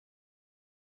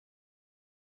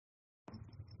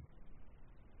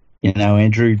You know,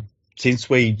 Andrew, since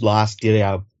we last did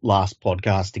our last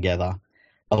podcast together,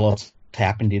 a lot's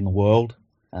happened in the world.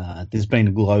 There's been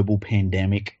a global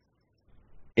pandemic.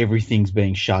 Everything's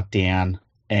being shut down.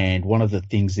 And one of the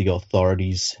things the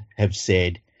authorities have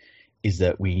said is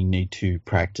that we need to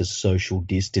practice social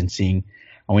distancing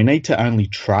and we need to only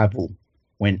travel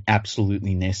when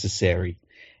absolutely necessary.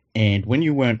 And when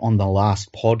you weren't on the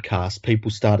last podcast,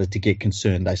 people started to get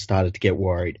concerned. They started to get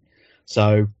worried.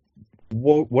 So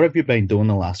what have you been doing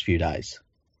the last few days?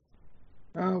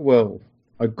 Well,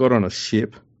 I got on a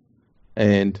ship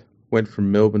and went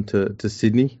from Melbourne to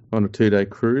Sydney on a 2-day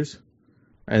cruise.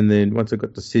 And then once I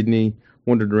got to Sydney,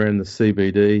 wandered around the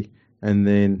CBD and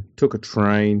then took a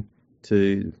train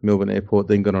to Melbourne Airport,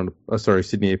 then got on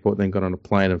Sydney Airport, then got on a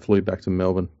plane and flew back to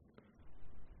Melbourne.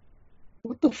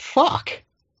 What the fuck?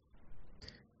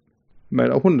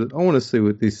 Mate, I want to see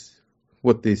what this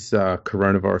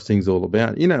coronavirus thing's all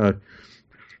about. You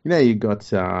you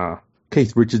got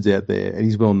Keith Richards out there, and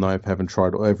he's well known for having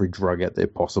tried every drug out there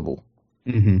possible.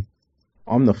 Mm-hmm.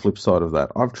 I'm the flip side of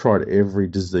that. I've tried every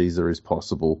disease there is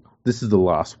possible. This is the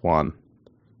last one.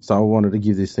 So I wanted to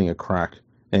give this thing a crack,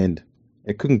 and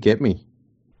it couldn't get me.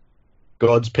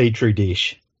 God's petri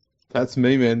dish. That's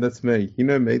me, man. That's me. You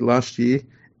know me. Last year,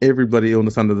 every bloody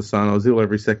illness under the sun. I was ill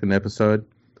every second episode.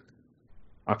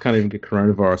 I can't even get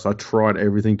coronavirus. I tried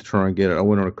everything to try and get it. I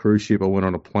went on a cruise ship. I went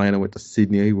on a plane. I went to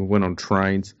Sydney. We went on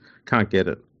trains. Can't get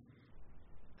it.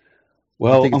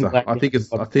 Well, I think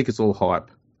it's all hype.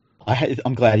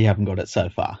 I'm glad you haven't got it so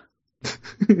far.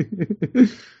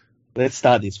 Let's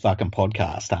start this fucking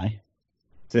podcast, eh?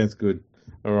 Sounds good.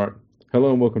 All right.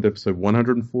 Hello and welcome to episode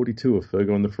 142 of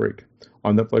Fergo and the Freak.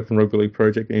 I'm that bloke from Rugby League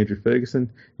Project, Andrew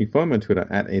Ferguson. You can find me on Twitter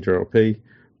at AndrewLP.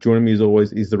 Joining me as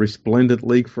always is the resplendent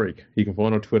League Freak. You can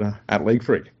find on Twitter at League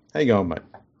Freak. How you going, mate?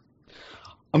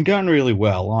 I'm going really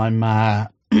well. I'm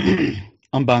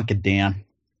I'm bunkered down.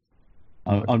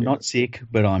 I'm not sick,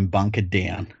 but I'm bunkered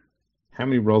down. How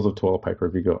many rolls of toilet paper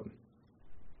have you got?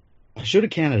 I should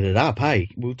have counted it up, hey.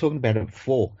 We were talking about it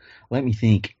before. Let me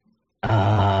think.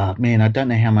 Man, I don't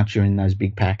know how much are in those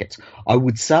big packets. I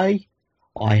would say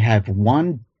I have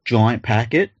one giant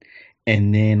packet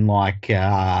and then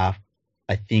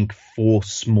I think 4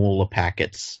 smaller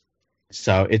packets.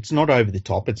 So it's not over the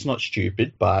top. It's not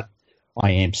stupid, but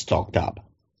I am stocked up.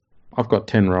 I've got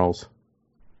 10 rolls.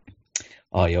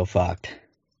 Oh, you're fucked.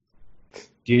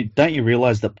 Don't you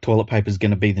realise that toilet paper is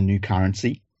going to be the new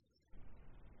currency?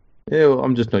 Yeah, well,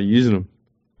 I'm just not using them.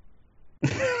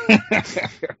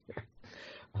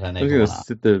 I don't I'm just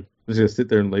going to sit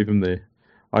there and leave them there.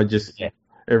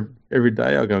 Every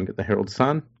day I go and get the Herald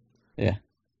Sun. Yeah.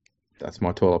 That's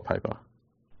my toilet paper.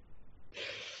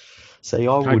 See,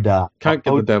 Can't get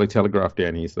the Daily Telegraph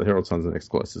down here, so the Herald Sun's the next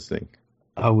closest thing.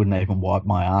 I wouldn't even wipe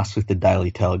my ass with the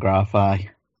Daily Telegraph, eh?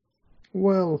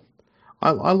 Well,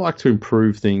 I like to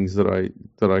improve things that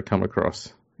I come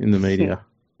across in the media.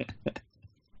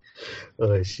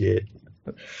 Oh, shit.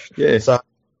 Yeah, so,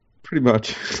 pretty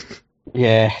much.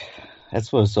 Yeah,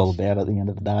 that's what it's all about at the end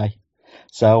of the day.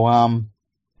 So,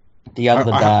 the other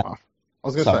day... I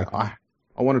was going to say,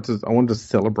 I wanted to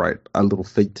celebrate a little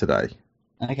feat today.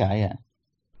 Okay, yeah.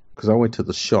 Because I went to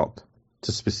the shop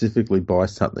to specifically buy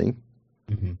something,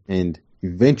 and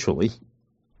eventually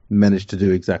managed to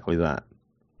do exactly that.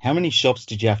 How many shops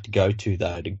did you have to go to,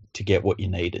 though, to get what you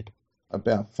needed?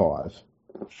 About 5.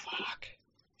 Fuck.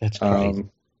 That's crazy.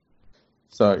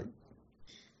 So,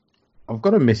 I've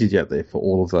got a message out there for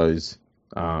all of those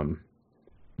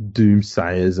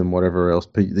doomsayers and whatever else,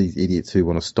 these idiots who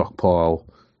want to stockpile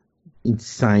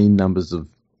insane numbers of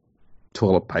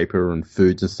toilet paper and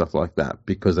foods and stuff like that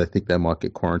because they think they might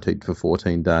get quarantined for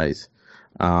 14 days.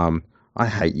 I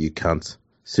hate you cunts.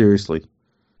 Seriously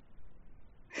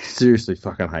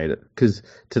fucking hate it. Because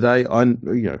today,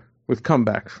 we've come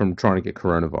back from trying to get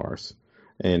coronavirus,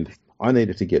 and I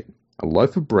needed to get a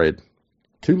loaf of bread,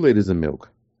 2 litres of milk.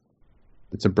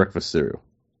 It's a breakfast cereal.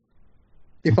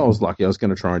 If I was lucky, I was going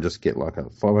to try and just get like a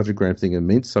 500-gram thing of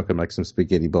mince so I could make some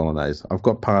spaghetti bolognese. I've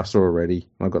got pasta already,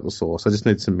 and I've got the sauce. I just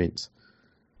need some mince.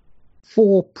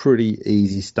 4 pretty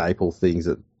easy staple things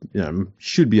that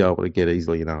should be able to get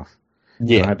easily enough.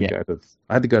 Yeah, I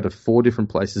had to go to 4 different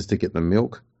places to get the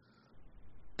milk.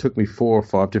 Took me 4 or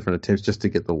 5 different attempts just to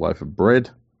get the loaf of bread.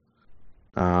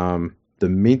 The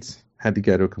mince had to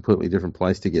go to a completely different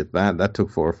place to get that. That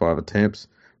took 4 or 5 attempts.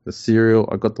 The cereal,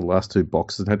 I got the last 2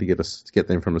 boxes. I had to get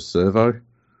them from a servo.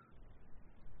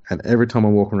 And every time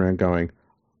I'm walking around going,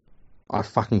 I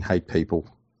fucking hate people.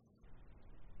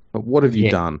 But what have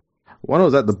you done? When I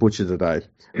was at the butcher today,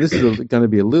 and this is going to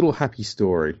be a little happy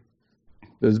story.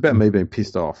 It was about me being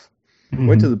pissed off.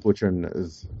 Went to the butcher and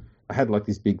I had like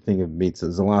this big thing of mints. It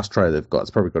was the last tray they've got.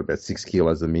 It's probably got about 6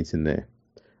 kilos of mints in there.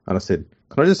 And I said,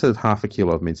 can I just have half a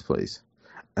kilo of mints, please?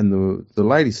 And the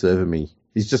lady serving me,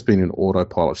 she's just been in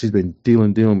autopilot. She's been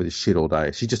dealing with this shit all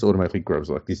day. She just automatically grabs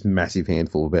like this massive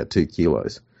handful of about 2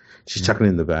 kilos. She's chucking it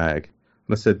in the bag.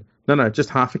 And I said, no, just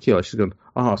half a kilo. She's gone,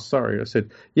 oh, sorry. I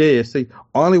said, yeah, see,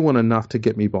 I only want enough to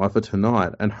get me by for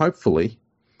tonight. And hopefully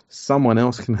someone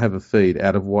else can have a feed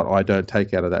out of what I don't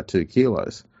take out of that 2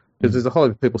 kilos. Because there's a whole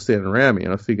lot of people standing around me,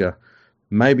 and I figure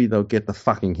maybe they'll get the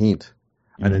fucking hint.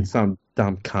 And then some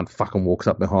dumb cunt fucking walks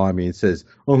up behind me and says,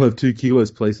 I'll have 2 kilos,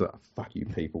 please. Like, fuck you,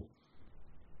 people.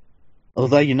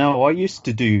 Although, you know, I used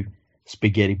to do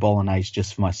spaghetti bolognese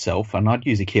just for myself, and I'd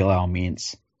use a kilo of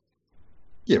mince.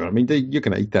 Yeah, but I mean, you're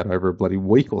going to eat that over a bloody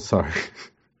week or so.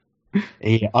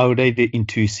 Yeah, I would eat it in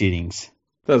 2 sittings.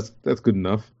 That's good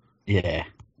enough. Yeah.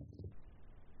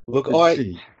 Look,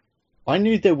 I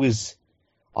knew there was...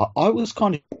 I was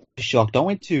kind of shocked. I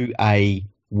went to a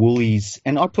Woolies,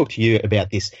 and I talked to you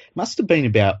about this. It must have been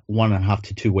about 1.5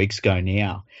 to 2 weeks ago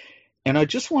now. And I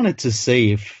just wanted to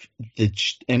see if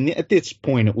and at this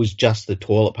point it was just the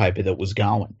toilet paper that was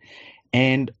going.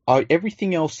 And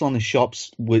everything else on the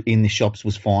shops, in the shops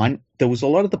was fine. There was a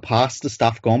lot of the pasta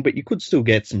stuff gone, but you could still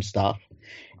get some stuff.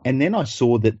 And then I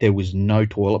saw that there was no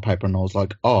toilet paper, and I was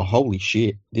like, oh, holy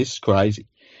shit, this is crazy.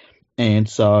 And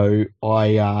so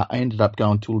I ended up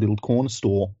going to a little corner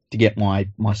store to get my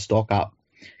stock up.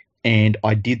 And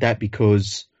I did that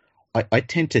because I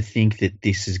tend to think that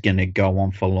this is going to go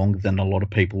on for longer than a lot of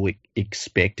people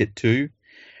expect it to.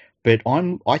 But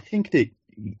I think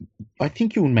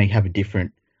you and me have a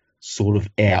different sort of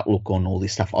outlook on all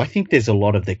this stuff. I think there's a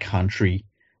lot of the country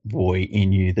boy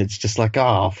in you that's just like,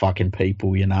 oh, fucking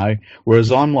people, you know.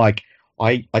 Whereas I'm like,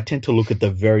 I tend to look at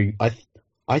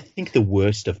I think the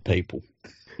worst of people.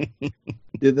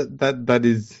 Yeah, that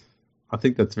is, I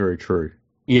think that's very true.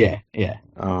 Yeah.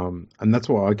 And that's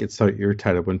why I get so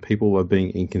irritated when people are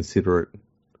being inconsiderate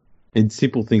in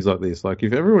simple things like this. Like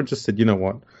if everyone just said, you know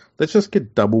what, let's just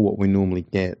get double what we normally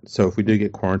get. So if we do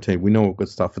get quarantined, we know we've got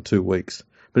stuff for 2 weeks.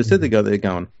 But instead they go there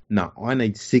going, no, I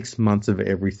need 6 months of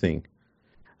everything.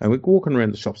 And we're walking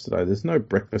around the shops today. There's no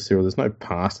breakfast cereal. There's no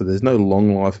pasta. There's no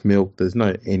long life milk. There's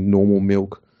no normal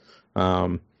milk.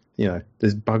 You know,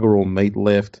 there's bugger all meat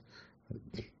left.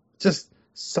 Just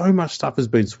so much stuff has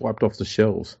been swiped off the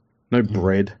shelves. No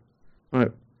bread.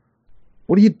 Like,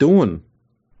 what are you doing?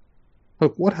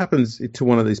 Look, what happens to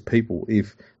one of these people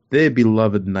if their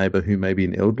beloved neighbour, who may be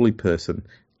an elderly person,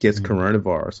 gets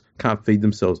coronavirus, can't feed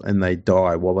themselves, and they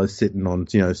die while they're sitting on,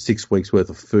 6 weeks worth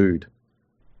of food?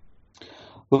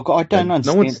 Look, I don't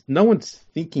understand. No one's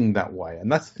thinking that way,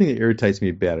 and that's the thing that irritates me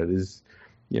about it. Is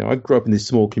I grew up in these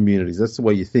small communities. That's the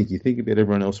way you think. You think about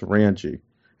everyone else around you,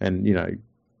 and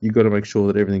you got to make sure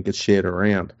that everything gets shared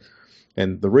around.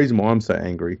 And the reason why I'm so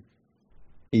angry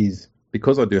is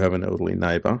because I do have an elderly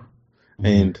neighbour,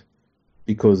 and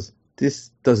because this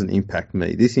doesn't impact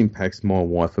me. This impacts my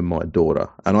wife and my daughter,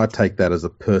 and I take that as a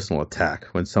personal attack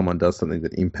when someone does something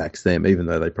that impacts them, even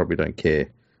though they probably don't care.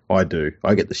 I do.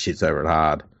 I get the shits over it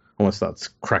hard. I want to start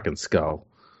cracking skull.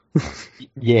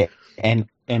 Yeah, and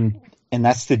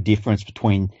that's the difference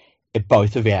between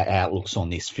both of our outlooks on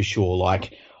this, for sure.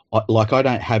 Like I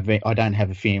don't have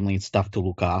a family and stuff to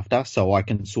look after, so I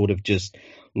can sort of just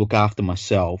look after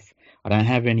myself. I don't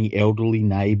have any elderly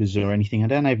neighbours or anything. I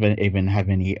don't even have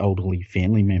any elderly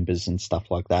family members and stuff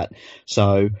like that.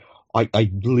 So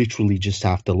I literally just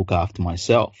have to look after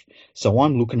myself. So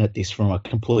I'm looking at this from a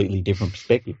completely different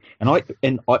perspective. And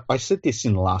I said this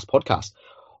in the last podcast.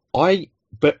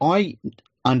 But I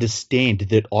understand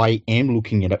that I am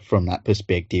looking at it from that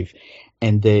perspective,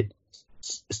 and that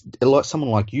like someone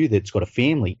like you that's got a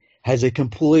family has a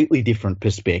completely different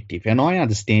perspective. And I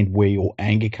understand where your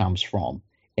anger comes from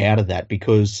out of that,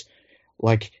 because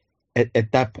like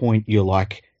at that point you're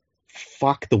like,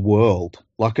 fuck the world.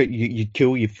 Like you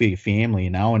kill for your family,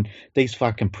 and these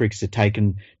fucking pricks are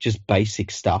taking just basic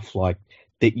stuff like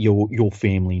that your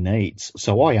family needs.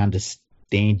 So I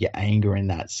understand your anger in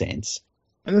that sense.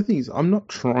 And the thing is, I'm not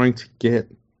trying to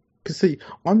because see,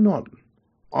 I'm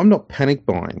not panic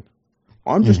buying.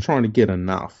 I'm just trying to get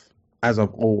enough, as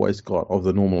I've always got, of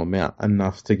the normal amount,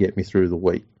 enough to get me through the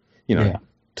week.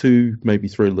 2, maybe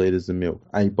 3 litres of milk,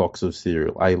 a box of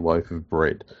cereal, a loaf of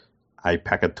bread, a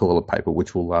pack of toilet paper,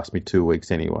 which will last me 2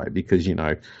 weeks anyway, because,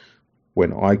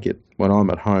 when I'm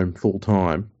at home full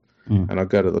time and I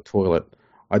go to the toilet,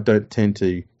 I don't tend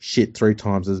to shit 3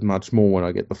 times as much more when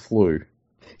I get the flu.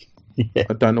 Yeah.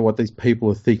 I don't know what these people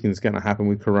are thinking is going to happen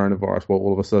with coronavirus. Well,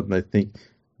 all of a sudden they think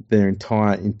their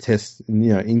entire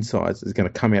insides is going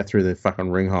to come out through their fucking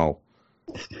ring hole.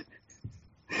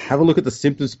 Have a look at the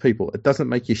symptoms, people. It doesn't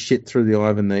make you shit through the eye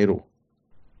of a needle.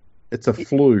 It's a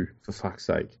flu, for fuck's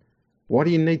sake. Why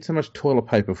do you need so much toilet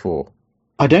paper for?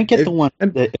 I don't get the one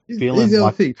and that here's feeling the other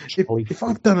like thing. If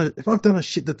I've done a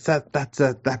shit that's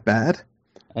that bad,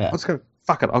 yeah. I'll just go,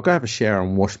 fuck it, I'll go have a shower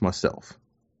and wash myself.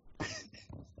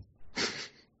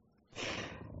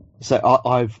 So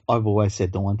I've always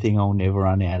said the one thing I'll never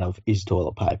run out of is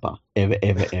toilet paper, ever,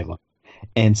 ever, ever.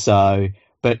 And so,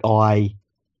 but I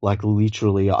like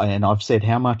literally, and I've said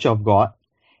how much I've got,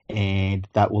 and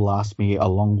that will last me a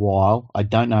long while. I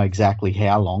don't know exactly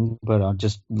how long, but I'm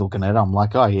just looking at it. I'm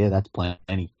like, oh yeah, that's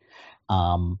plenty.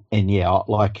 And yeah,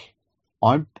 like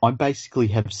I basically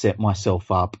have set myself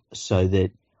up so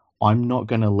that I'm not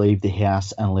going to leave the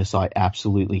house unless I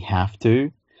absolutely have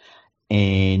to,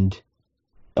 and.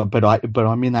 But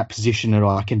I'm in that position that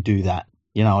I can do that.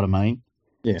 You know what I mean?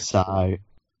 Yeah. So,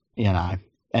 you know,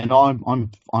 and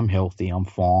I'm healthy. I'm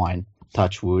fine.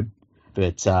 Touch wood.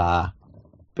 But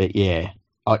yeah,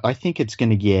 I think it's going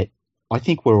to get. I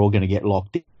think we're all going to get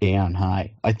locked down.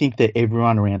 Hey, I think that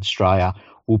everyone around Australia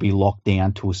will be locked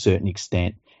down to a certain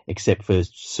extent, except for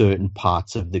certain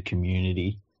parts of the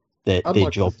community that their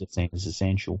jobs are seen as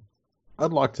essential.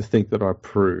 I'd like to think that I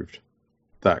proved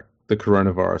that the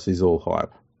coronavirus is all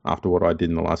hype after what I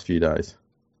did in the last few days.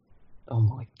 Oh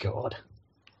my God.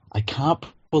 I can't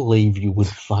believe you would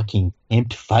fucking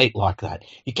tempt fate like that.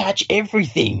 You catch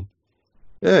everything.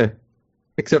 Yeah,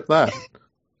 except that.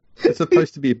 It's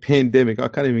supposed to be a pandemic. I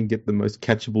can't even get the most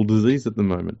catchable disease at the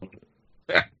moment.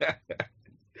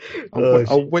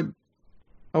 I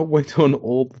went on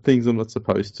all the things I'm not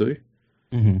supposed to.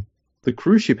 Mm-hmm. The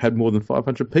cruise ship had more than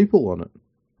 500 people on it.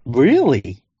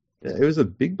 Really? Yeah, it was a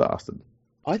big bastard.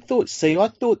 I thought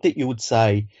that you would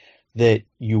say that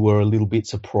you were a little bit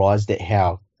surprised at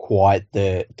how quiet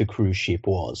the cruise ship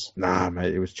was. Nah,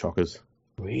 mate, it was chockers.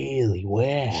 Really?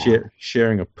 Wow.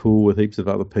 Sharing a pool with heaps of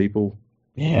other people.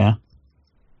 Yeah.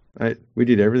 Mate, we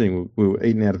did everything. We were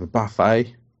eating out of a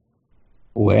buffet.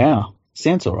 Wow.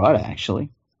 Sounds all right,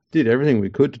 actually. Did everything we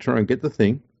could to try and get the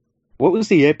thing. What was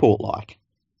the airport like?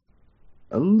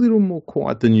 A little more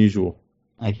quiet than usual.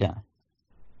 Okay.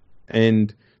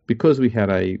 And because we had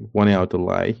a 1 hour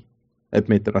delay, it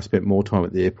meant that I spent more time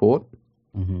at the airport.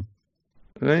 Mm-hmm.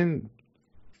 And then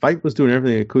fate was doing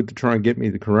everything it could to try and get me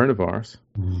the coronavirus.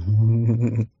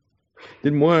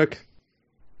 Didn't work.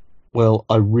 Well,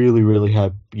 I really, really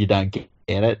hope you don't get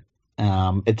it.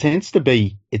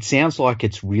 It sounds like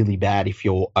it's really bad if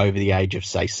you're over the age of,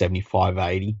 say, 75,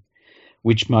 80,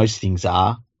 which most things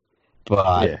are.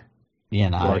 But, yeah. You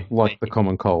know. Like the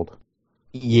common cold.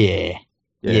 Yeah.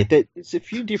 Yeah, there's a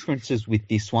few differences with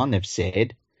this one, they've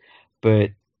said,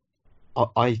 but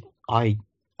I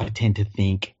tend to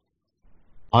think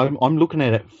I'm looking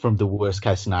at it from the worst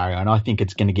case scenario, and I think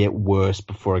it's going to get worse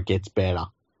before it gets better.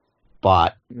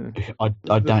 But I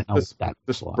don't know what that's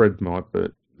the spread might,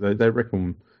 but they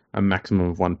reckon a maximum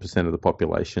of 1% of the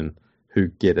population who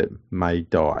get it may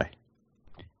die.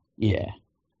 Yeah,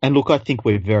 and look, I think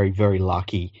we're very, very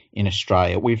lucky in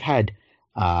Australia. We've had.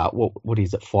 What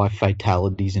is it? 5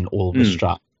 fatalities in all of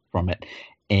Australia from it,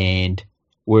 and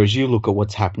whereas you look at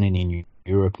what's happening in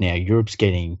Europe now, Europe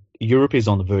is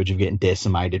on the verge of getting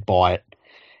decimated by it,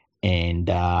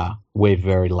 and we're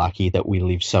very lucky that we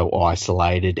live so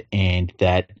isolated, and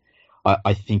that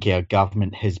I think our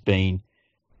government has been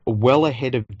well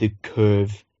ahead of the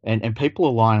curve, and people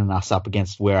are lining us up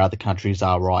against where other countries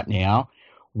are right now.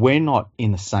 We're not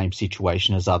in the same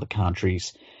situation as other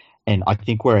countries. And I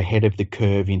think we're ahead of the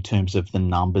curve in terms of the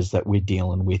numbers that we're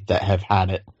dealing with that have had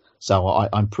it. So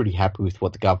I'm pretty happy with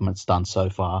what the government's done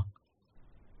so far.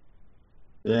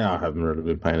 Yeah, I haven't really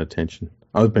been paying attention.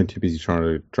 I've been too busy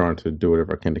trying to do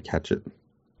whatever I can to catch it.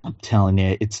 I'm telling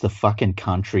you, it's the fucking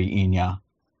country in ya.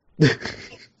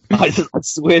 I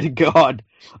swear to God.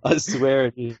 I swear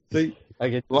it is. See, I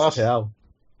can just tell.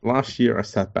 Last year I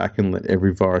sat back and let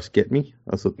every virus get me.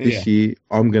 I thought this year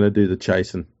I'm going to do the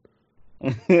chasing.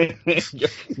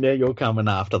 Now you're coming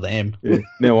after them. Yeah,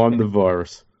 now I'm the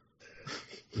virus.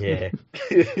 Yeah.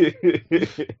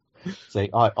 See,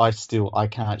 I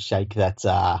can't shake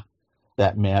that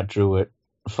Mount Druitt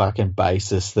fucking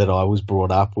basis that I was brought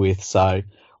up with. So,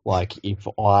 like, if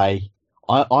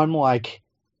I'm like,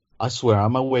 I swear,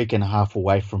 I'm a week and a half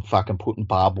away from fucking putting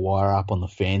barbed wire up on the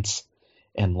fence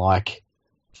and like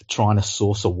trying to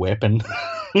source a weapon.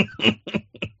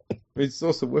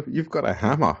 Source a weapon? You've got a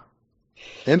hammer.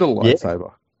 And a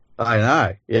lightsaber. Yeah, I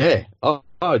know, yeah. Oh,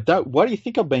 why do you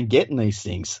think I've been getting these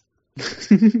things?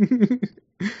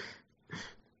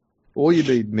 All you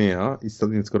need now is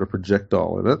something that's got a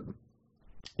projectile in it.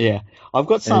 Yeah, I've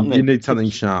got something. You need something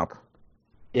sharp.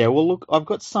 Yeah, well, look, I've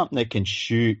got something that can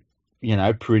shoot,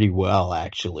 pretty well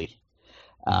actually.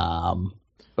 Um,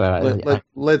 but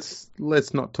Let's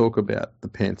not talk about the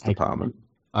pants I, department.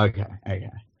 okay.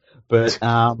 But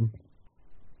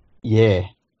yeah,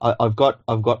 I've got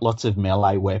lots of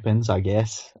melee weapons. I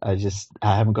guess I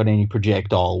haven't got any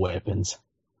projectile weapons.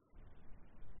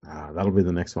 That'll be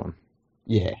the next one.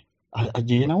 Yeah,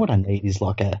 you know what I need is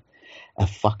like a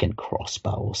fucking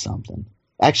crossbow or something.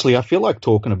 Actually, I feel like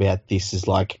talking about this is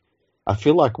like, I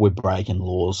feel like we're breaking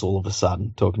laws all of a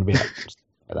sudden talking about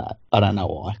that. I don't know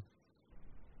why.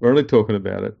 We're only talking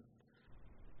about it.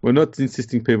 We're not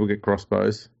insisting people get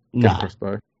crossbows. Get a No.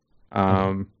 crossbow.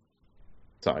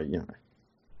 So,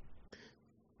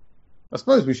 I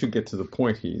suppose we should get to the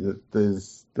point here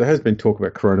that there has been talk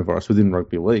about coronavirus within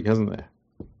rugby league, hasn't there?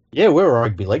 Yeah, we're a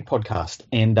rugby league podcast,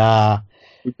 and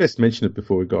We best mention it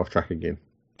before we go off track again.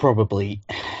 probably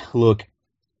look.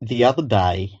 The other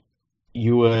day,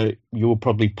 you were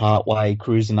probably part way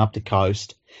cruising up the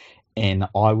coast, and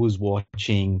I was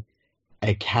watching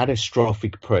a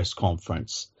catastrophic press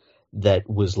conference that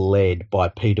was led by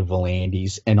Peter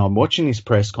V'landys, and I'm watching this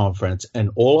press conference,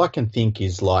 and all I can think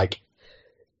is like,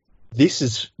 this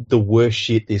is the worst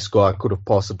shit this guy could have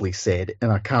possibly said,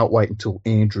 and I can't wait until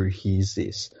Andrew hears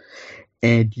this.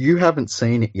 And you haven't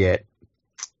seen it yet,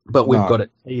 but we've got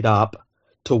it teed up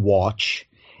to watch,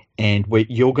 and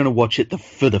you're going to watch it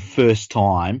for the first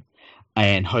time,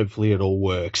 and hopefully it all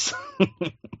works.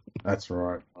 That's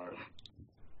right.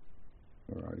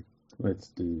 All right, let's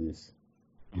do this.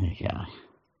 Okay.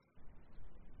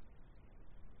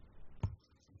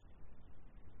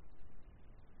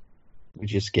 We're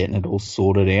just getting it all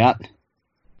sorted out.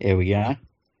 There we go.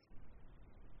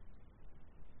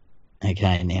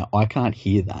 Okay, now I can't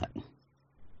hear that.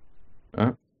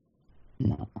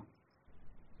 No.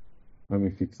 Let me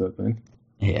fix that then.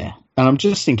 Yeah, and I'm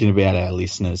just thinking about our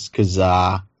listeners because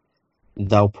they'll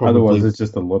probably. Otherwise, it's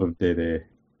just a lot of dead air.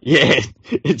 Yeah,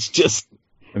 it's just.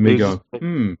 And me going,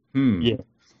 Yeah,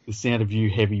 the sound of you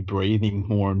heavy breathing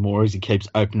more and more as he keeps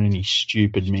opening his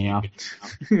stupid mouth.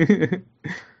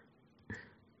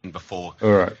 Before.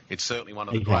 All right. It's certainly one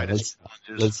of the greatest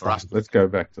challenges for us. Let's go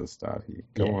back to the start here.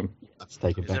 Go on. Let's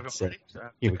take it back. Is everyone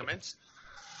ready to commence?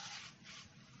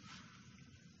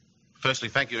 Firstly,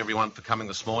 thank you everyone for coming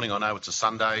this morning. I know it's a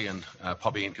Sunday and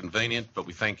probably inconvenient, but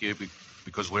we thank you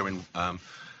because we're in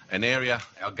an area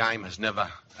our game has never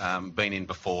been in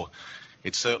before.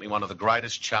 It's certainly one of the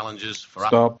greatest challenges for us.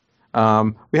 Stop.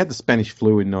 We had the Spanish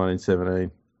flu in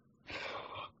 1917.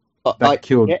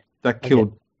 That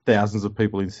killed thousands of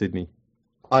people in Sydney.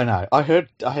 I know. I heard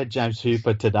James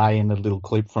Hooper today in a little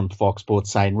clip from Fox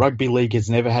Sports saying rugby league has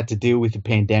never had to deal with a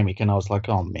pandemic, and I was like,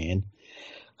 oh man.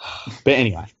 But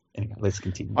anyway, let's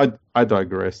continue. I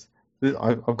digress.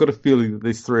 I've got a feeling that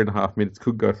these 3.5 minutes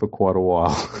could go for quite a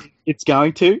while. It's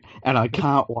going to, and I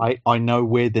can't wait. I know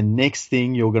where the next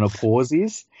thing you're going to pause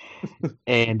is,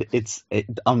 and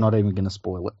I'm not even going to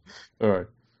spoil it. All right.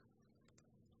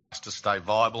 To stay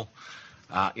viable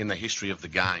in the history of the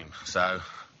game. So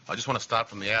I just want to start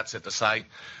from the outset to say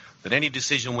that any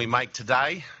decision we make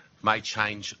today may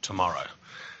change tomorrow.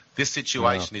 This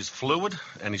situation is fluid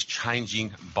and is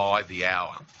changing by the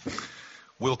hour.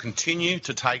 We'll continue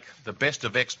to take the best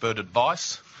of expert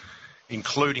advice,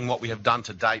 including what we have done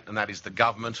to date, and that is the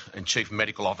government and chief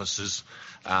medical officers'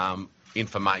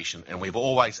 information, and we've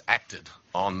always acted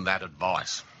on that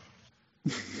advice.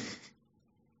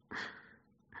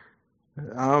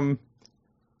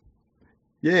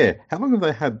 Yeah, how long have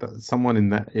they had someone in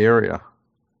that area?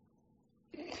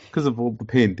 Because of all the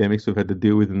pandemics we've had to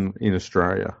deal with in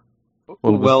Australia.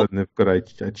 All of a sudden they've got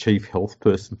a chief health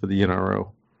person for the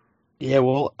NRL. Yeah,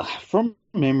 well, from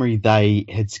memory, they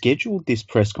had scheduled this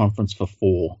press conference for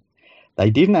 4. They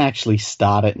didn't actually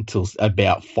start it until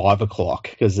about 5 o'clock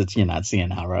because it's the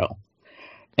NRL.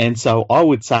 And so I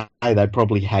would say they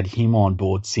probably had him on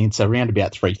board since around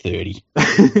about 3:30.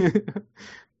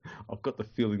 I've got the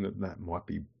feeling that might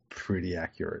be pretty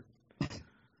accurate.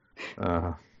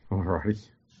 Alrighty.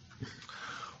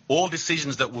 All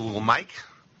decisions that we will make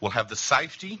will have the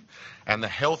safety and the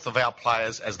health of our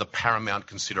players as the paramount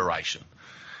consideration.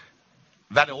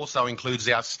 That also includes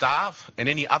our staff and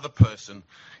any other person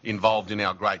involved in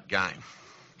our great game.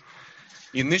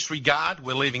 In this regard,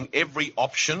 we're leaving every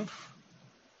option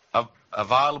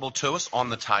available to us on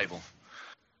the table.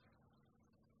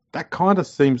 That kind of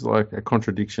seems like a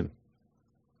contradiction.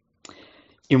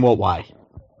 In what way?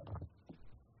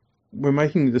 We're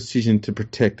making the decision to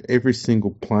protect every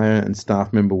single player and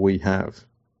staff member we have.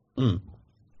 Mm.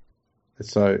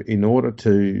 So in order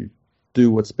to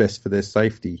do what's best for their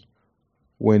safety,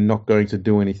 we're not going to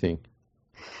do anything.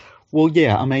 Well,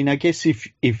 yeah, I mean, I guess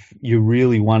if you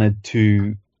really wanted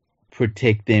to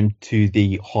protect them to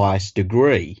the highest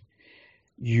degree,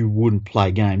 you wouldn't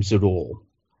play games at all.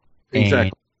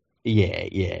 Exactly. And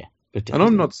yeah. But And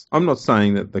I'm not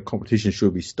saying that the competition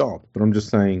should be stopped, but I'm just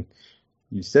saying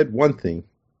you said one thing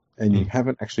and you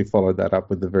haven't actually followed that up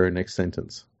with the very next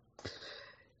sentence.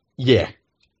 Yeah,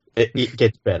 it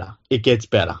gets better. It gets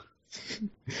better.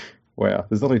 Wow,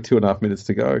 there's only 2.5 minutes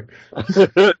to go. I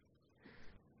feel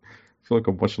like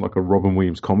I'm watching like a Robin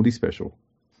Williams comedy special.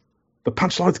 The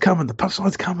punchline's coming. The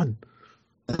punchline's coming.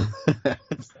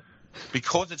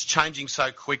 Because it's changing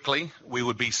so quickly, we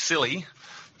would be silly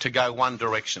to go one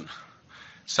direction.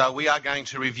 So we are going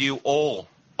to review all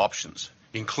options,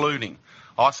 including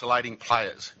isolating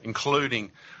players,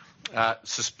 including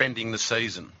suspending the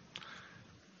season.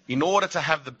 In order to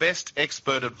have the best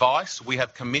expert advice, we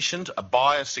have commissioned a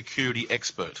biosecurity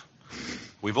expert.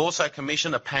 We've also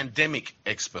commissioned a pandemic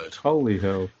expert. Holy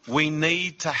hell. We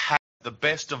need to have the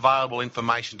best available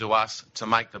information to us to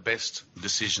make the best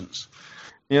decisions.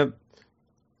 Yeah,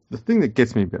 the thing that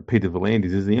gets me about Peter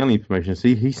V'landys is the only information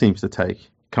he seems to take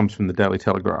comes from the Daily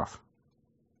Telegraph.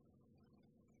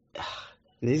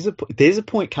 There's a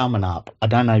point coming up. I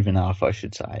don't even know if I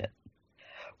should say it.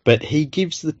 But he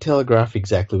gives the Telegraph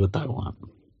exactly what they want.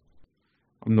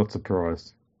 I'm not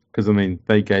surprised. Because, I mean,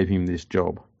 they gave him this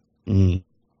job. Mm.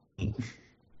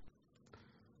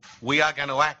 We are going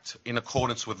to act in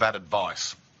accordance with that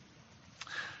advice.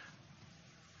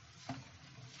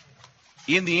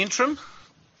 In the interim,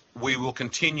 we will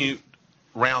continue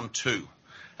round 2.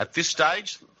 At this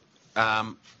stage,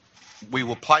 we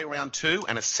will play round 2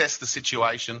 and assess the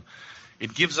situation.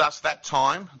 It gives us that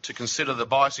time to consider the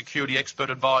biosecurity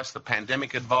expert advice, the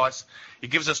pandemic advice.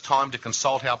 It gives us time to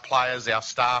consult our players, our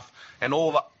staff, and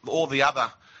all the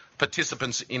other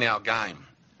participants in our game.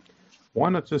 Why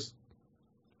not just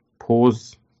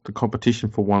pause the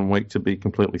competition for 1 week to be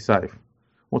completely safe?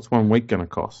 What's 1 week going to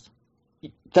cost?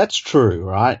 That's true,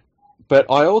 right?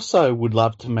 But I also would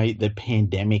love to meet the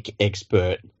pandemic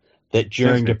expert that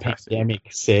during the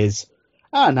pandemic says,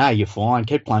 "Oh no, you're fine.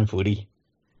 Keep playing footy."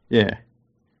 Yeah.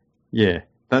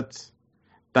 This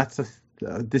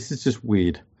is just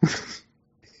weird.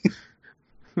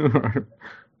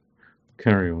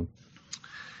 Carry on.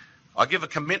 I give a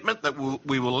commitment that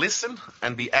we will listen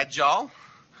and be agile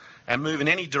and move in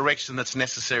any direction that's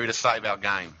necessary to save our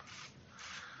game.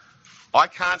 I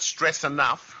can't stress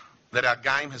enough that our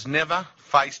game has never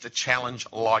faced a challenge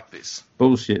like this.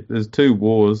 Bullshit. There's 2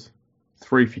 wars,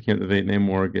 3 if you count the Vietnam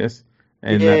War, I guess,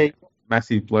 and that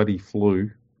massive bloody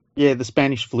flu. Yeah, the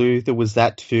Spanish flu. There was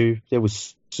that too. There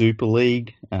was Super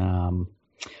League. There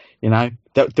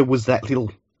was that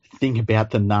little thing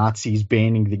about the Nazis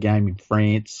banning the game in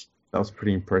France. That was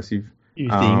pretty impressive.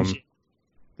 Things.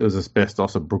 There was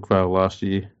asbestos at Brookvale last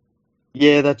year.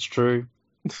 Yeah, that's true.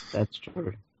 That's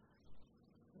true.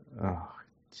 Oh,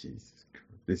 Jesus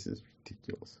Christ. This is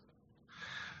ridiculous.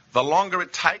 The longer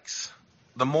it takes,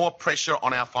 the more pressure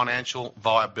on our financial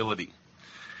viability.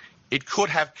 It could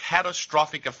have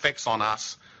catastrophic effects on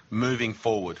us moving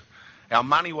forward. Our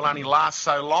money will only last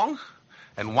so long,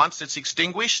 and once it's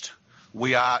extinguished,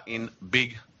 we are in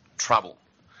big trouble.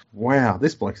 Wow,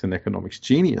 this bloke's an economics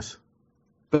genius.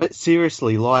 But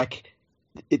seriously,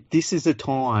 this is a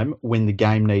time when the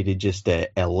game needed just a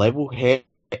level head.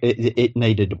 It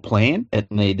needed a plan. It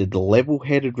needed a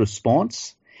level-headed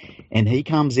response. And he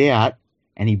comes out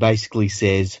and he basically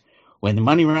says, when the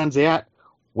money runs out,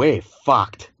 we're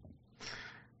fucked.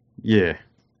 Yeah.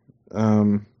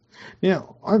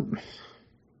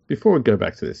 Before we go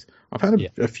back to this, I've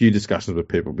had a few discussions with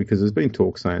people because there's been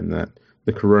talk saying that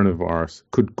the coronavirus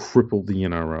could cripple the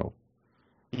NRL.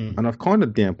 And I've kind of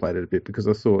downplayed it a bit because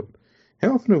I thought,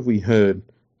 how often have we heard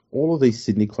all of these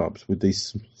Sydney clubs with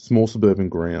these small suburban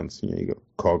grounds? You got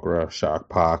Cogra, Shark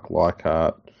Park,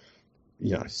 Leichhardt,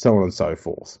 so on and so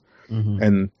forth. Mm-hmm.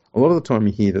 And a lot of the time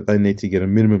you hear that they need to get a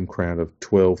minimum crowd of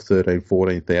 12, 13,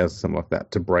 14,000, something like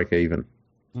that, to break even.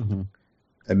 Mm-hmm.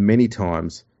 And many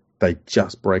times they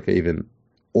just break even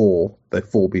or they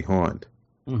fall behind.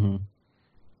 Mm-hmm.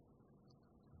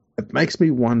 It makes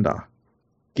me wonder,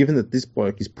 given that this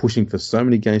bloke is pushing for so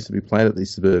many games to be played at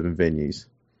these suburban venues,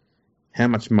 how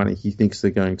much money he thinks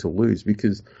they're going to lose.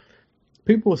 Because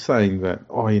people are saying that,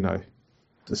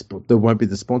 there won't be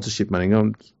the sponsorship money.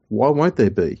 Why won't there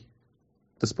be?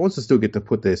 The sponsors still get to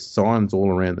put their signs all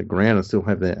around the ground and still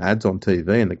have their ads on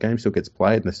TV, and the game still gets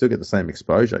played and they still get the same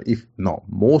exposure, if not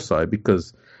more so,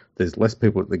 because there's less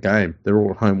people at the game. They're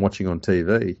all at home watching on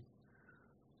TV.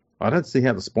 I don't see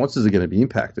how the sponsors are going to be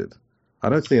impacted. I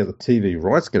don't see how the TV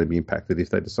rights are going to be impacted if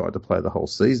they decide to play the whole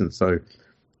season. So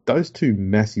those two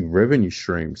massive revenue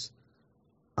streams,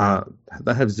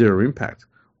 they have zero impact.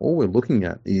 All we're looking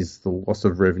at is the loss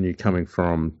of revenue coming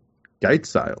from gate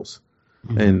sales.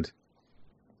 Mm-hmm. And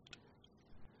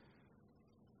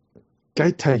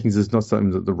gate takings is not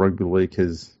something that the rugby league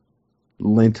has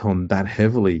lent on that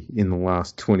heavily in the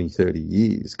last 20, 30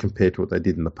 years compared to what they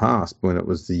did in the past when it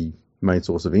was the main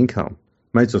source of income.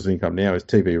 Main source of income now is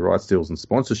TV rights deals and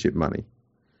sponsorship money.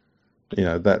 You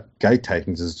know, that gate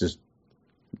takings is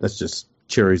that's just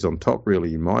cherries on top,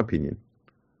 really, in my opinion.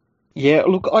 Yeah,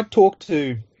 look, I've talked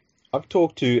to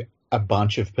a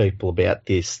bunch of people about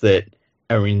this that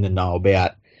are in the know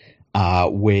about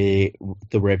where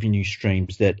the revenue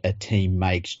streams that a team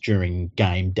makes during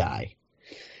game day,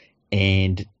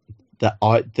 and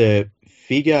the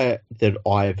figure that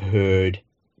I've heard,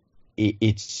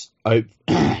 it's over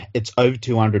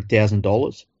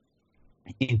 $200,000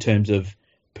 in terms of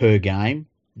per game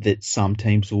that some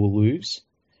teams will lose,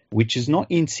 which is not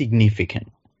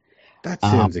insignificant. That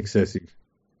sounds excessive.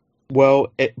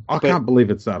 Well, I can't believe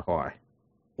it's that high.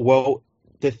 Well,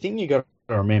 the thing you got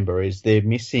to remember is they're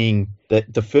missing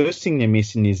the first thing they're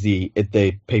missing is the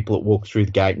people that walk through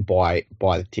the gate and buy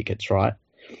the tickets, right?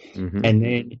 Mm-hmm. And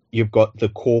then you've got the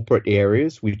corporate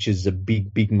areas, which is a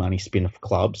big money spinner for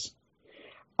clubs.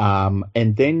 And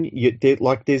then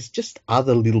there's just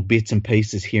other little bits and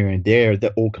pieces here and there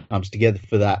that all comes together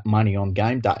for that money on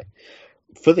game day.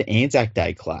 For the Anzac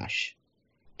Day clash,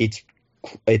 it's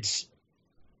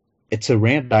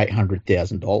around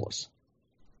 $800,000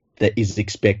 that is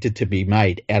expected to be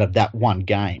made out of that one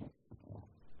game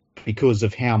because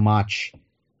of how much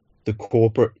the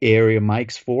corporate area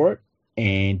makes for it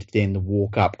and then the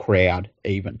walk-up crowd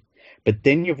even. But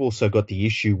then you've also got the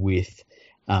issue with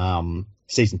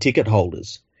season ticket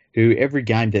holders who every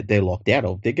game that they're locked out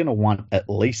of, they're going to want at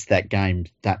least that game,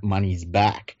 that money's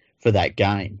back for that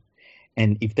game.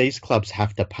 And if these clubs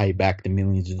have to pay back the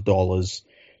millions of dollars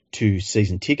to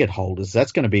season ticket holders,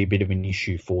 that's going to be a bit of an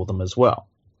issue for them as well.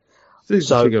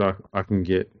 Season ticket I can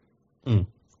get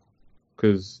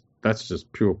because that's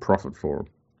just pure profit for them.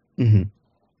 Mm-hmm.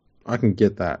 I can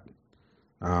get that.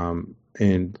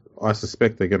 And I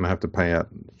suspect they're going to have to pay out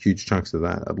huge chunks of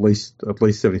that, at least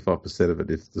 75% of it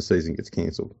if the season gets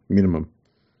cancelled, minimum.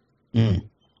 Mm.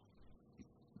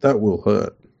 That will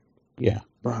hurt. Yeah.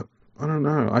 But I don't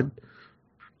know.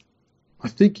 I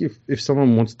think if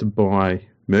someone wants to buy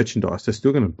merchandise, they're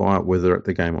still going to buy it whether they're at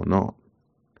the game or not.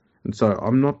 And so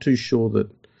I'm not too sure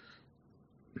that.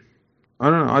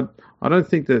 I don't know. I don't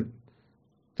think that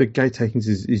the gate takings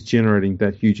is generating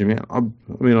that huge amount. I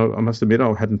must admit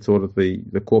I hadn't thought of the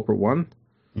corporate one.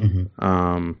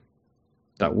 Mm-hmm.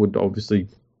 That would obviously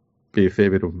be a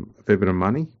fair bit of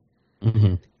money.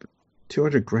 Mm-hmm.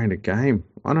 $200,000 a game.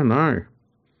 I don't know.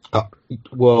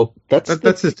 Well, that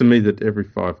says to me that every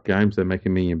 5 games they make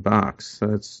 $1 million. So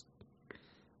that's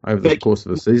over the course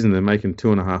of a season they're making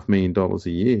 $2.5 million a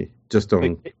year just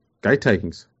on gate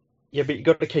takings. Yeah, but you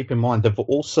got to keep in mind they've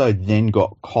also then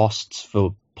got costs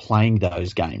for playing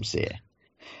those games there.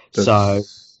 That's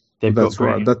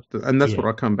right. That's what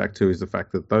I come back to is the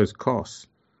fact that those costs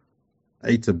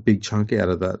eats a big chunk out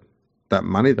of that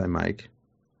money they make.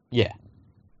 Yeah,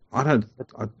 I'm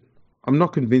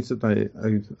not convinced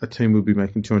that a team would be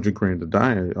making $200,000 a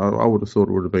day. I would have thought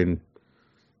it would have been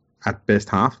at best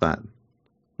half that,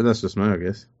 but that's just me, I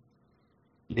guess.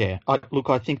 Yeah, I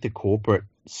think the corporate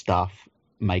stuff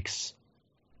makes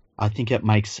a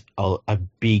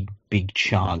big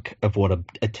chunk of what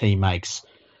a team makes,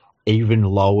 even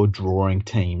lower drawing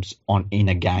teams in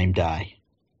a game day,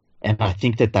 and I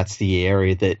think that's the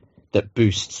area that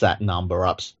boosts that number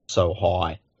up so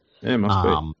high. Yeah, it must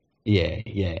be.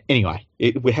 Yeah. Anyway,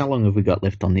 how long have we got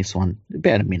left on this one?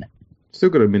 About a minute. Still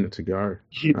got a minute to go.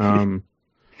 I'm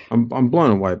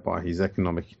blown away by his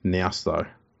economic nous, though.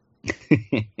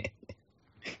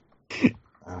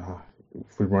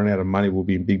 If we run out of money, we'll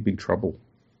be in big trouble.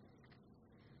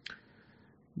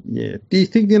 Yeah. Do you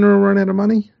think they're going to run out of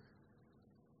money?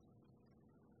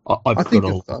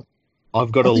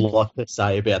 I've got a lot to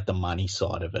say about the money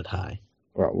side of it, hey?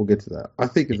 All right, we'll get to that. I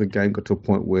think if the game got to a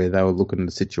point where they were looking at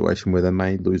a situation where they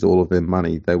may lose all of their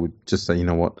money, they would just say, you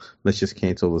know what, let's just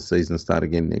cancel the season and start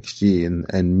again next year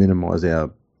and minimise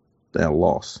our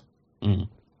loss. Mm.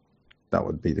 That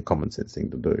would be the common sense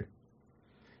thing to do.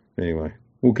 Anyway,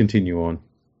 we'll continue on.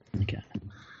 Okay.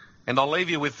 And I'll leave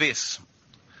you with this.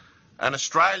 An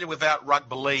Australia without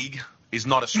rugby league is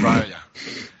not Australia.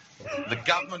 The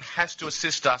government has to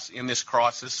assist us in this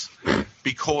crisis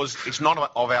because it's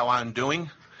not of our own doing.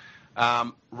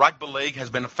 Rugby league has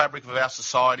been a fabric of our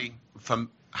society for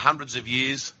hundreds of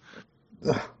years.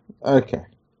 Okay.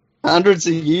 Hundreds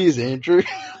of years, Andrew.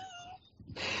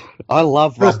 I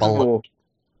love First rugby of league. all,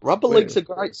 Rugby league's a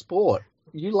great sport.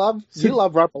 You love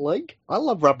rugby league? I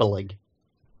love rugby league.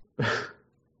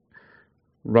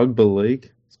 rugby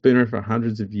league, it's been around for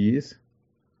hundreds of years.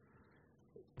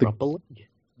 Rugby league.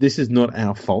 This is not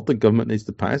our fault. The government needs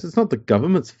to pay us. It's not the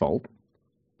government's fault.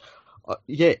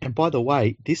 Yeah, and by the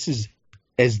way, this is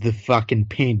as the fucking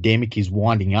pandemic is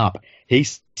winding up.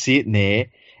 He's sitting there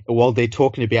while they're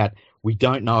talking about we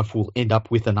don't know if we'll end up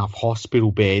with enough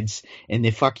hospital beds, and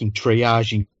they're fucking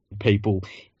triaging people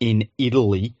in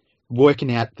Italy,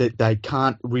 working out that they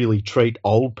can't really treat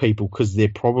old people because they're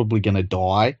probably going to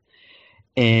die,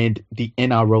 and the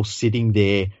NRL sitting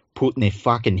there putting their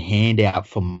fucking hand out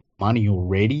for money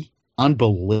already.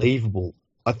 Unbelievable.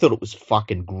 I thought it was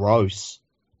fucking gross.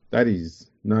 That is,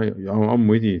 no, I'm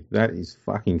with you. That is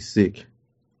fucking sick.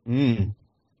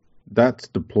 That's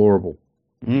deplorable.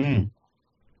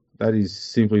 That is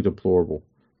simply deplorable.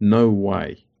 No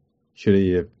way should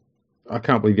he have. I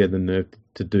can't believe he had the nerve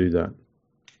to do that.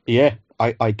 Yeah,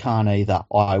 I can't either.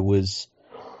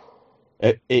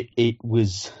 It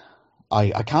was,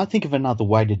 I can't think of another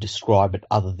way to describe it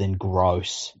other than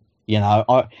gross. You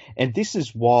know, and this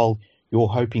is while you're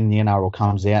hoping the NRL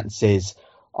comes out and says,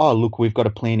 oh, look, we've got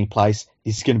a plan in place.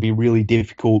 This is going to be really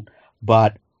difficult,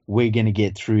 but we're going to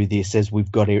get through this as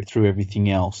we've got through everything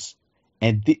else.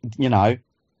 And, you know,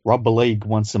 rugby league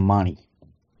wants some money.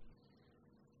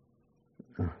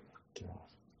 Oh,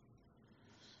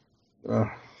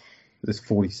 God. There's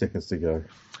 40 seconds to go.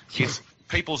 It's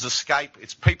people's escape.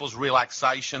 It's people's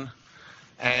relaxation.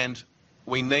 And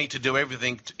we need to do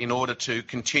everything in order to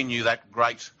continue that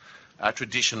great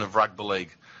tradition of rugby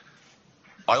league.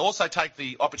 I also take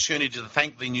the opportunity to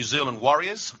thank the New Zealand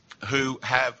Warriors who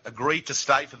have agreed to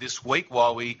stay for this week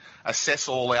while we assess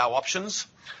all our options.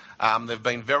 They've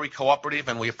been very cooperative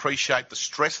and we appreciate the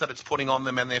stress that it's putting on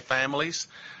them and their families.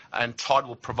 And Todd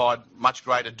will provide much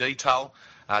greater detail.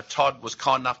 Todd was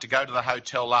kind enough to go to the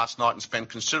hotel last night and spend a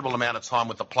considerable amount of time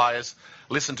with the players,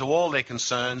 listen to all their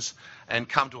concerns and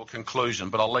come to a conclusion.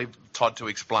 But I'll leave Todd to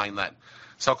explain that.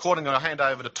 So accordingly, I'll hand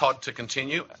over to Todd to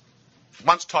continue.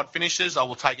 Once Todd finishes, I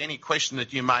will take any question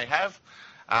that you may have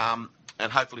and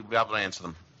hopefully we'll be able to answer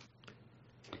them.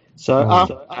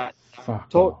 So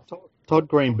Todd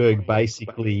Greenberg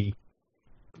basically,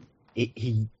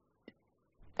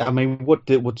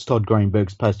 what's Todd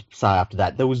Greenberg supposed to say after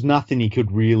that? There was nothing he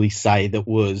could really say that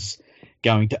was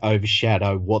going to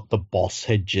overshadow what the boss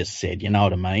had just said, you know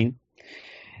what I mean?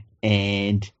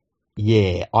 And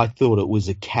yeah, I thought it was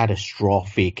a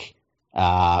catastrophic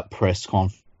press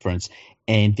conference,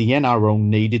 and the NRL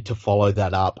needed to follow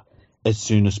that up as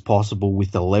soon as possible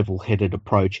with a level-headed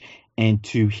approach. And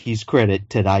to his credit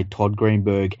today, Todd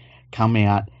Greenberg come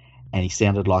out and he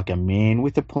sounded like a man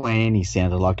with a plan. He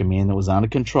sounded like a man that was under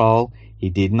control. He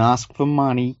didn't ask for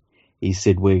money. He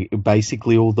said, we're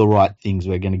basically all the right things.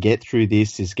 We're going to get through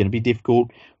this. It's going to be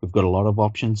difficult. We've got a lot of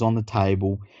options on the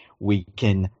table. We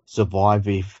can survive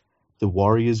if the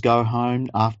Warriors go home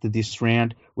after this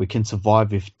round. We can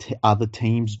survive if other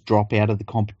teams drop out of the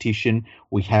competition.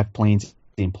 We have plans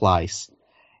in place.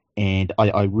 And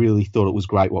I really thought it was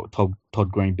great what Todd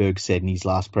Greenberg said in his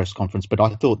last press conference. But I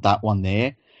thought that one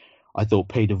there, I thought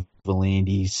Peter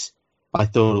V'landys, I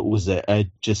thought it was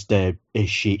just a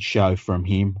shit show from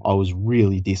him. I was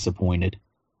really disappointed.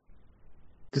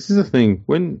 This is the thing.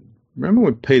 Remember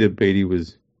when Peter Beattie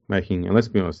was making, and let's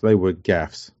be honest, they were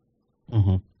gaffes.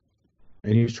 Mm-hmm.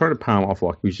 And he was trying to palm off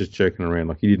like he was just joking around,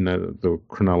 like he didn't know that the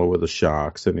Cronulla were the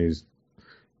Sharks, and he's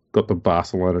got the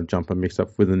Barcelona jumper mixed up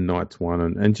with the Knights one,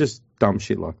 and just dumb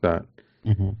shit like that.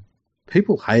 Mm-hmm.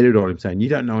 People hated on him, saying, you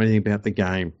don't know anything about the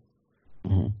game.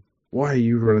 Mm-hmm. Why are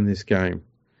you running this game?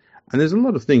 And there's a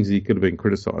lot of things that he could have been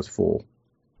criticised for.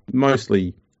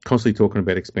 Mostly constantly talking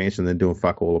about expansion and then doing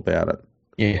fuck all about it.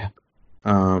 Yeah.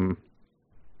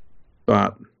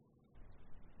 But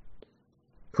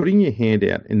putting your hand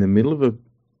out in the middle of a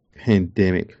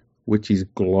pandemic, which is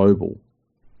global,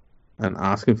 and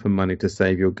asking for money to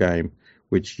save your game,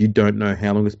 which you don't know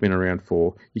how long it's been around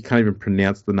for, you can't even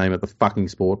pronounce the name of the fucking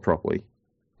sport properly.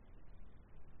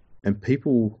 And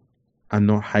people are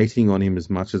not hating on him as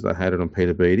much as they hated on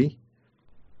Peter Beattie.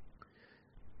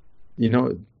 You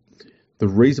know, the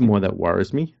reason why that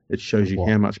worries me, it shows you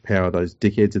how much power those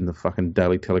dickheads in the fucking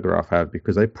Daily Telegraph have,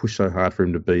 because they push so hard for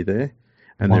him to be there.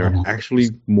 And there are actually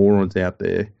morons out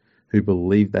there who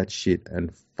believe that shit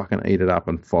and fucking eat it up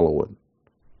and follow it.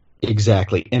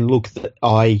 Exactly. And look,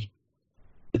 the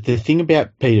thing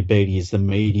about Peter Beattie is the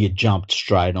media jumped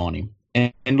straight on him.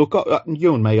 And look,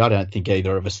 you and me, I don't think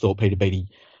either of us thought Peter Beattie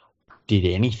did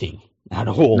anything at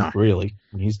all, really.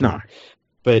 No.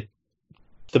 But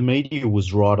the media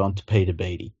was right on to Peter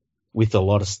Beattie with a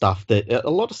lot of stuff,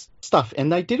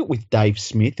 and they did it with Dave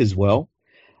Smith as well.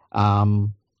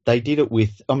 They did it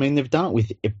with, they've done it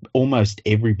with almost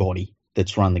everybody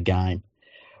that's run the game.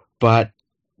 But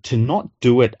to not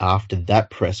do it after that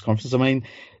press conference,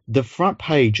 the front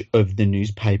page of the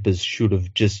newspapers should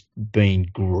have just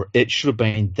been, it should have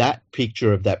been that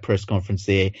picture of that press conference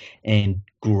there and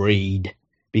greed,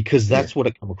 because that's what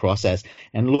it come across as.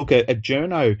 And look, a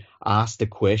journo asked a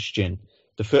question.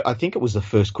 I think it was the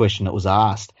first question that was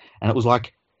asked, and it was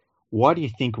like, why do you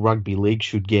think rugby league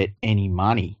should get any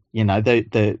money?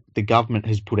 The government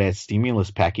has put out a stimulus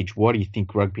package. Why do you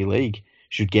think rugby league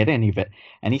should get any of it?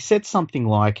 And he said something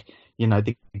like,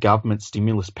 the government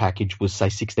stimulus package was, say,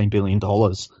 $16 billion.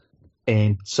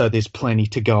 And so there's plenty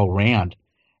to go around.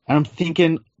 And I'm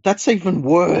thinking, that's even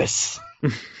worse.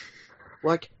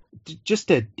 Just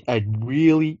a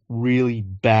really, really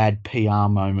bad PR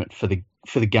moment for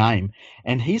the game.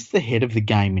 And he's the head of the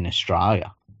game in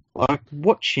Australia.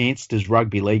 What chance does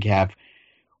rugby league have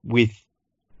with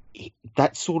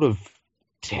that sort of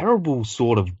terrible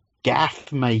sort of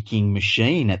gaff-making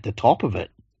machine at the top of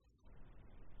it?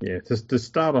 Yeah, just to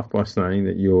start off by saying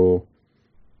that you're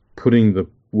putting the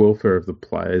welfare of the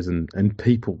players and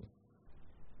people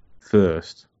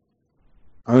first,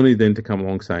 only then to come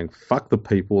along saying, fuck the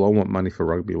people, I want money for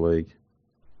rugby league.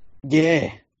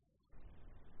 Yeah.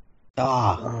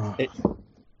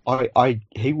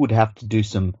 He would have to do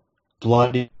some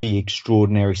bloody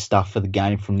extraordinary stuff for the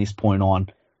game from this point on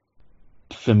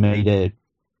for me to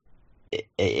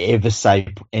ever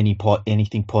say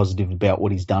anything positive about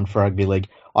what he's done for rugby league.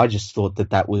 I just thought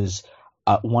that was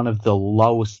one of the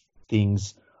lowest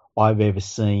things I've ever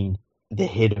seen the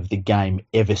head of the game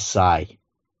ever say.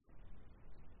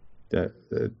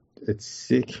 It's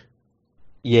sick.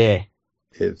 Yeah.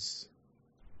 It's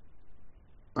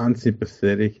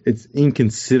unsympathetic. It's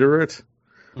inconsiderate.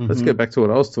 Mm-hmm. Let's go back to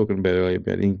what I was talking about earlier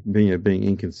about being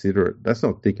inconsiderate. That's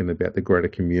not thinking about the greater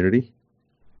community.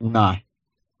 No.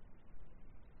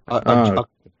 I couldn't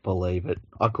believe it.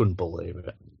 I couldn't believe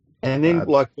it. And then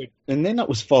it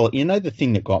was followed. The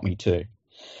thing that got me too,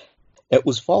 it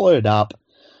was followed up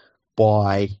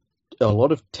by a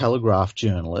lot of Telegraph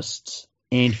journalists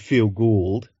and Phil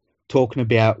Gould talking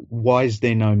about why is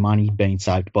there no money being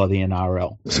saved by the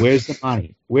NRL? Where's the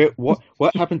money?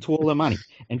 What happened to all the money?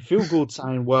 And Phil Gould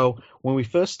saying, well, when we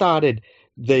first started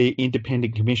the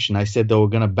independent commission, they said they were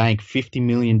going to bank $50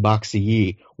 million a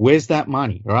year. Where's that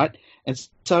money, right? And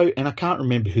I can't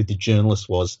remember who the journalist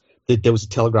was. There was a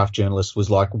Telegraph journalist was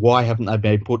like, why haven't they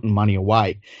been putting money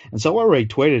away? And so I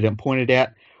retweeted it and pointed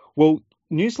out, well,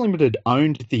 News Limited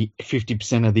owned the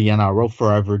 50% of the NRL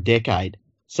for over a decade.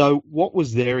 So what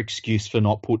was their excuse for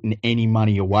not putting any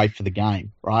money away for the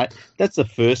game, right? That's the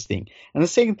first thing. And the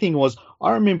second thing was,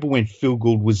 I remember when Phil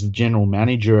Gould was the general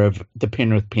manager of the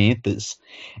Penrith Panthers,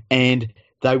 and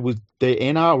the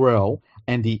NRL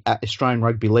and the Australian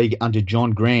Rugby League under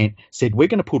John Grant said, we're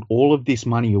going to put all of this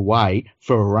money away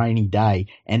for a rainy day.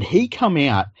 And he come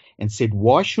out and said,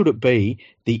 why should it be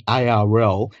the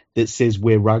ARL that says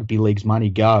where rugby league's money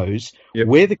goes? Yep.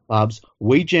 We're the clubs,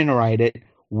 we generate it,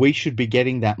 we should be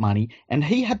getting that money. And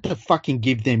he had to fucking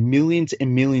give them millions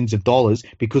and millions of dollars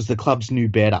because the clubs knew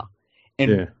better.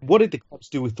 And what did the clubs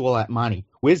do with all that money?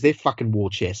 Where's their fucking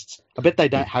war chests? I bet they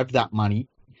don't have that money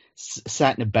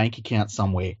sat in a bank account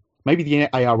somewhere. Maybe the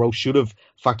ARL should have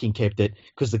fucking kept it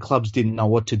because the clubs didn't know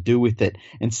what to do with it.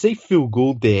 And see Phil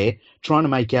Gould there trying to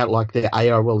make out like the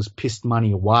ARL has pissed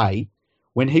money away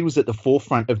when he was at the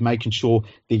forefront of making sure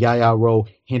the ARL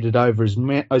handed over as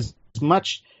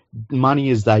much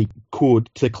money as they could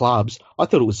to clubs. I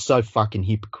thought it was so fucking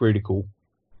hypocritical.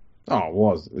 Oh, it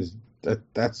was.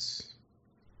 That's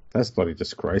bloody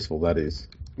disgraceful, that is.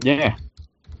 Yeah.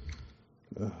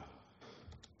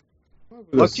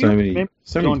 There's so many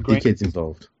dickheads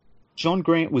involved. John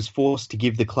Grant was forced to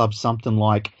give the club something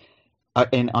like,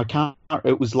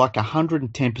 it was like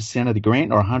 110% of the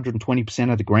grant or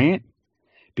 120% of the grant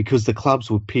because the clubs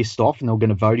were pissed off and they were going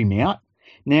to vote him out.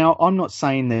 Now, I'm not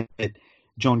saying that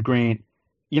John Grant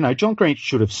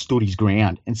should have stood his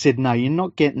ground and said, no, you're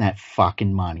not getting that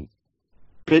fucking money.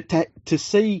 But to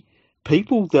see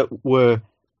people that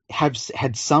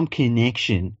had some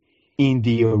connection in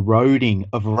the eroding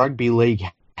of rugby league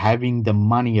having the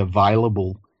money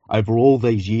available over all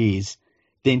these years,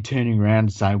 then turning around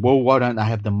and saying, well, why don't they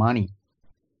have the money?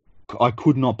 I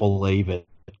could not believe it.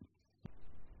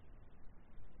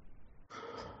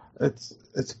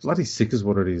 It's bloody sick is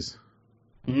what it is.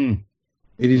 Mm.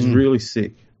 It is really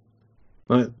sick.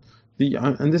 And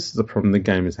this is the problem the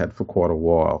game has had for quite a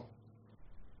while.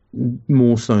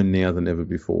 More so now than ever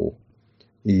before.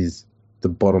 is the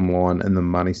bottom line and the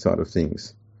money side of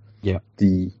things. Yeah.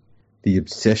 The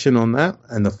obsession on that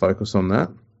and the focus on that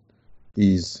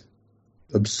is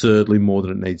absurdly more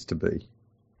than it needs to be.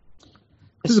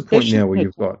 There's a point now where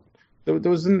you've got there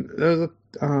was a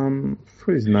what's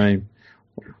his name?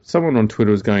 Someone on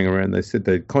Twitter was going around. They said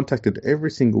they'd contacted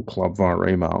every single club via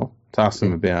email to ask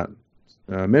them about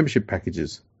membership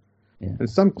packages, and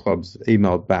some clubs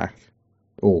emailed back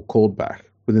or called back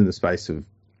within the space of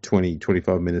 20,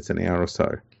 25 minutes, an hour or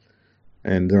so.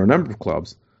 And there are a number of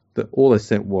clubs that all they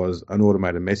sent was an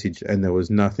automated message, and there was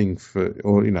nothing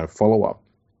follow up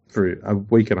for a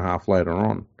week and a half later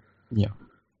on. Yeah.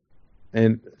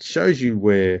 And it shows you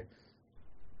where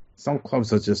some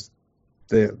clubs are just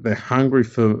they're hungry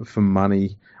for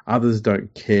money. Others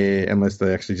don't care unless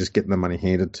they actually just get the money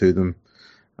handed to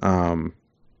them.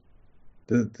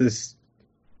 This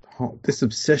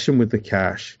obsession with the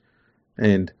cash,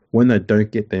 and when they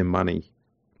don't get their money,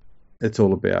 it's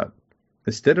all about,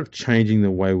 instead of changing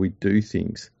the way we do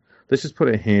things, let's just put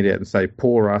a hand out and say,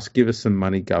 poor us, give us some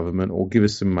money, government, or give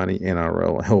us some money,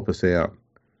 NRL, help us out.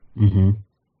 Mm-hmm.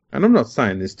 And I'm not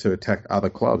saying this to attack other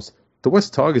clubs. The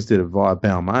West Tigers did it via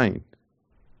Balmain.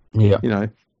 Yeah. You know,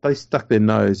 they stuck their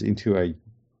nose into a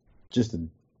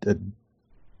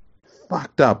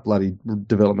fucked up bloody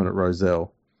development at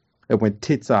Rozelle. It went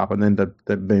tits up, and then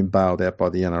they've been bailed out by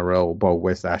the NRL, by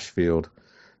West Ashfield.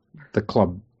 The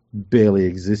club barely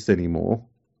exists anymore.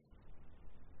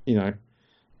 You know,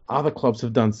 other clubs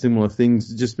have done similar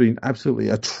things, just been absolutely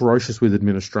atrocious with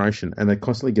administration, and they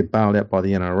constantly get bailed out by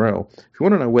the NRL. If you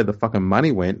want to know where the fucking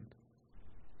money went,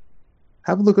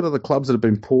 have a look at other clubs that have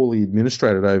been poorly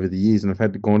administrated over the years and have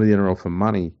had to go to the NRL for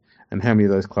money, and how many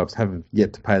of those clubs haven't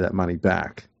yet to pay that money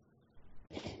back.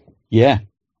 Yeah,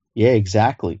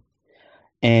 exactly.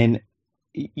 And,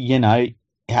 you know,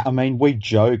 I mean, we've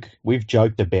joked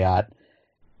about,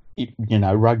 you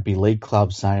know, rugby league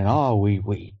clubs saying, oh,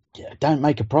 we don't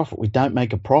make a profit. We don't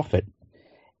make a profit.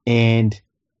 And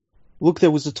look, there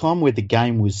was a time where the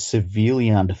game was severely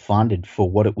underfunded for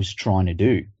what it was trying to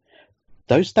do.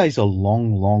 Those days are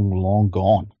long, long, long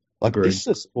gone. Like, Agreed. This is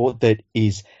a sport that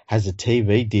has a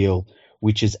TV deal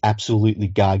which is absolutely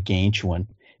gargantuan.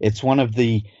 It's one of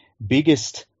the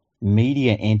biggest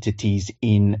media entities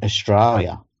in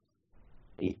Australia.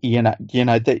 You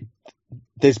know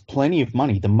there's plenty of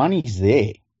money. The money's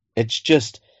there. It's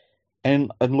just,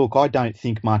 and look, I don't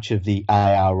think much of the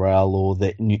ARL or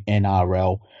the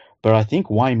NRL, but I think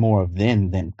way more of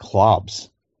them than clubs,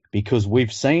 because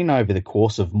we've seen over the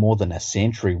course of more than a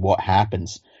century what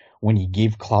happens when you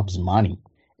give clubs money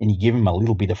and you give them a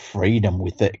little bit of freedom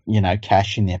with it, you know,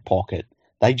 cash in their pocket.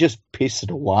 They just piss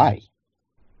it away.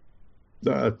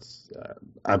 That's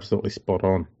absolutely spot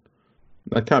on.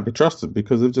 They can't be trusted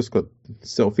because they've just got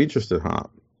self-interest at heart.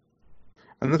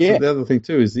 And that's the other thing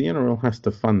too, is the NRL has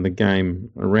to fund the game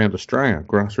around Australia,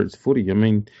 grassroots footy. I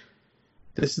mean,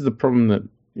 this is the problem that,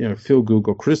 you know, Phil Gould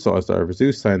got criticised over, is he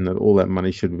was saying that all that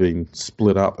money should have been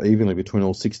split up evenly between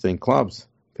all 16 clubs.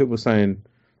 People were saying,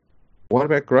 what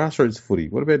about grassroots footy?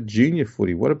 What about junior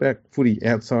footy? What about footy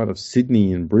outside of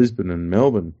Sydney and Brisbane and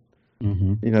Melbourne?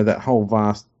 Mm-hmm. You know, that whole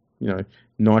vast,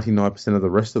 99% of the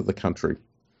rest of the country.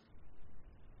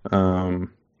 And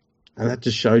that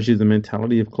just shows you the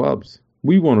mentality of clubs.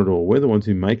 We want it all. We're the ones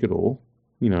who make it all.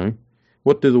 You know,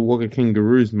 what do the Wagga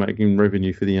Kangaroos make in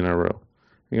revenue for the NRL?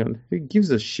 Who gives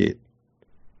a shit?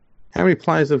 How many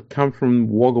players have come from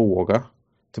Wagga Wagga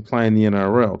to play in the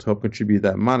NRL to help contribute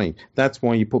that money? That's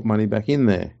why you put money back in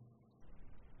there.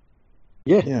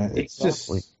 Yeah, it's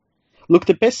exactly. just... Look,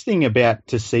 the best thing about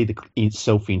to see the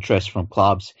self-interest from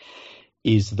clubs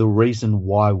is the reason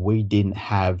why we didn't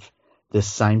have the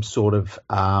same sort of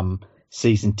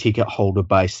season ticket holder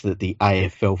base that the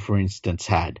AFL, for instance,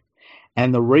 had.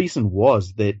 And the reason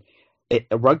was that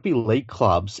rugby league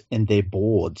clubs and their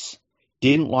boards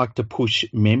didn't like to push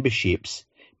memberships,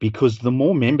 because the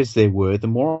more members there were, the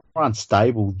more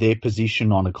unstable their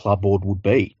position on a club board would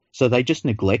be. So they just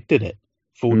neglected it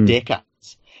for decades.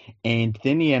 And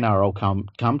then the NRL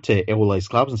come to all these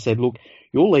clubs and said, look,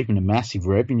 you're leaving a massive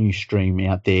revenue stream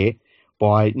out there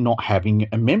by not having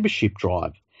a membership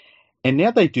drive. And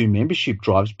now they do membership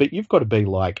drives, but you've got to be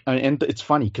like, and it's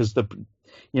funny because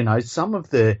some of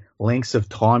the lengths of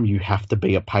time you have to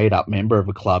be a paid up member of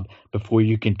a club before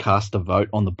you can cast a vote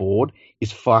on the board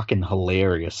is fucking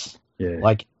hilarious. Yeah.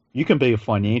 Like, you can be a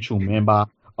financial member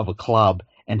of a club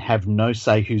and have no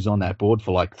say who's on that board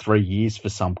for like 3 years for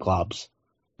some clubs.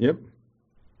 Yep.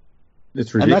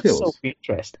 It's ridiculous. And that's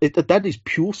self-interest. That is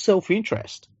pure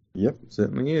self-interest. Yep,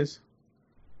 certainly is.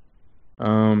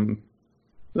 No,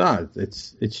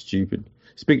 it's stupid.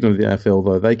 Speaking of the AFL,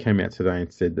 though, they came out today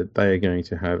and said that they are going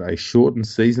to have a shortened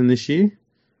season this year.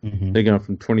 Mm-hmm. They're going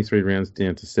from 23 rounds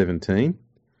down to 17.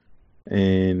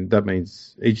 And that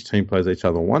means each team plays each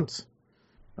other once.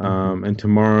 And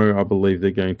tomorrow, I believe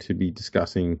they're going to be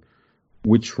discussing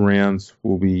which rounds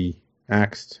will be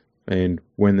axed and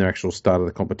when the actual start of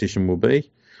the competition will be.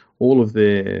 All of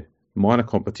their minor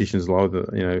competitions, under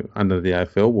the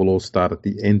AFL, will all start at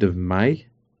the end of May.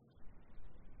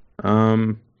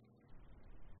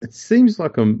 It seems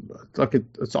like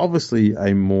it's obviously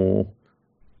a more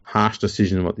harsh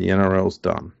decision than what the NRL's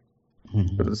done,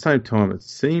 but at the same time, it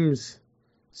seems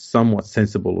somewhat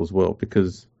sensible as well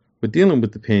because we're dealing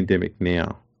with the pandemic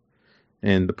now.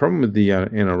 And the problem with the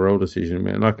NRL decision,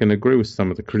 and I can agree with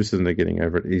some of the criticism they're getting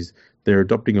over it, is they're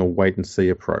adopting a wait-and-see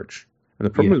approach. And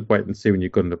the problem with wait-and-see when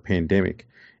you've got a pandemic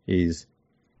is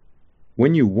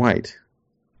when you wait,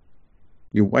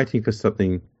 you're waiting for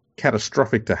something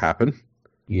catastrophic to happen,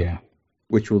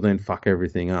 which will then fuck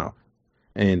everything up.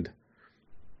 And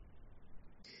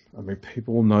I mean,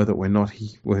 people know that we're not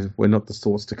the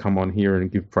sorts to come on here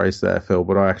and give praise to the AFL,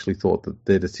 but I actually thought that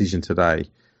their decision today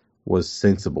was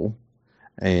sensible.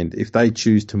 And if they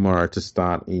choose tomorrow to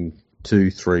start in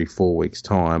 2, 3, 4 weeks'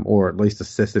 time, or at least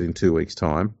assess it in 2 weeks'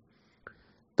 time,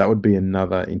 that would be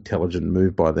another intelligent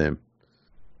move by them.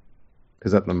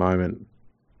 Because at the moment,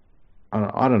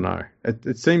 I don't know.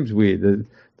 It seems weird.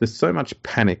 There's so much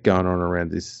panic going on around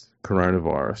this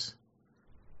coronavirus.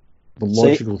 The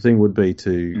logical thing would be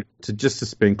to just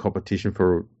suspend competition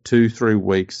for 2, 3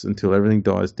 weeks until everything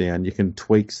dies down. You can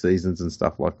tweak seasons and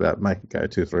stuff like that, make it go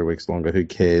 2, 3 weeks longer. Who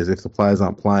cares? If the players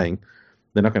aren't playing,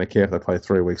 they're not going to care if they play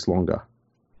 3 weeks longer.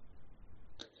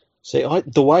 See,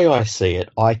 the way I see it,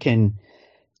 I can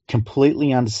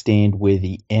completely understand where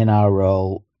the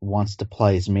NRL wants to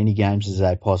play as many games as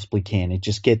they possibly can and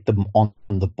just get them on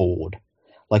the board.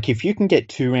 Like, if you can get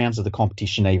 2 rounds of the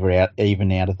competition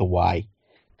even out of the way,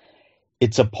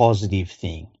 it's a positive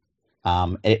thing.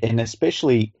 And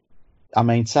especially, I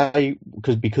mean, say,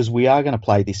 because we are going to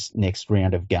play this next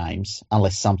round of games,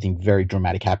 unless something very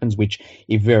dramatic happens, which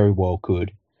it very well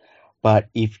could. But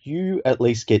if you at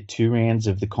least get 2 rounds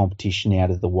of the competition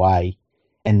out of the way,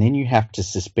 and then you have to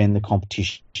suspend the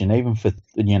competition even for,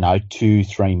 2,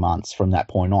 3 months from that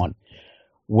point on,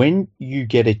 when you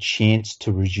get a chance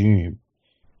to resume,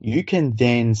 you can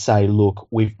then say, look,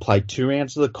 we've played 2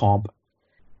 rounds of the comp.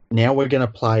 Now we're going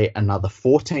to play another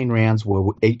 14 rounds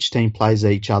where each team plays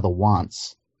each other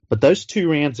once. But those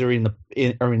 2 rounds are in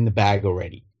the bag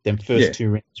already. Them first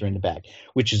 2 rounds are in the bag,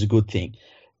 which is a good thing.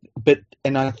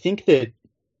 And I think that,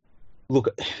 look,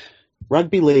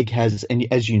 rugby league has, and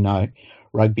as you know,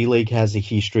 rugby league has a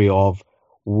history of,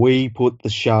 we put the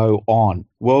show on.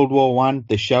 World War I,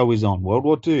 the show is on. World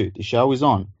War II, the show is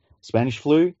on. Spanish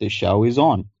flu, the show is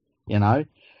on.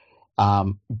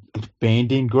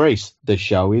 Banned in Greece, the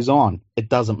show is on. It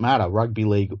doesn't matter. Rugby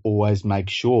league always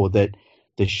makes sure that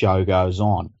the show goes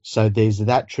on. So there's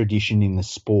that tradition in the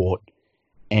sport,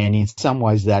 and in some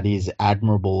ways that is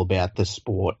admirable about the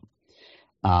sport.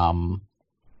 I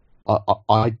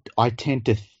tend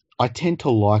to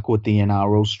like what the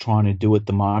NRL's trying to do at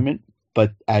the moment,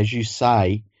 but as you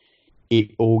say,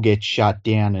 it all gets shut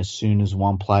down as soon as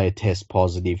one player tests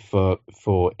positive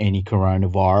for any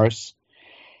coronavirus.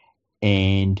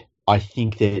 And I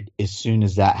think that as soon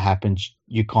as that happens,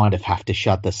 you kind of have to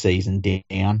shut the season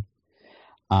down.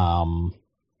 Well,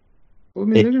 I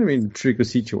mean, they're going to be in a tricky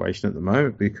situation at the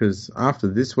moment because after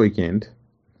this weekend,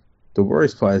 the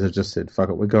Warriors players have just said, fuck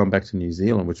it, we're going back to New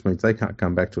Zealand, which means they can't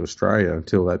come back to Australia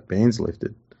until that ban's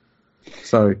lifted.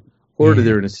 So already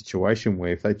they're in a situation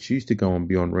where if they choose to go on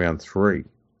beyond round 3,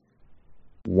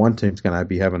 one team's going to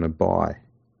be having a bye.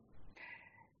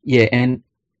 Yeah, and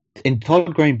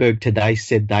Todd Greenberg today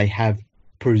said they have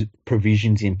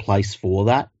provisions in place for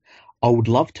that. I would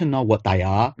love to know what they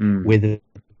are, whether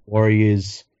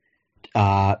Warriors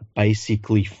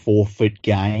basically forfeit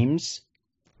games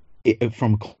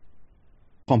from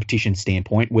competition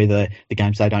standpoint, whether the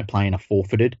games they don't play in are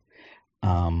forfeited.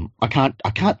 I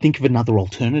can't think of another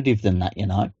alternative than that,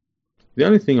 The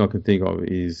only thing I can think of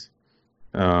is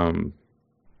the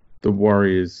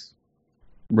Warriors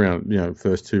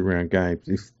first 2 round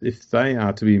games. If they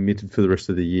are to be admitted for the rest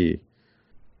of the year,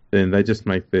 then they just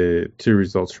make their 2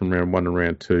 results from round 1 and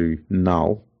round 2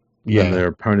 null. Yeah. And their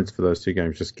opponents for those 2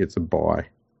 games just gets a bye.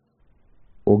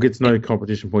 Or gets no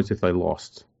competition points if they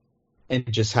lost. And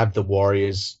just have the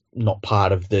Warriors not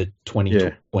part of the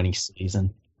 2020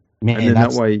 season. Man, and then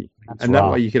that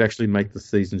way you could actually make the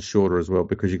season shorter as well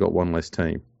because you got 1 less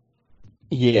team.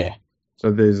 Yeah.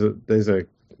 So there's a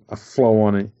flow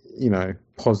on,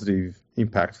 positive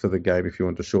impact for the game if you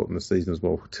want to shorten the season as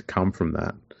well to come from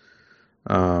that.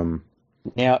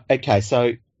 Now, okay,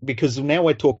 so because now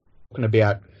we're talking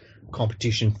about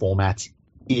competition formats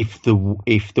if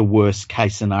the worst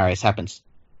case scenarios happens.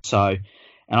 So,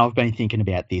 and I've been thinking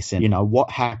about this, and what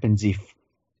happens if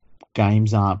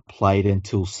games aren't played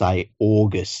until say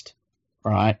August,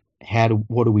 right?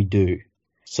 What do we do?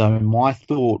 So my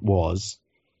thought was,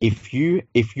 if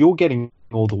you're getting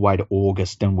all the way to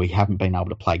August and we haven't been able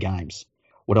to play games,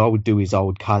 what I would do is I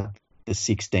would cut the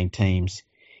 16 teams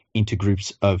into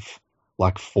groups of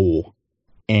like 4,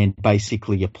 and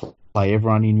basically you play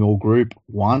everyone in your group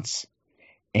once,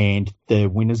 and the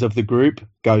winners of the group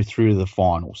go through to the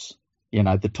finals.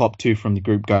 The top 2 from the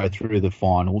group go through to the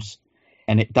finals,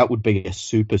 and that would be a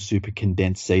super, super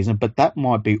condensed season, but that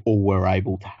might be all we're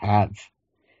able to have.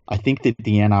 I think that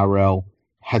the NRL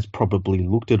has probably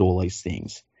looked at all these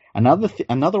things.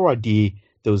 Another idea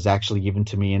that was actually given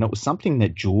to me, and it was something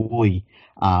that Julie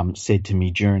said to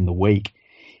me during the week,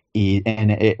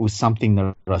 and it was something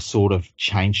that I sort of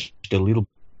changed a little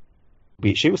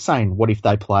bit. She was saying, what if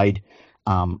they played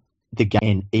the game,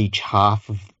 and each half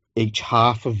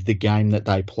of the game that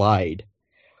they played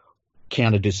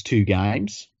counted as 2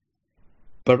 games?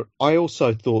 But I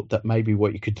also thought that maybe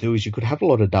what you could do is you could have a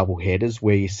lot of double headers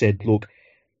where you said, look,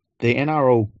 the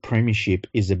NRL Premiership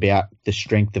is about the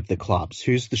strength of the clubs.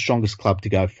 Who's the strongest club to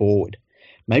go forward?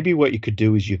 Maybe what you could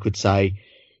do is you could say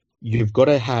you've got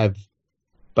to have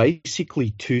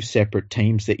basically 2 separate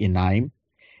teams that you name,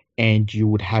 and you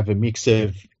would have a mix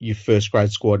of your first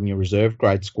grade squad and your reserve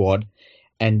grade squad,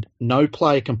 and no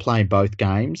player can play in both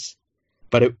games.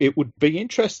 But it would be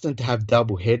interesting to have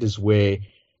double headers where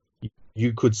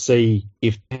you could see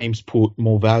if teams put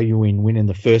more value in winning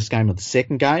the first game or the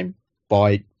second game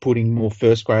by putting more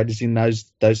first graders in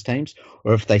those teams,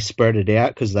 or if they spread it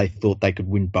out because they thought they could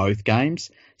win both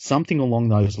games. Something along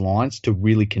those lines to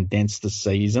really condense the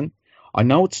season. I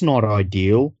know it's not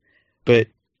ideal, but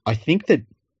I think that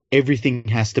everything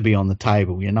has to be on the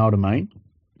table. You know what I mean?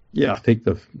 Yeah, I think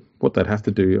what they'd have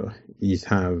to do is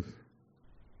have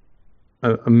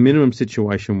a minimum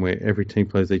situation where every team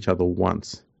plays each other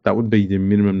once. That would be the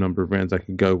minimum number of rounds they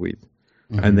could go with.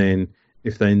 Mm-hmm. And then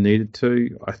if they needed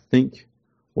to, I think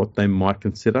what they might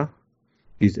consider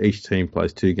is each team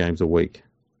plays 2 games a week.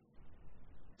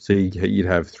 So you'd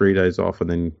have 3 days off, and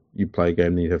then you play a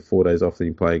game, then you'd have 4 days off, then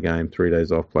you play a game, 3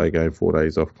 days off, play a game, 4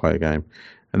 days off, play a game.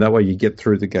 And that way you get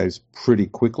through the games pretty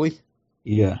quickly.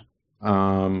 Yeah.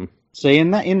 See,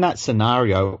 in that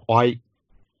scenario,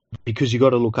 because you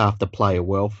got to look after player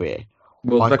welfare.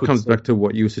 Well, that comes back to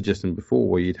what you were suggesting before,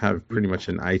 where you'd have pretty much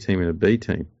an A team and a B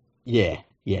team. Yeah.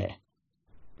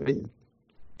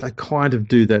 They kind of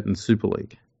do that in Super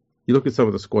League. You look at some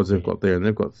of the squads they've got there, and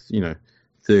they've got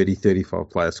 30, 35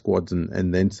 player squads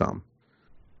and then some.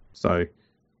 So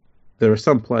there are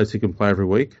some players who can play every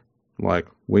week, like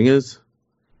wingers,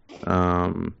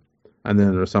 and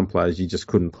then there are some players you just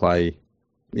couldn't play.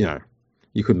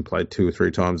 You couldn't play 2 or 3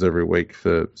 times every week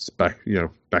for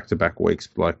back-to-back weeks,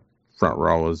 like front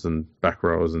rowers and back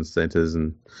rowers and centres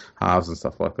and halves and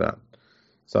stuff like that.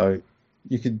 So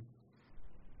you could...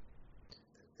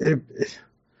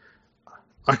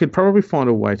 I could probably find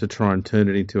a way to try and turn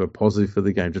it into a positive for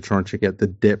the game, to try and check out the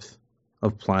depth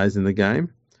of players in the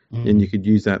game. Mm. And you could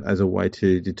use that as a way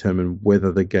to determine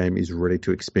whether the game is ready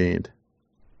to expand.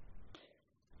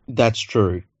 That's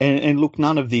true. And look,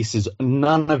 none of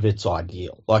it's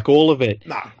ideal. Like all of it,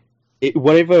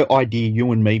 whatever idea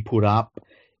you and me put up,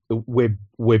 we're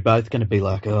both going to be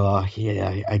like, oh,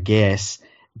 yeah, I guess.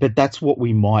 But that's what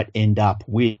we might end up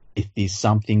with, is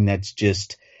something that's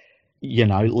just,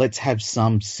 let's have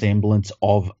some semblance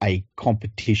of a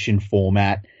competition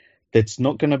format that's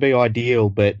not going to be ideal,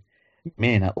 but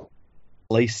man, at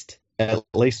least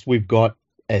we've got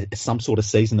some sort of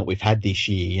season that we've had this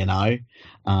year,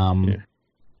 Yeah.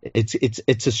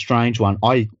 It's a strange one.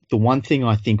 The one thing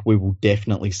I think we will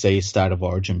definitely see is State of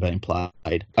Origin being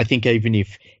played. I think even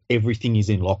if everything is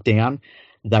in lockdown,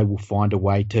 they will find a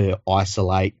way to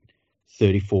isolate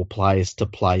 34 players to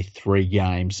play 3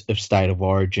 games of State of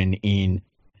Origin in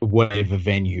whatever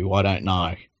venue. I don't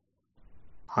know.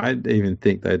 I'd even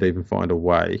think they'd even find a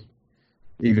way,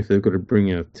 even if they've got to bring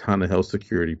in a ton of health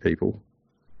security people,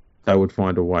 they would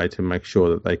find a way to make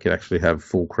sure that they could actually have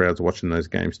full crowds watching those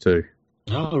games too.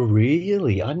 Oh,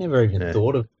 really? I never even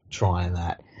thought of trying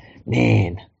that.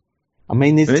 Man, I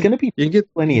mean, there's going to be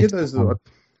plenty of those. That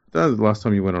was the last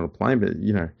time you went on a plane, but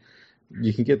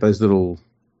you can get those little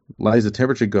laser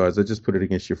temperature guys. They just put it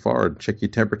against your forehead, check your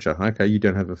temperature. Okay, you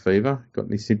don't have a fever. Got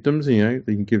any symptoms?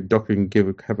 Doctor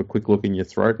can have a quick look in your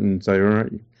throat and say, all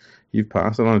right, you've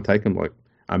passed. It only take them like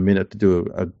a minute to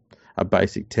do a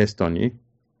basic test on you.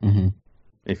 Mm-hmm.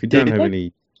 If you don't have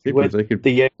any symptoms, they could.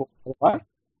 The airport, right?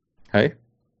 Hey,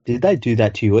 did they do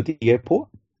that to you at the airport?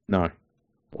 No.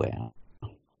 Wow.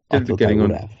 They did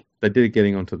it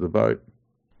getting onto the boat.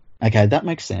 Okay, that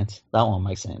makes sense. That one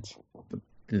makes sense.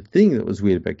 The thing that was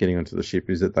weird about getting onto the ship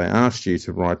is that they asked you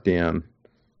to write down,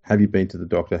 have you been to the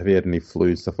doctor? Have you had any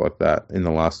flu, stuff like that, in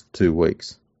the last 2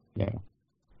 weeks? Yeah.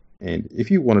 And if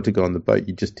you wanted to go on the boat,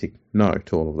 you just tick no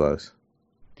to all of those.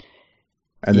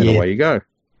 And then away you go.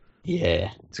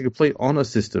 Yeah. It's a complete honour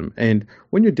system. And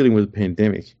when you're dealing with a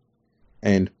pandemic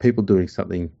and people doing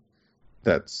something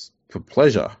that's for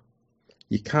pleasure,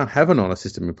 you can't have an honour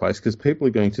system in place because people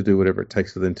are going to do whatever it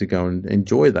takes for them to go and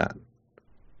enjoy that.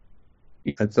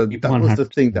 And so that was the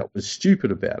thing that was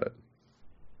stupid about it.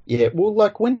 Yeah, well,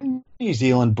 like when New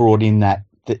Zealand brought in that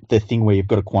the thing where you've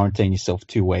got to quarantine yourself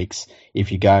 2 weeks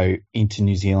if you go into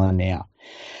New Zealand now.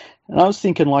 And I was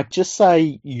thinking, like, just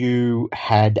say you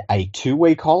had a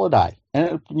 2-week holiday.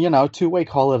 And, you know, a 2-week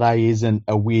holiday isn't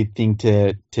a weird thing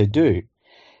to do.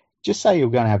 Just say you're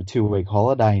going to have a 2-week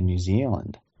holiday in New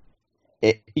Zealand.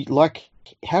 Like,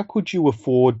 how could you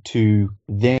afford to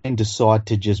then decide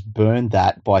to just burn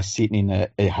that by sitting in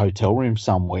a hotel room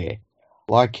somewhere?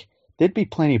 Like, there'd be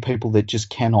plenty of people that just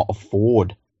cannot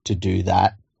afford to do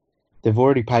that. They've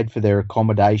already paid for their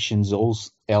accommodations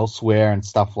elsewhere and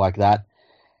stuff like that.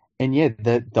 And yeah,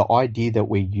 the idea that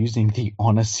we're using the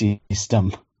honour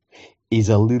system is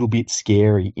a little bit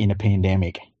scary in a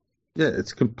pandemic. Yeah,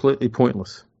 it's completely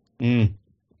pointless. Mm.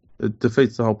 It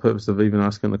defeats the whole purpose of even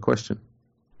asking the question.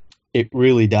 It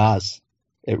really does.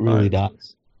 It really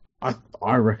does.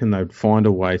 I reckon they'd find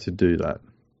a way to do that.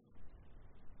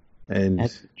 And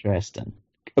that's interesting.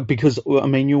 Because, I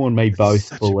mean, you and me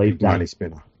both believe that. Money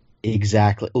spinner.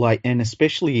 Exactly. Like, and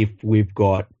especially if you've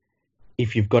got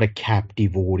a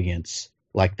captive audience,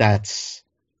 like that's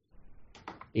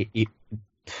it.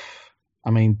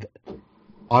 I mean,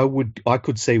 I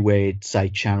could see where, say,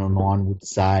 Channel 9 would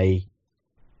say,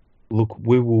 look,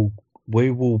 we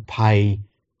will pay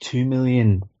 $2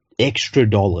 million extra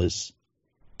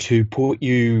to put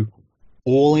you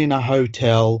all in a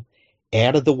hotel,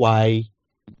 out of the way,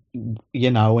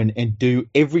 you know, and do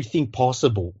everything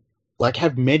possible. Like,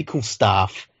 have medical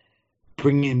staff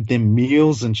bringing them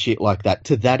meals and shit like that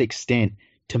to that extent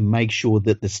to make sure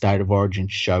that the State of Origin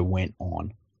show went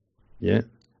on. Yeah,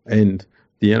 and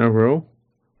the NRL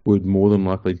would more than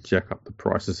likely jack up the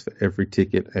prices for every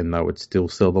ticket, and they would still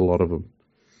sell a lot of them.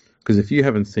 Because if you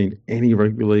haven't seen any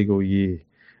rugby league all year,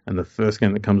 and the first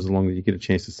game that comes along that you get a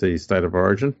chance to see is State of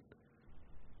Origin,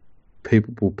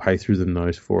 people will pay through the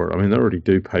nose for it. I mean, they already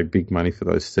do pay big money for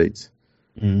those seats,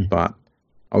 but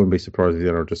I wouldn't be surprised if the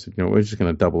NRL just said, you know, we're just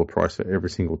going to double the price for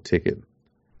every single ticket,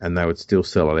 and they would still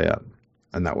sell it out,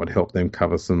 and that would help them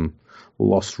cover some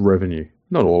lost revenue.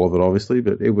 Not all of it, obviously,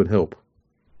 but it would help.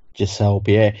 Just help,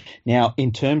 yeah. Now,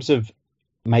 in terms of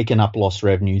making up lost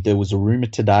revenue, there was a rumour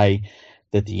today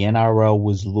that the NRL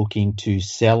was looking to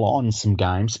sell on some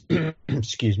games,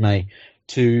 excuse me,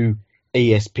 to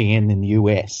ESPN in the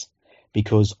US,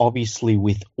 because obviously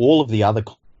with all of the other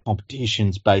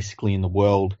competitions basically in the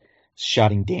world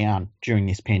shutting down during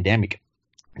this pandemic,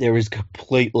 there is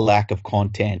complete lack of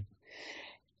content.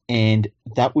 And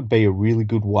that would be a really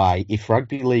good way, if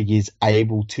rugby league is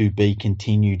able to be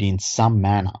continued in some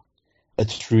manner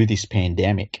through this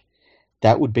pandemic,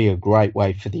 that would be a great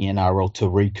way for the NRL to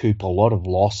recoup a lot of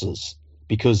losses,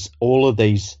 because all of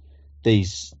these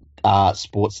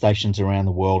sports stations around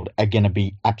the world are going to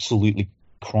be absolutely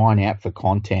crying out for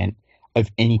content of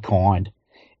any kind.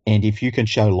 And if you can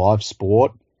show live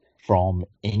sport from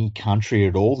any country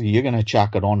at all, you're going to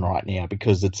chuck it on right now,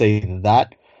 because it's either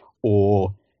that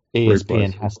or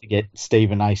ESPN has to get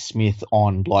Stephen A. Smith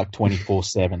on like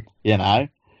 24/7, you know?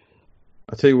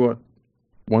 I tell you what,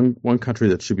 one country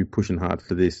that should be pushing hard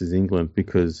for this is England,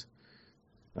 because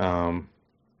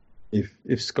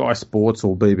if Sky Sports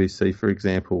or BBC, for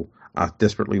example, are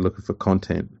desperately looking for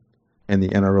content and the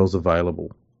NRL's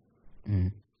available,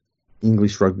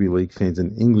 English rugby league fans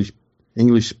and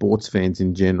English sports fans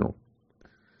in general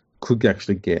could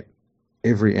actually get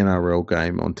every NRL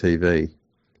game on TV,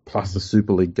 plus the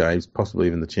Super League games, possibly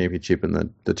even the Championship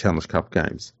and the Challenge Cup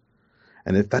games.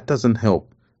 And if that doesn't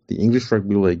help the English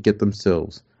Rugby League get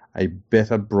themselves a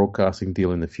better broadcasting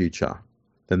deal in the future,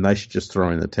 then they should just throw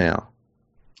in the towel.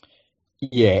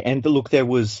 Yeah, and look, there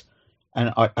was,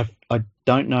 and I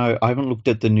don't know, I haven't looked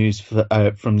at the news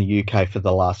from the UK for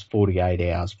the last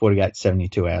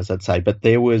 72 hours, I'd say, but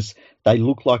they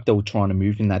looked like they were trying to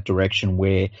move in that direction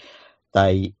where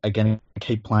They are going to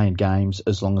keep playing games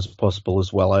as long as possible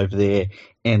as well over there.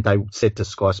 And they said to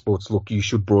Sky Sports, look, you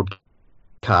should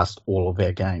broadcast all of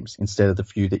our games instead of the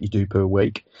few that you do per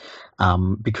week.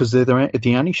 Because they're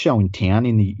the only show in town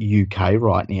in the UK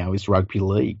right now is rugby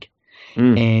league.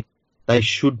 And they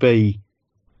should be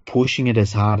pushing it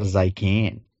as hard as they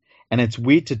can. And it's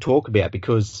weird to talk about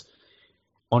because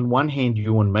on one hand,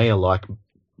 you and me are like,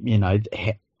 you know,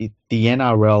 the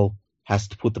NRL has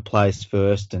to put the players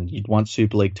first and you'd want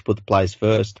Super League to put the players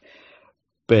first.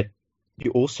 But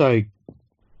you also,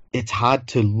 it's hard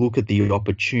to look at the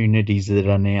opportunities that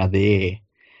are now there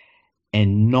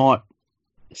and not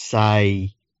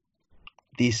say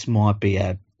this might be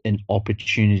an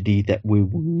opportunity that we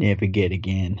will never get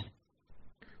again.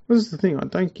 Well, this is the thing. I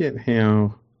don't get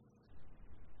how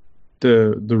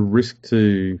the risk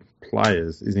to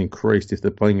players is increased if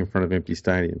they're playing in front of empty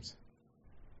stadiums.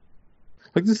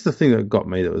 Like, this is the thing that got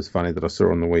me that was funny that I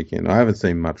saw on the weekend. I haven't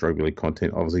seen much rugby league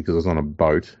content, obviously, because I was on a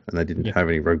boat and they didn't have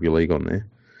any rugby league on there.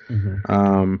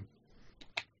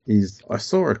 I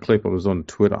saw a clip, it was on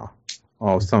Twitter,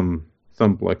 of some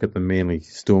bloke at the Manly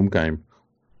Storm game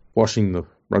washing the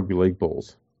rugby league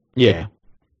balls. Yeah.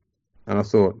 And I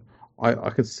thought,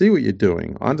 I can see what you're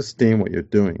doing. I understand what you're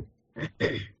doing.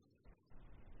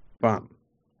 But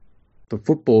the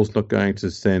football's not going to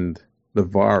send the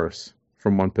virus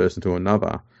from one person to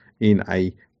another in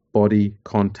a body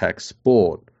contact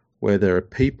sport where there are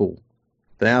people,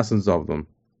 thousands of them,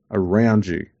 around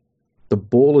you. The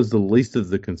ball is the least of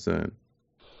the concern.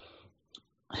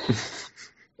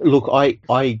 Look,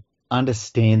 I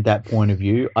understand that point of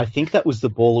view. I think that was the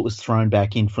ball that was thrown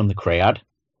back in from the crowd.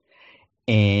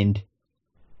 And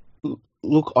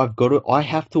look, I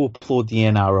have to applaud the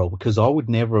NRL because I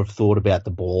would never have thought about the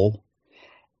ball.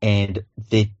 And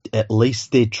at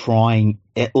least they're trying,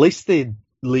 at least they're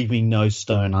leaving no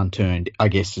stone unturned, I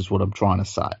guess is what I'm trying to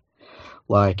say.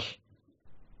 Like,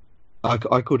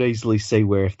 I could easily see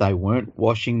where if they weren't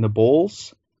washing the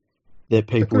balls, that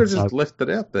people would just left it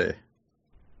out there.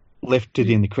 Left it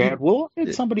in the crowd. Well,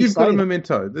 somebody you've say got a that.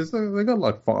 memento. They've got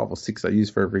like 5 or 6 they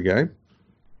use for every game.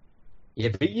 Yeah,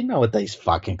 but you know what these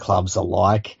fucking clubs are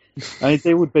like. I mean,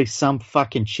 there would be some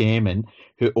fucking chairman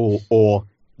or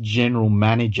general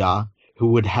manager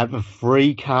who would have a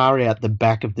free car out the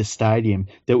back of the stadium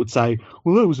that would say,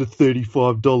 well, that was a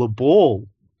 $35 ball.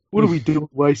 What are we doing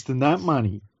wasting that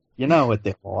money? You know what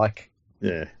they're like.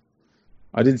 Yeah.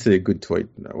 I did see a good tweet,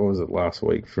 what was it, last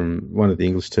week, from one of the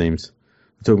English teams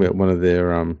talking about one of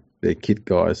their kit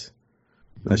guys.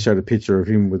 They showed a picture of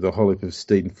him with a whole heap of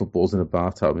Steeden footballs in a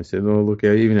bathtub and said, oh, look,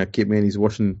 even our kit man, he's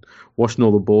washing all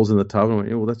the balls in the tub. And I went,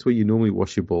 yeah, well, that's where you normally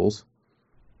wash your balls.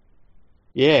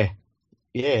 Yeah,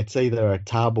 it's either a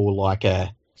tub or like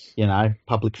a,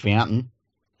 public fountain.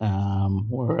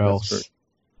 Where else?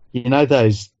 You know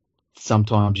those,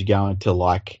 sometimes you go into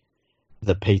like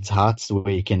the Pizza Huts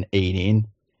where you can eat in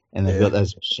and they've got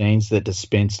those machines that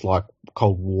dispense like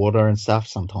cold water and stuff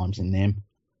sometimes in them.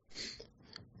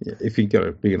 Yeah, if you got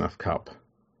a big enough cup.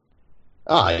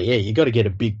 Oh, yeah, you got to get a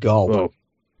big gulp. Well,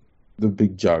 the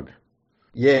big jug.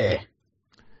 Yeah.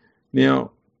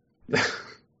 Now,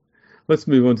 let's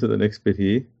move on to the next bit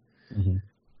here. Mm-hmm.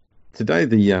 Today,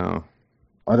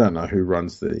 I don't know who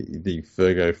runs the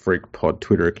Fergo Freak Pod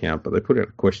Twitter account, but they put out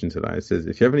a question today. It says,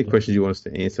 if you have any questions you want us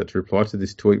to answer, to reply to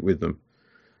this tweet with them.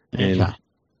 And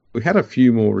we had a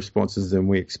few more responses than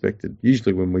we expected.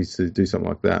 Usually when we do something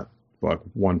like that, like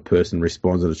one person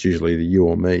responds and it's usually either you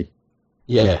or me.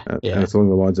 Yeah. And it's along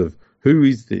the lines of, who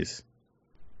is this?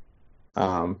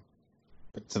 But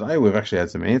today we've actually had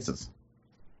some answers.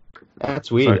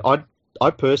 That's weird. So,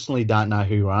 I personally don't know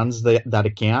who runs that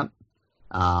account.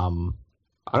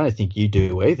 I don't think you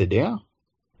do either, do you?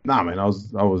 No, man, I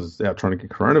was out trying to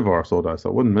get coronavirus all day, so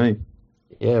it wasn't me.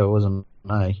 Yeah, it wasn't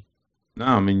me. No,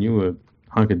 I mean, you were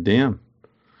hunkered down.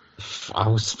 I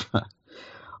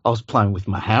was playing with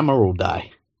my hammer all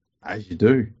day. As you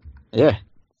do. Yeah.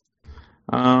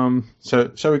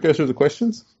 So shall we go through the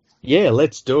questions? Yeah,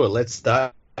 let's do it. Let's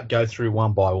go through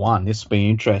one by one. This will be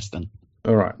interesting.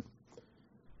 All right.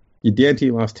 You're down to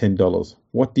your last $10.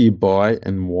 What do you buy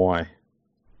and why?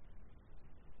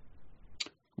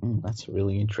 That's a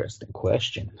really interesting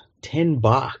question.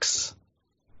 $10.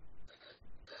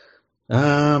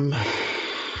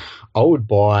 I would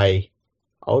buy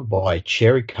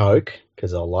Cherry Coke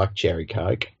because I like Cherry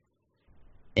Coke,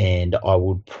 and I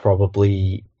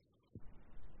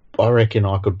reckon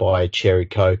I could buy a Cherry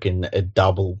Coke and a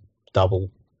double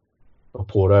a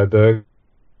Porto burger.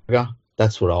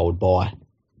 That's what I would buy.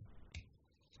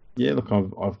 Yeah, look,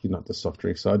 I've given up the soft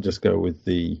drink, so I'd just go with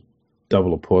the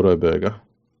double a Porto burger.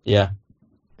 Yeah.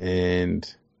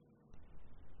 And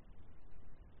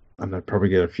And I'd probably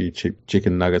get a few cheap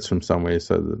chicken nuggets from somewhere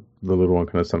so that the little one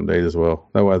can have something to eat as well.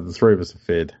 That way the three of us are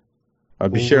fed.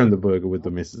 I'd be sharing the burger with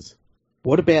the missus.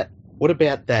 What about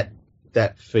that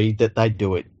feed that they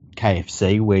do at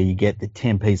KFC where you get the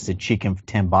 10 pieces of chicken for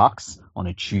 $10 on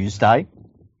a Tuesday?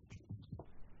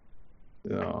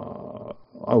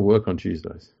 I work on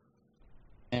Tuesdays.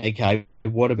 Okay,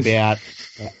 what about,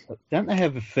 don't they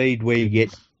have a feed where you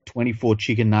get 24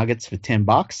 chicken nuggets for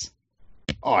 $10?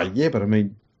 Oh, yeah, but I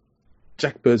mean,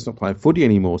 Jack Bird's not playing footy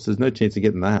anymore, so there's no chance of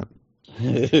getting that.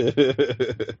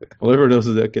 Well, everyone else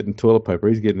is out getting toilet paper.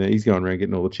 He's going around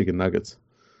getting all the chicken nuggets.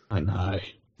 I know.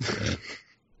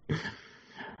 Yeah.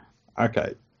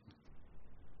 Okay.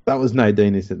 That was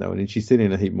Nadine who said that one, and she's sitting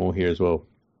in a heap more here as well.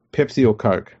 Pepsi or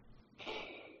Coke?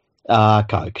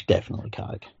 Coke, definitely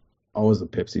Coke. I was a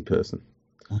Pepsi person.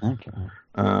 Okay.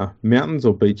 Mountains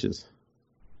or beaches?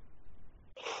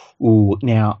 Ooh,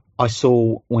 now, I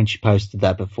saw when she posted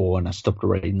that before, and I stopped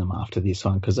reading them after this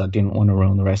one because I didn't want to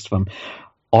ruin the rest of them.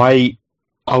 I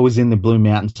was in the Blue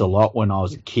Mountains a lot when I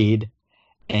was a kid,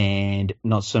 and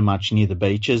not so much near the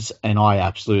beaches, and I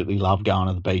absolutely love going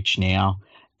to the beach now,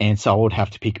 and so I would have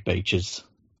to pick beaches.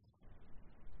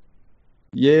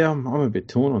 Yeah, I'm a bit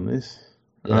torn on this.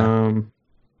 Yeah.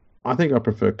 I think I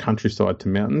prefer countryside to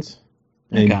mountains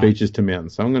and beaches to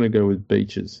mountains, so I'm going to go with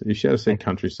beaches. If she had said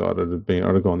countryside, I'd have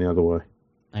gone the other way.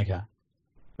 Okay.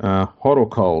 Hot or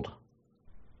cold?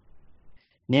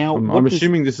 Now, I'm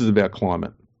assuming this is about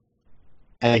climate.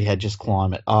 Okay, just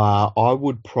climate. I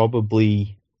would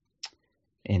probably...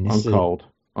 And I'm cold.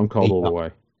 I'm cold all the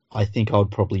way. I think I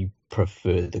would probably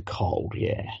prefer the cold,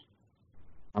 yeah.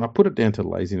 And I put it down to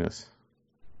laziness.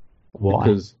 Why?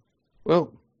 Because,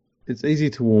 well, it's easy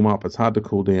to warm up. It's hard to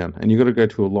cool down. And you've got to go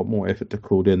to a lot more effort to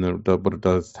cool down than what it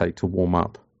does take to warm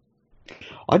up.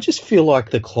 I just feel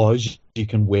like the clothes you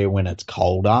can wear when it's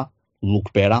colder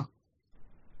look better.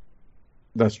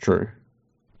 That's true.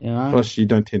 You know? Plus, you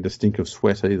don't tend to stink of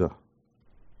sweat either.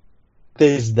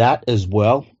 There's that as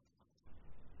well.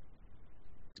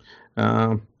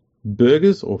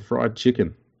 Burgers or fried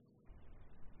chicken?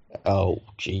 Oh,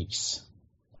 jeez.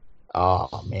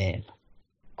 Oh, man.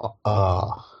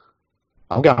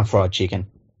 I'm going fried chicken.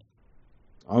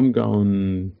 I'm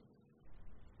going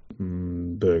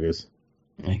burgers.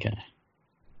 Okay.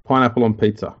 Pineapple on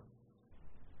pizza?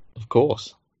 Of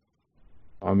course.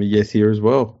 I'm a yes here as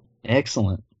well.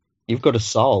 Excellent. You've got a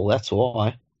soul, that's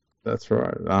why. That's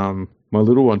right. My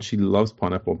little one, she loves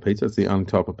pineapple on pizza. It's the only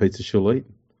type of pizza she'll eat.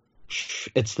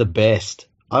 It's the best.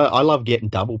 I love getting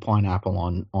double pineapple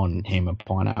on ham and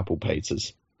pineapple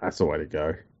pizzas. That's the way to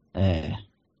go. Yeah.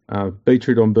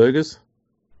 Beetroot on burgers?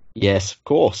 Yes, of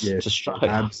course. Yes, It's Australia.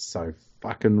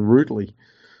 abso-fucking-rootly.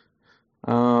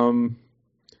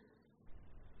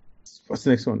 What's the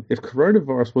next one? If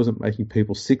coronavirus wasn't making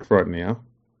people sick right now,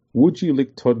 would you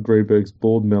lick Todd Greenberg's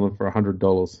bald melon for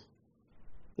 $100?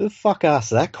 Who the fuck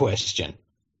asked that question?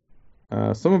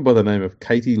 Someone by the name of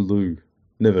Katie Lou.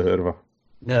 Never heard of her.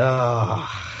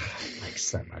 Makes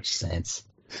so much sense.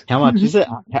 How much is it?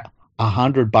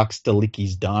 $100 to lick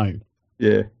his dome.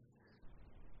 Yeah.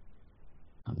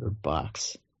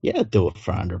 $100. Yeah, do it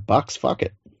for $100. Fuck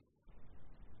it.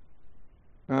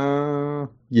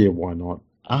 Yeah, why not?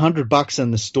 $100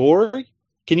 in the story?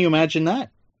 Can you imagine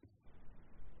that?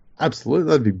 Absolutely,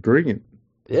 that'd be brilliant.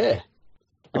 Yeah.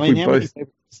 I If mean, we how many both-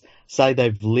 people say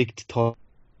they've licked Todd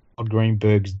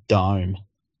Greenberg's dome?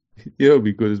 Yeah, it would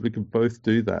be good as we could both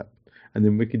do that. And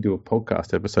then we could do a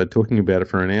podcast episode talking about it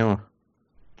for an hour.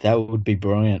 That would be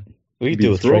brilliant. We It'd could do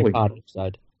be a enthralling. three-part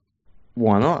episode.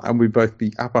 Why not? And we'd both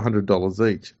be up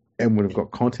 $100 each and would have got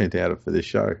content out of it for this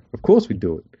show. Of course we'd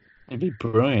do it. It'd be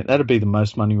brilliant. That'd be the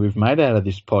most money we've made out of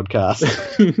this podcast.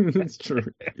 That's true.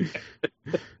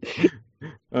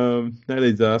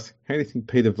 Nadine's asked, how do you think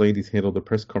Peter V'landys handled the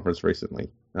press conference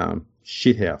recently?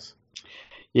 Shithouse.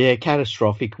 Yeah,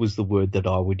 catastrophic was the word that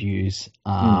I would use.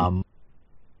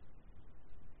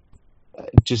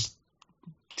 Just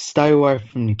stay away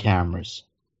from the cameras.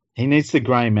 He needs the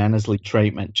Graham Annesley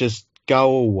treatment. Just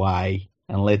go away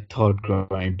and let Todd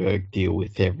Greenberg deal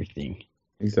with everything.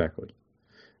 Exactly.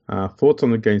 Thoughts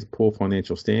on the game's poor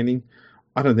financial standing?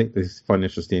 I don't think this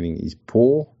financial standing is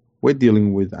poor. We're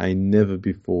dealing with a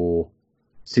never-before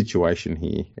situation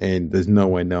here, and there's no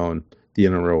way known the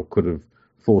NRL could have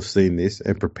foreseen this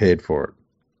and prepared for it.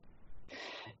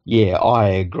 Yeah, I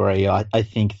agree. I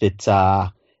think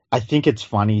that I think it's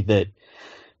funny that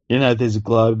there's a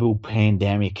global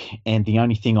pandemic, and the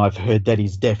only thing I've heard that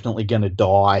is definitely going to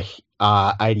die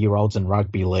are 80-year-olds in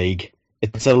rugby league.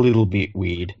 It's a little bit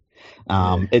weird.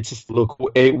 It's just, look,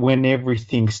 when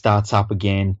everything starts up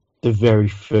again, the very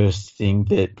first thing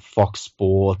that Fox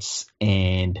Sports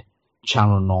and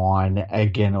Channel 9 are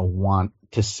going to want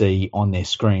to see on their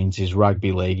screens is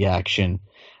rugby league action.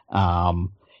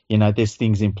 There's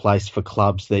things in place for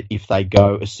clubs that if they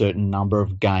go a certain number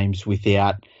of games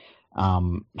without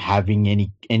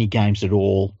having any games at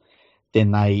all,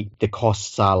 then the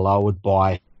costs are lowered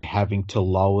by having to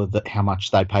lower how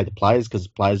much they pay the players, because the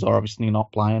players are obviously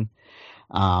not playing.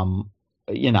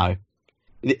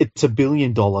 It's $1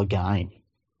 billion game.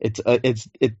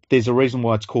 There's a reason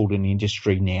why it's called an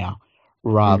industry now,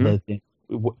 rather than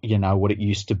what it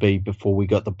used to be before we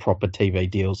got the proper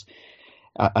TV deals.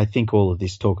 I think all of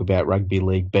this talk about rugby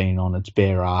league being on its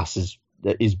bare ass is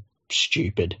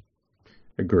stupid.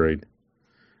 Agreed.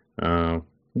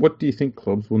 What do you think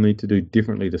clubs will need to do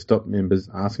differently to stop members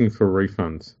asking for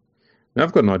refunds? Now,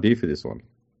 I've got an idea for this one.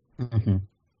 Mm-hmm.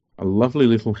 A lovely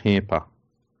little hamper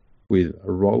with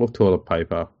a roll of toilet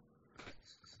paper,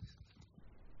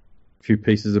 a few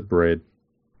pieces of bread,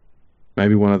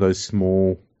 maybe one of those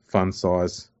small,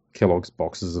 fun-size Kellogg's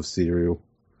boxes of cereal,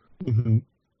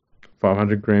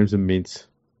 500 grams of mince,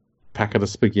 packet of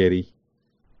spaghetti,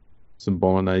 some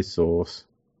bolognese sauce,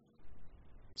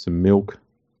 some milk.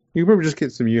 You can probably just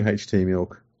get some UHT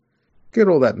milk. Get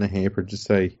all that in a hamper and just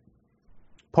say,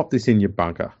 pop this in your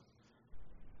bunker.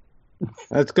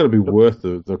 That's got to be worth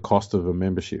the cost of a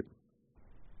membership.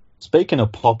 Speaking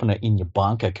of popping it in your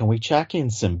bunker, can we chuck in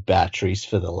some batteries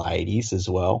for the ladies as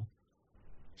well?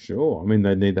 Sure. I mean,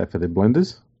 they need that for their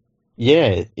blenders.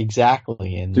 Yeah,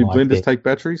 exactly. And do blenders take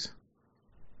batteries?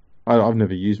 I've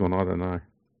never used one. I don't know.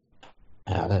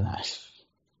 I don't know.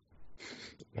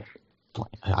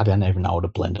 I don't even know what a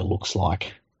blender looks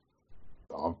like.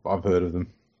 I've heard of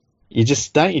them. You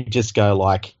just go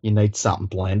like, you need something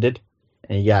blended,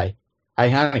 and you go, hey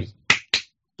honey,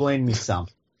 blend me some.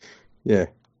 Yeah.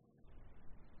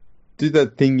 Do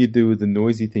that thing you do with the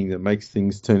noisy thing that makes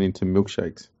things turn into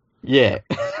milkshakes. Yeah.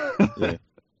 Yeah.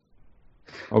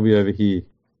 I'll be over here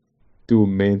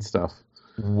doing man stuff.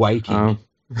 Waiting.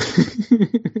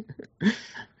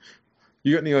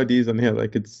 You got any ideas on how they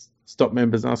could stop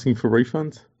members asking for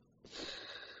refunds?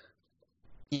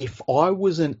 If I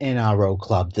was an NRL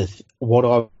club, what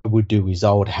I would do is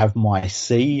I would have my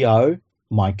CEO,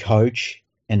 my coach,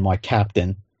 and my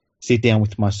captain sit down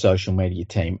with my social media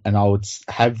team, and I would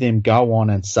have them go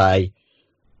on and say,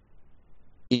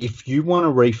 if you want a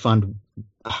refund,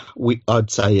 I'd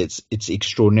say it's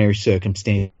extraordinary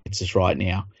circumstances right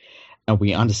now, and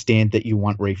we understand that you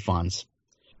want refunds.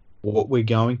 What we're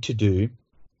going to do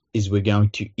is we're going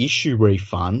to issue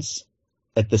refunds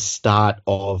at the start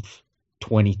of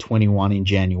 2021 in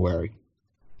January.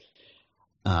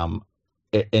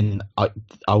 And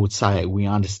I would say we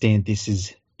understand this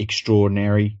is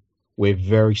extraordinary. We're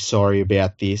very sorry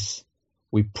about this.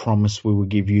 We promise we will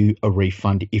give you a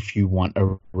refund if you want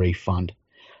a refund.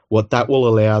 What that will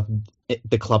allow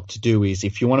the club to do is,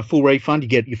 if you want a full refund, you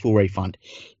get your full refund.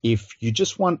 If you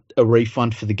just want a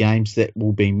refund for the games that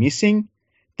will be missing,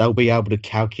 they'll be able to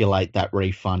calculate that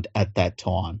refund at that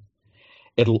time.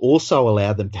 It'll also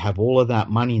allow them to have all of that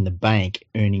money in the bank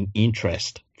earning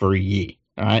interest for a year,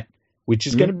 all right? Which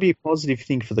is going to be a positive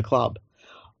thing for the club.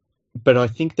 But I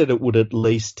think that it would at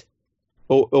least,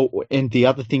 and the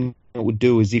other thing it would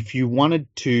do is, if you wanted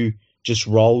to just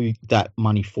roll that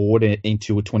money forward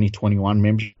into a 2021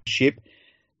 membership,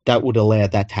 that would allow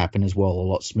that to happen as well a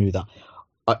lot smoother.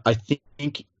 I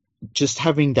think just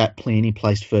having that plan in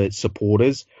place for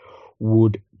supporters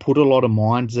would put a lot of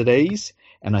minds at ease,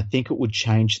 and I think it would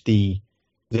change the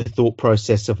thought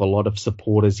process of a lot of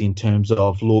supporters in terms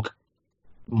of, look,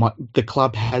 the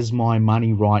club has my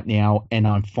money right now, and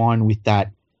I'm fine with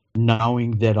that,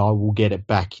 knowing that I will get it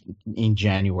back in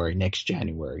January, next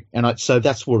January. And so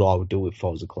that's what I would do if I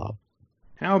was a club.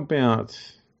 How about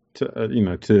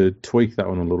to tweak that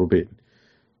one a little bit?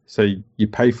 So you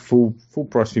pay full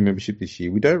price for your membership this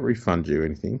year. We don't refund you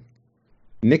anything.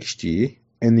 Next year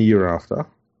and the year after,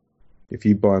 if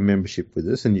you buy a membership with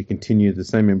us and you continue the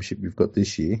same membership you've got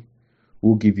this year,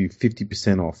 we'll give you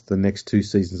 50% off the next 2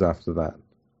 seasons after that.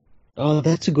 Oh,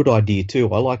 that's a good idea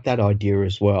too. I like that idea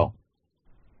as well.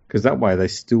 Because that way they're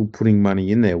still putting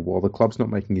money in there while the club's not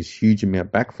making a huge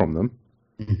amount back from them.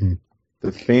 Mm-hmm.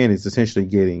 The fan is essentially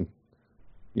getting,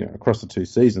 across the 2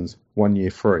 seasons, 1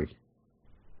 year free.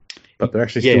 But they're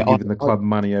actually still giving the club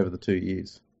money over the 2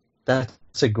 years. That's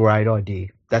a great idea.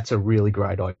 That's a really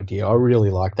great idea. I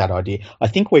really like that idea. I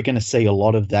think we're going to see a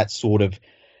lot of that sort of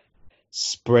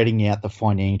spreading out the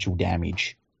financial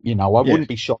damage. I wouldn't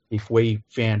be shocked if we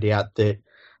found out that,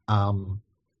 the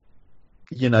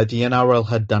NRL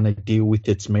had done a deal with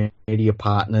its media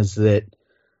partners that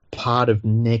part of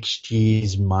next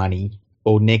year's money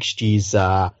or next year's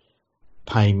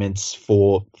payments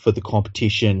for the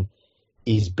competition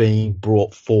is being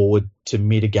brought forward to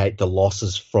mitigate the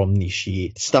losses from this year.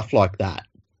 Stuff like that.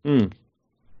 That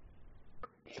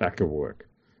could work.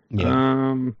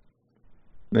 Yeah.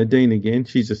 Nadine again.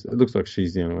 It looks like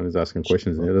she's the only one who's asking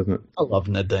questions there, doesn't it? I love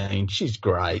Nadine. She's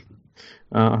great.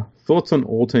 Thoughts on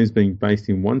all teams being based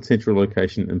in one central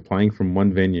location and playing from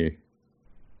one venue?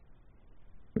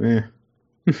 I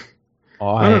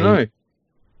don't know.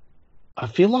 I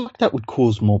feel like that would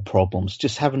cause more problems,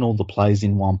 just having all the players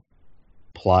in one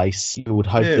place. You would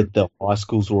hope that the high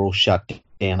schools were all shut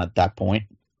down at that point.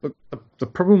 Look, the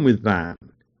problem with that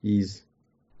is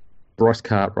Bryce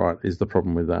Cartwright is the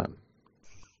problem with that.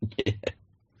 Yeah.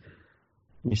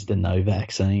 Mr. No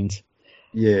Vaccines.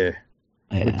 Yeah.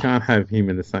 We can't have him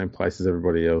in the same place as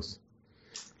everybody else.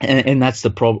 And that's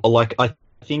the problem. Like, I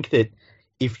think that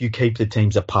if you keep the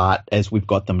teams apart as we've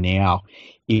got them now,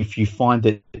 if you find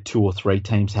that 2 or 3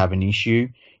 teams have an issue,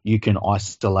 you can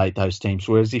isolate those teams.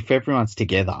 Whereas if everyone's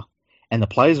together and the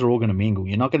players are all going to mingle,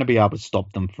 you're not going to be able to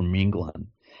stop them from mingling.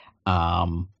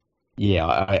 I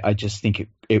just think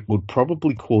it would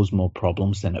probably cause more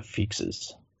problems than it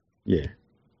fixes. Yeah.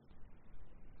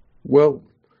 Well,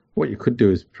 what you could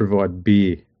do is provide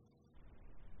beer.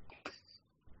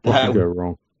 What could go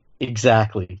wrong?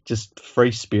 Exactly. Just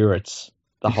free spirits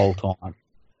the whole time.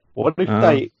 What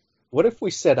if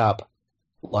we set up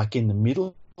like in the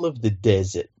middle of the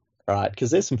desert, right?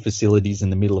 Because there's some facilities in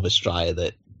the middle of Australia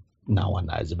that no one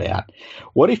knows about.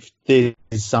 What if there's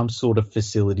some sort of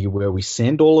facility where we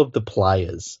send all of the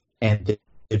players and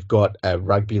they've got a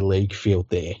rugby league field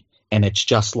there, and it's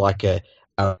just like a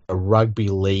rugby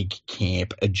league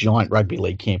camp, a giant rugby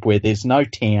league camp where there's no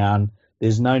town,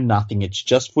 there's no nothing. It's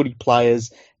just footy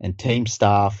players and team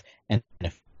staff and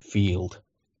a field.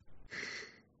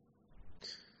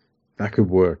 That could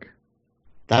work.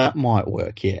 That might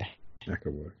work, yeah. That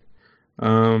could work.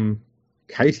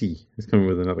 Katie is coming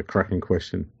with another cracking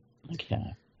question.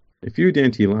 Okay. If you're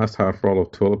down to your last half roll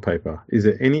of toilet paper, is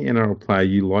there any NRL player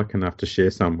you like enough to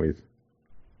share some with?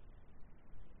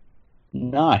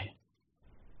 No.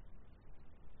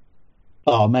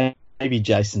 Oh, maybe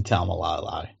Jason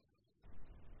Taumalolo.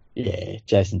 Yeah,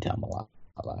 Jason Taumalolo.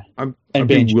 I'd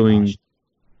be willing.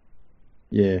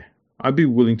 Yeah, I'd be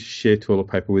willing to share toilet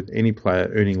paper with any player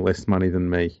earning less money than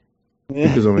me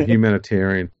because I'm a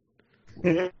humanitarian.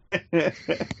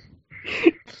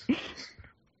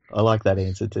 I like that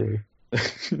answer too.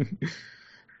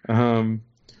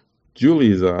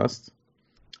 Julie has asked.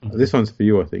 This one's for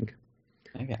you, I think.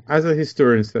 Okay. As a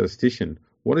historian and statistician,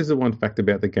 what is the one fact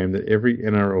about the game that every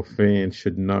NRL fan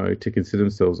should know to consider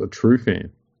themselves a true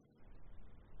fan?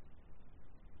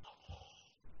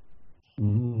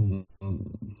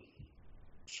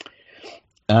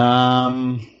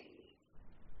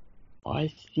 I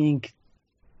think.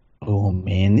 Oh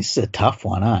man, this is a tough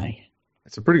one, eh?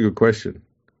 It's a pretty good question.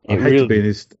 I hate to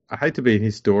be an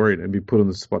historian and be put on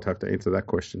the spot to have to answer that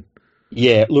question.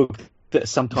 Yeah, look,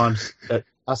 sometimes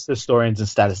us historians and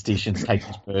statisticians take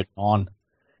this burden on.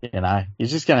 You know, you're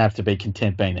just going to have to be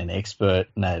content being an expert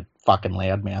and a fucking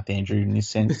loudmouth, Andrew, in this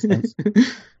sense.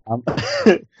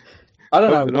 I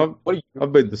don't know.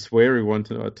 I've been the sweary one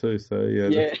tonight too, so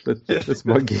yeah. That's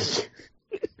my gig.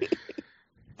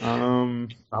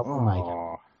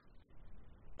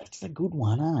 That's a good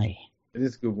one, eh? It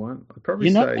is a good one. I'd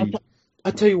probably say.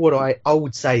 I tell you what, I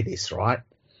would say this, right?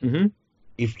 Mm-hmm.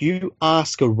 If you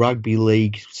ask a rugby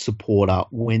league supporter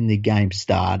when the game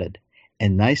started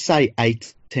and they say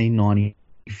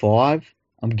 1895,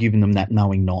 I'm giving them that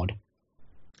knowing nod.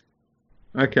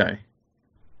 Okay.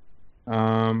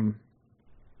 I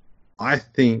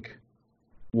think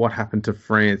what happened to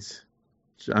France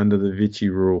under the Vichy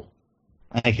rule.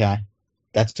 Okay.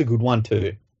 That's a good one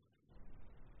too.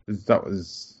 That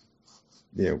was,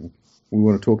 we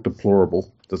want to talk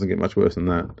deplorable. Doesn't get much worse than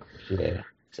that. Yeah,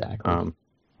 exactly.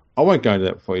 I won't go into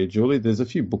that for you, Julie. There's a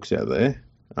few books out there.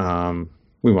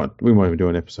 We might even do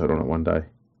an episode on it one day.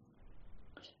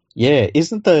 Yeah,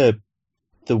 isn't the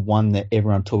one that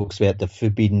everyone talks about, The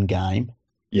Forbidden Game?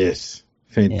 Yes,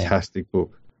 fantastic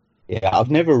book. Yeah,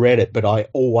 I've never read it, but I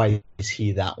always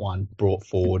hear that one brought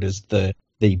forward as the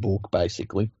book,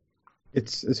 basically.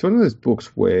 It's one of those books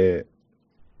where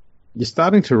you're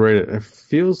starting to read it, and it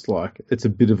feels like it's a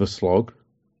bit of a slog.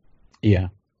 Yeah.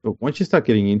 But once you start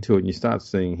getting into it and you start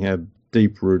seeing how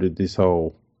deep-rooted this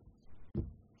whole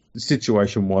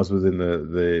situation was within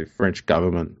the French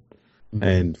government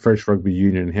and French Rugby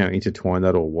Union and how intertwined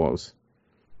that all was,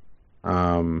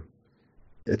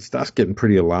 it starts getting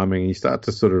pretty alarming. You start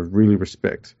to sort of really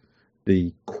respect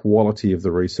the quality of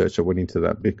the research that went into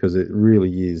that, because it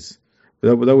really is.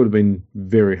 That would have been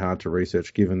very hard to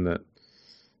research, given that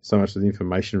so much of the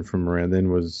information from around then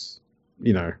was,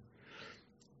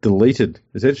 deleted,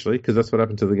 essentially, because that's what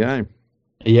happened to the game.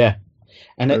 Yeah.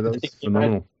 And that was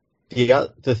phenomenal.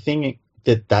 The thing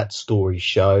that story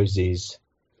shows is,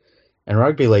 and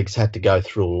rugby league's had to go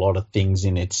through a lot of things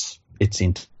in its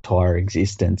entire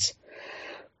existence,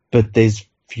 but there's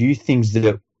few things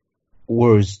that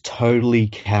was totally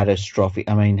catastrophic.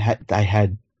 I mean, they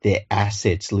had their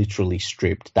assets literally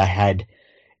stripped. They had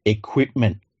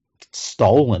equipment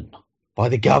stolen by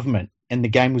the government, and the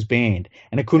game was banned,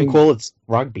 and it couldn't call it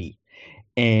rugby.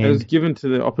 And it was given to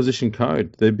the opposition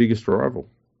code, their biggest rival.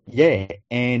 Yeah,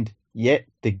 and yet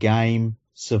the game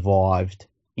survived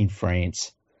in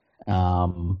France.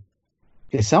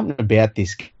 There's something about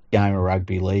this game of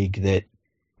rugby league that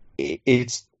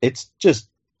it's just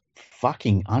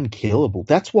fucking unkillable.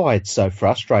 That's why it's so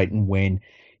frustrating when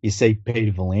you see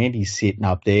Peter V'landys sitting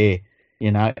up there,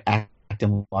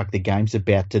 acting like the game's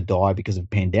about to die because of a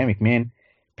pandemic. Man,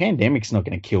 pandemic's not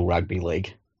going to kill rugby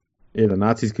league. Yeah, the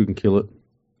Nazis couldn't kill it.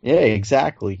 Yeah,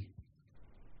 exactly.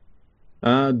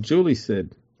 Julie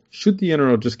said, should the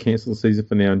NRL just cancel the season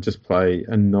for now and just play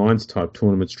a nines-type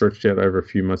tournament stretched out over a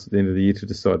few months at the end of the year to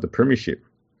decide the premiership?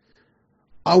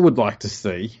 I would like to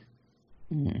see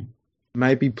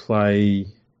maybe play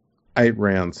 8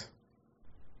 rounds.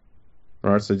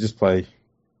 All right, so just play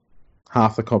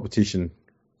half the competition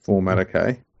format,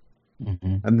 okay?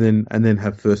 Mm-hmm. And then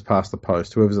have first past the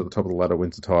post. Whoever's at the top of the ladder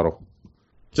wins the title.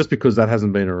 Just because that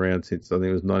hasn't been around since, I think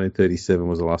it was 1937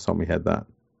 was the last time we had that.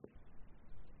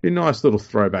 Be a nice little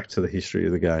throwback to the history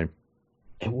of the game.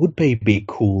 It would be a bit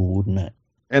cool, wouldn't it?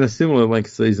 And a similar length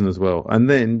season as well. And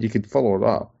then you could follow it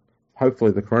up.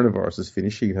 Hopefully the coronavirus is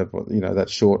finished. You could have, that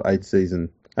short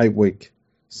 8-week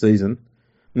season. And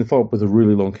then follow up with a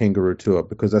really long kangaroo tour,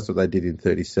 because that's what they did in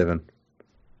 37.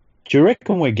 Do you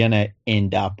reckon we're going to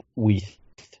end up with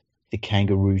the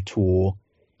kangaroo tour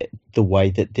the way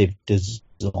that they've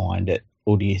designed it?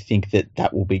 Or do you think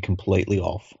that will be completely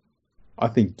off? I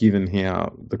think given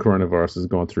how the coronavirus has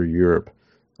gone through Europe,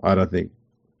 I don't think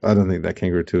that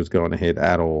kangaroo tour is going ahead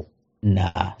at all.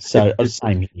 Nah, so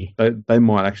same here. They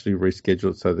might actually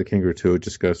reschedule it so the kangaroo tour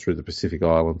just goes through the Pacific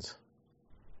Islands.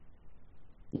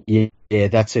 Yeah,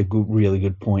 that's a really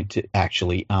good point to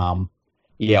actually. I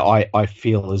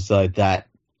feel as though that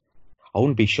I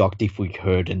wouldn't be shocked if we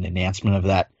heard an announcement of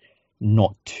that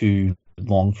not too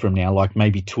long from now, like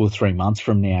maybe 2 or 3 months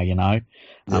from now,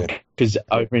 because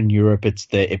over in Europe it's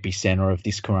the epicenter of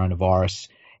this coronavirus,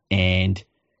 and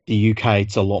the UK,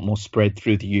 it's a lot more spread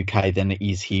through the UK than it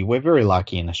is here. We're very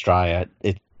lucky in Australia.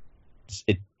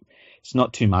 It's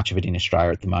not too much of it in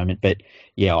Australia at the moment, but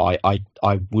yeah,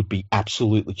 I would be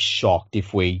absolutely shocked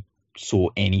if we saw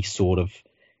any sort of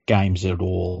games at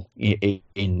all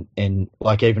in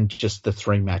like even just the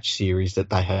 3-match series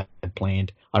that they had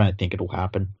planned. I don't think it'll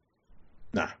happen.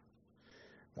 Nah.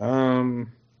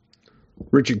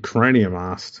 Richard Cranium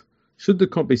asked, should the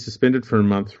comp be suspended for a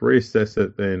month, reassess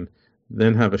it,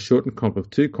 then have a shortened comp of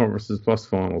 2 conferences plus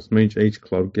finals, means each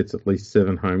club gets at least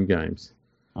 7 home games?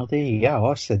 Oh, there you go.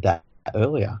 I said that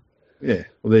earlier. Yeah,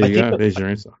 well, there you go. There's your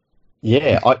answer.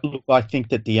 Yeah, I think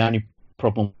that the only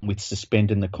problem with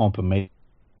suspending the comp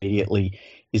immediately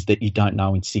is that you don't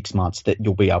know in 6 months that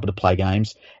you'll be able to play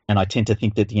games. And I tend to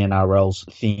think that the NRL's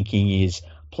thinking is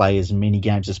play as many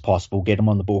games as possible, get them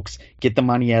on the books, get the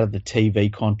money out of the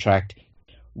TV contract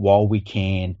while we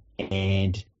can.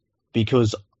 And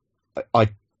because I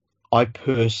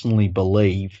personally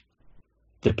believe,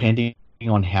 depending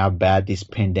on how bad this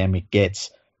pandemic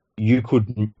gets, you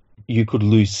could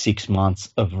lose 6 months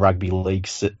of the rugby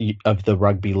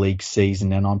league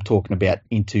season, and I'm talking about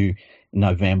into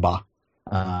November.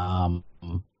 And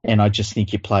I just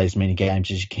think you play as many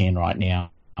games as you can right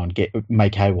now and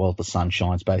make hay while the sun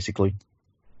shines, basically.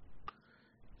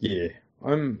 Yeah,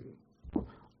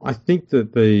 I think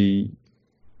that the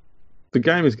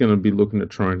game is going to be looking at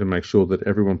trying to make sure that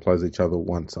everyone plays each other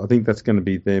once. I think that's going to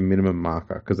be their minimum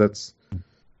marker, because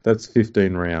that's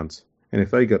 15 rounds. And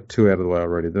if they got 2 out of the way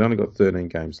already, they've only got 13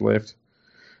 games left.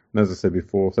 And as I said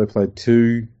before, if they play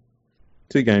two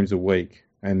games a week,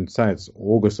 and say it's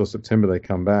August or September they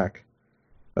come back,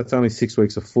 that's only 6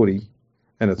 weeks of footy,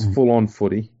 and it's full-on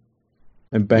footy.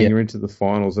 And bang, you're into the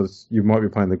finals. You might be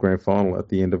playing the grand final at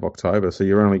the end of October, so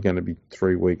you're only going to be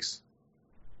 3 weeks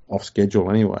off schedule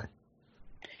anyway.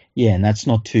 Yeah, and that's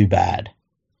not too bad.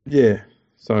 Yeah,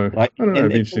 so I don't know. It'll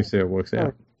be interesting to see how it works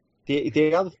out.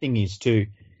 The other thing is too,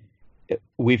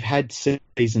 we've had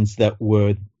seasons that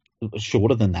were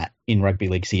shorter than that in rugby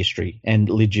league's history and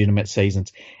legitimate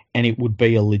seasons, and it would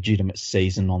be a legitimate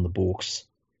season on the books.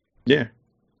 Yeah,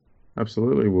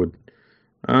 absolutely would.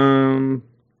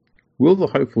 Will the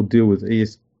hopeful deal with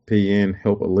ESPN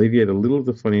help alleviate a little of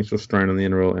the financial strain on the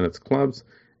NRL and its clubs?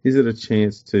 Is it a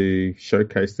chance to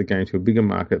showcase the game to a bigger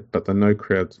market, but the no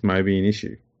crowds may be an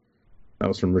issue? That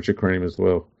was from Richard Cream as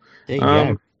well. There you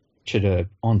go. Richard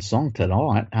on song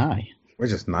tonight, hey? We're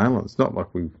just nailing it. It's not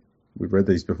like we've read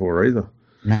these before either.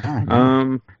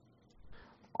 No.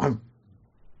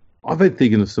 I've been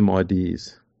thinking of some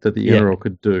ideas that the NRL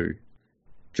could do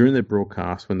during their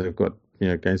broadcast when they've got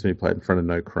games being played in front of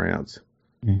no crowds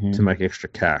to make extra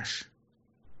cash.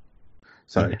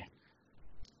 So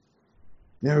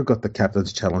now we've got the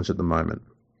Captain's Challenge at the moment.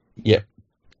 Yep.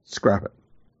 Scrap it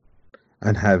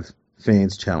and have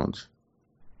Fans Challenge.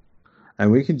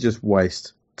 And we can just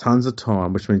waste tons of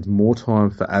time, which means more time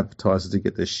for advertisers to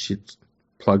get their shit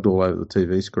plugged all over the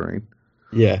TV screen.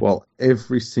 Yeah. While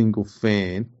every single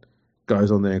fan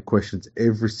goes on there and questions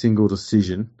every single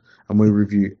decision, and we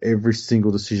review every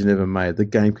single decision ever made. The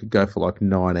game could go for like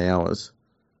 9 hours.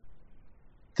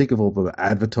 Think of all the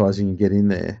advertising you get in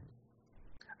there.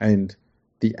 And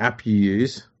the app you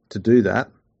use to do that,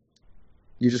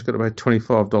 you just got to pay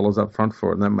 $25 up front for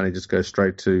it, and that money just goes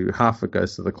straight to, half it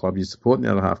goes to the club you support, and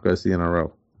the other half goes to the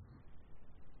NRL.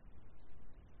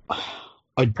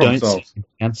 I don't see a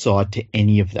downside to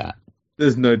any of that.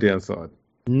 There's no downside.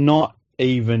 Not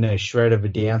even a shred of a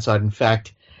downside. In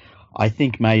fact, I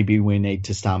think maybe we need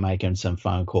to start making some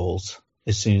phone calls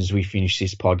as soon as we finish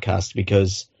this podcast,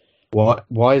 because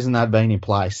why hasn't that been in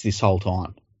place this whole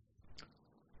time?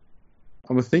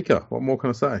 I'm a thinker. What more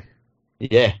can I say?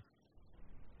 Yeah.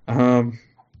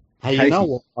 Hey, you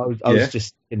know what? I was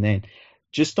just thinking then.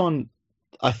 Just on,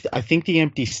 I think the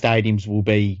empty stadiums will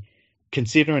be,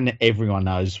 considering that everyone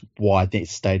knows why the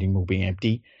stadium will be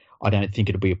empty, I don't think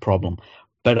it'll be a problem.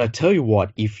 But I tell you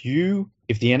what, if the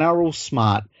NRL's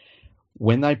smart,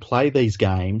 when they play these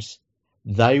games,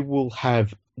 they will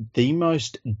have the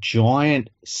most giant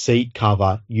seat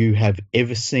cover you have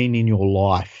ever seen in your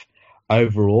life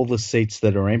over all the seats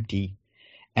that are empty,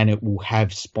 and it will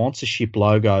have sponsorship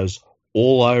logos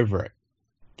all over it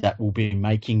that will be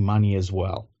making money as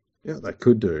well. Yeah, they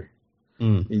could do.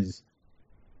 Is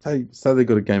say they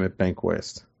got a game at Bank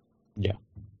West. Yeah.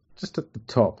 Just at the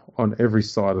top on every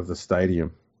side of the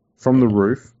stadium, from the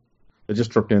roof, they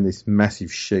just drop down this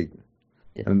massive sheet.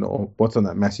 Yeah. And what's on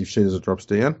that massive sheet as it drops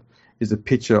down is a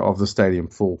picture of the stadium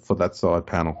full for that side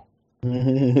panel.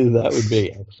 That would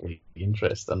be actually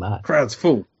interesting. That crowd's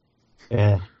full.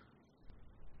 Yeah.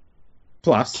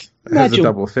 Plus, it has a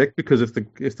double effect, because if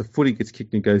the footy gets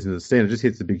kicked and goes into the stand, it just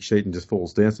hits the big sheet and just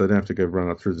falls down, so they don't have to go run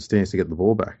up through the stands to get the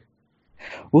ball back.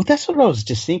 Well, that's what I was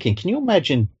just thinking. Can you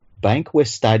imagine Bank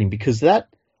West Stadium? Because that,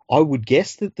 I would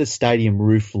guess that the stadium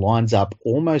roof lines up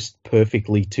almost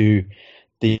perfectly to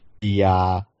the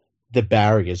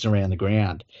barriers around the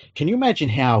ground. Can you imagine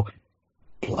how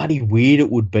bloody weird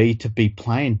it would be to be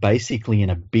playing basically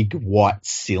in a big white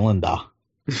cylinder?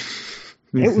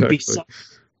 Exactly.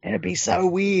 It'd be so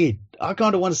weird. I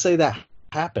kind of want to see that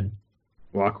happen.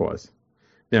 Likewise.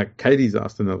 Now, Katie's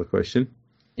asked another question.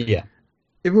 Yeah.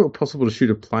 If it were possible to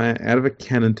shoot a player out of a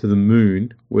cannon to the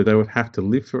moon, where they would have to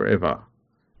live forever,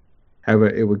 however,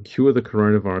 it would cure the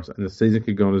coronavirus and the season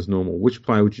could go on as normal, which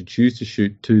player would you choose to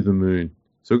shoot to the moon?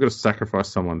 So we've got to sacrifice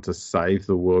someone to save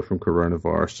the world from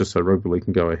coronavirus just so rugby league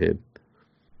can go ahead.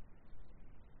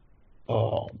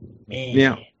 Oh, man.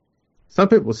 Now, some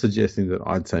people are suggesting that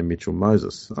I'd say Mitchell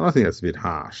Moses. I think that's a bit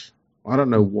harsh. I don't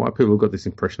know why people have got this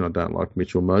impression I don't like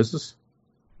Mitchell Moses.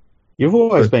 You've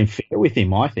always been fair with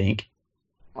him, I think.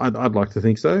 I'd like to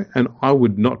think so, and I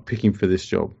would not pick him for this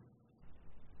job.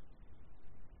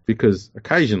 Because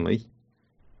occasionally,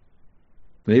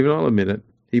 and even I'll admit it,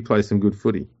 he plays some good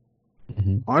footy.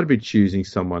 Mm-hmm. I'd be choosing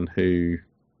someone who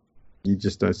you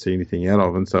just don't see anything out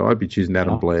of, and so I'd be choosing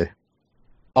Adam Blair.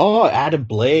 Oh, Adam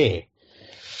Blair.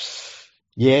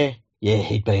 Yeah,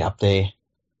 he'd be up there.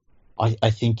 I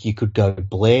think you could go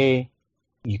Blair.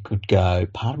 You could go,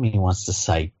 part of me wants to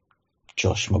say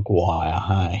Josh Maguire,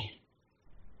 hey?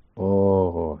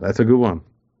 Oh, that's a good one.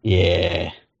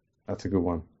 Yeah. That's a good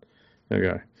one. There we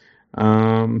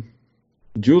go.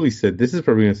 Julie said, this is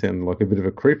probably going to sound like a bit of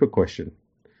a creeper question.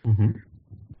 Mm-hmm.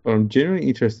 But I'm generally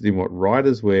interested in what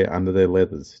riders wear under their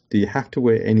leathers. Do you have to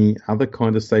wear any other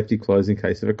kind of safety clothes in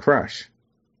case of a crash?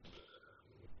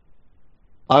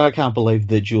 I can't believe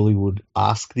that Julie would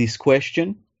ask this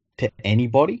question to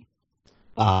anybody.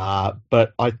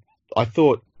 But I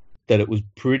thought that it was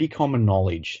pretty common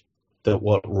knowledge that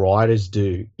what riders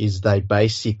do is they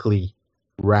basically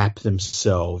wrap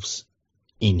themselves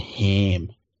in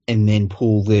ham and then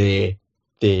pull their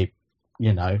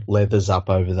leathers up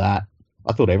over that.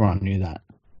 I thought everyone knew that.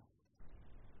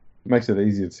 Makes it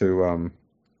easier to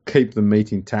keep the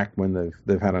meat intact when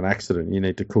they've had an accident. You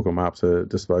need to cook them up to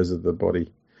dispose of the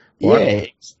body. What? Yeah,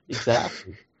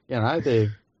 exactly.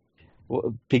 They're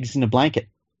pigs in a blanket.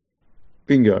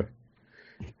 Bingo.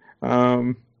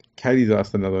 Katie's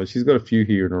asked another one. She's got a few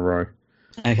here in a row.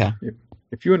 Okay.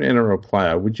 If you're an NRL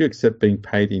player, would you accept being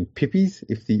paid in pippies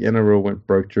if the NRL went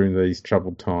broke during these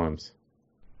troubled times?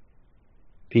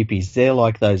 Pippies, they're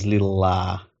like those little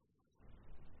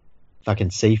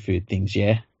fucking seafood things,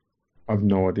 yeah? I've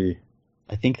no idea.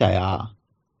 I think they are.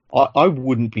 I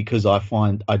wouldn't, because I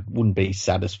find I wouldn't be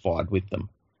satisfied with them.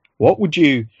 What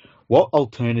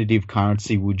alternative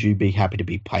currency would you be happy to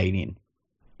be paid in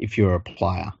if you're a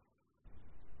player?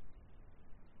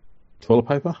 Toilet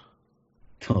paper?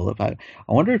 Toilet paper.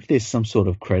 I wonder if there's some sort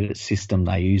of credit system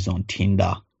they use on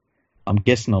Tinder. I'm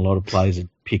guessing a lot of players would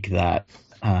pick that.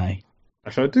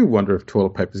 Actually, I do wonder if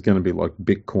toilet paper is going to be like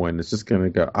Bitcoin. It's just going to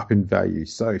go up in value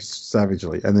so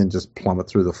savagely and then just plummet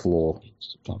through the floor.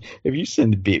 Have you seen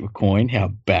the Bitcoin, how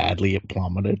badly it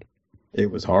plummeted?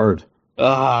 It was horrid.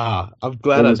 I'm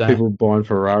glad I don't. People buying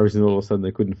Ferraris and all of a sudden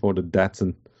they couldn't afford a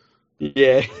Datsun.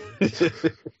 Yeah.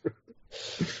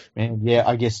 Man, yeah,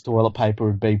 I guess toilet paper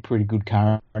would be pretty good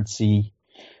currency.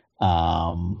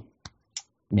 Man,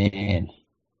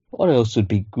 what else would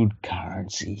be good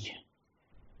currency?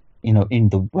 In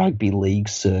the rugby league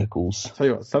circles. I'll tell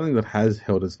you what, something that has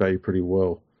held its value pretty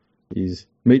well is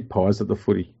meat pies at the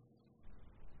footy.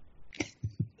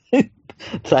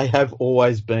 They have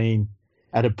always been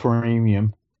at a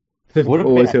premium. They've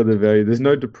always held their value. There's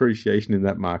no depreciation in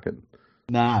that market.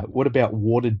 Nah, what about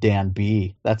watered down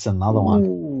beer? That's another one.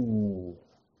 Ooh.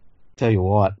 Tell you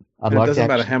what, It doesn't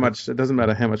matter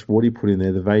how much water you put in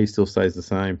there, the value still stays the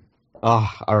same.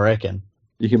 Oh, I reckon.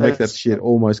 You can make that shit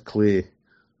almost clear.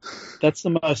 That's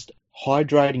the most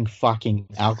hydrating fucking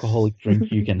alcoholic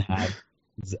drink you can have.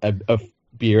 Is a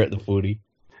beer at the footy.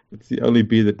 It's the only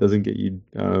beer that doesn't get you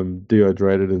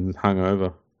dehydrated and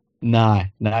hungover. No,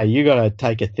 you got to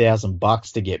take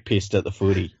 $1,000 to get pissed at the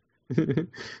footy.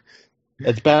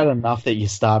 It's bad enough that you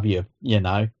starve your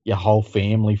whole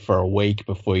family for a week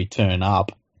before you turn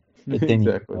up, but then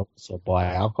Exactly. you also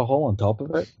buy alcohol on top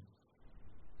of it.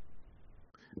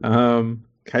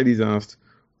 Katie's asked,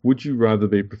 would you rather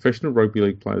be professional rugby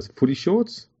league players' footy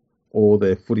shorts or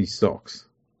their footy socks?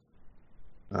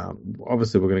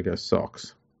 Obviously, we're going to go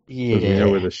socks. Yeah, Because we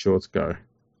know where the shorts go.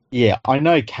 Yeah, I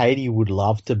know Katie would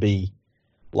love to be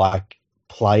like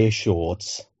player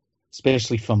shorts,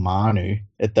 especially for Manu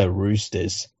at the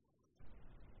Roosters.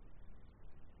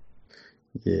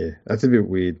 Yeah, that's a bit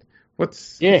weird.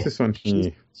 What's this one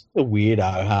here? She's a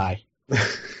weirdo, hey.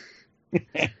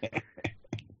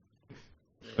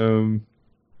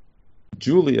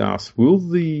 Julie asks, will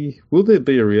there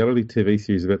be a reality TV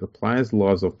series about the players'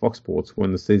 lives on Fox Sports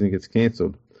when the season gets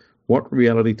cancelled? What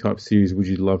reality type series would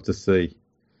you love to see?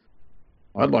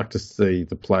 I'd like to see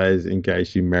the players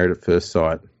engaged in Married at First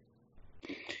Sight.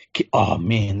 Oh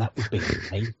man, that would be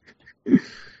amazing.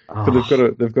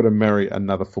 But they've got to marry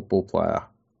another football player.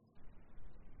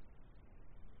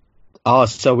 Oh,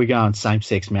 so we're going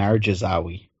same-sex marriages, are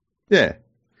we? Yeah.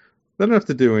 They don't have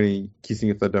to do any kissing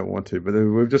if they don't want to, but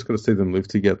we've just got to see them live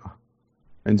together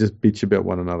and just bitch about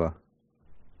one another.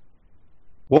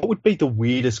 What would be the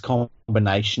weirdest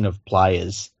combination of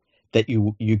players that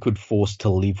you could force to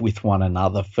live with one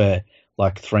another for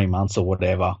like 3 months or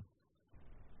whatever?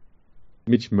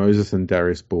 Mitch Moses and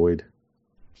Darius Boyd.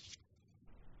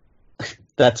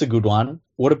 That's a good one.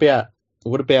 What about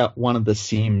one of the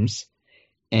Sims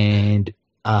and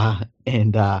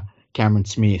Cameron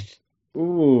Smith?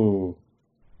 Ooh,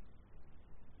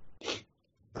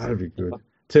 that'd be good.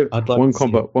 One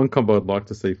combo I'd like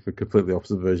to see for completely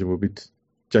opposite version would be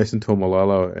Jason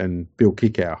Taumalolo and Bill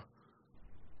Kickow.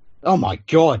 Oh my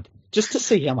god! Just to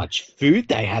see how much food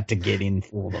they had to get in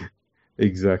for them.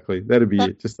 Exactly, that'd be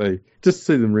it. Just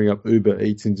see them ring up Uber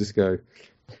Eats and just go,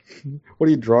 "What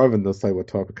are you driving?" They'll say what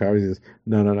type of car it is.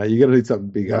 No, you got to need something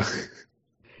bigger.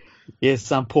 Yeah,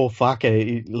 some poor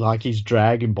fucker, like he's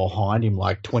dragging behind him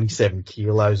like 27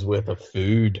 kilos worth of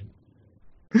food.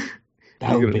 You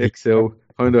got an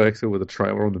Honda XL with a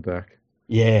trailer on the back.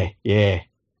 Yeah.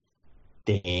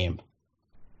 Damn.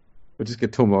 We'll just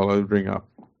get Tom Lolo to ring up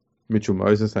Mitchell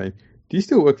Moses saying, "Do you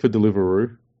still work for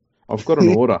Deliveroo? I've got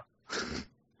an order."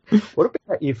 What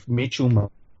about if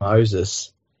Mitchell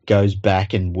Moses goes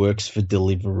back and works for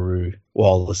Deliveroo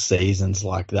while the season's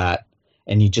like that,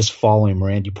 and you just follow him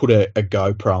around? You put a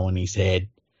GoPro on his head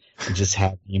and just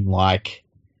have him like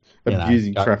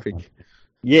abusing go- traffic.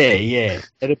 Yeah.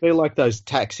 It'd be like those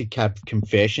taxi cab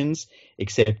confessions,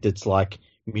 except it's like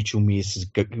Mitchell Moses'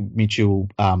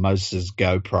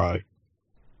 GoPro.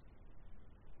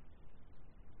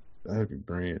 That would be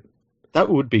brilliant. That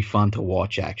would be fun to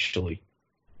watch, actually.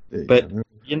 There you But go.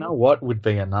 you know what would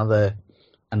be another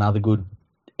good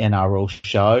NRL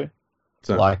show?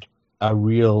 So, Like a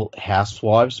Real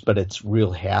Housewives, but it's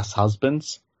Real House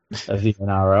Husbands of the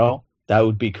NRL. That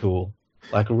would be cool.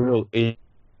 Like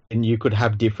and you could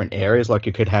have different areas. Like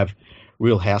you could have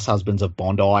Real House Husbands of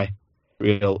Bondi,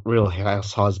 Real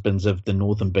House Husbands of the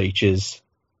Northern Beaches,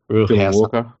 Real Dylan House,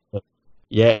 Walker.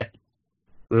 yeah,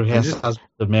 Real House just-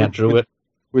 Husbands of Mount Druitt.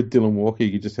 With Dylan Walker,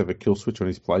 you could just have a kill switch on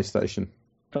his PlayStation.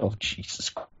 Oh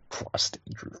Jesus Christ,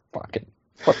 Andrew! Fucking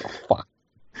what the fuck?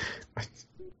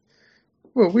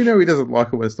 Well, we know he doesn't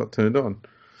like it when it's not turned on.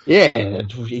 Yeah,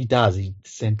 he does.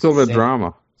 It's all about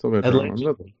drama. It's all about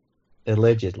drama.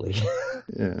 Allegedly.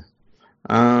 Yeah.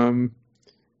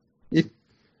 If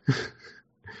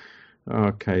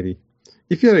oh, Katie,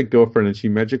 if you had a girlfriend and she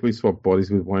magically swapped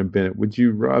bodies with Wayne Bennett, would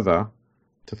you rather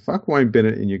to fuck Wayne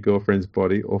Bennett in your girlfriend's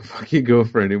body or fuck your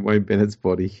girlfriend in Wayne Bennett's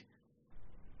body?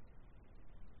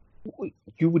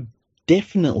 You would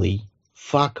definitely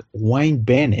fuck Wayne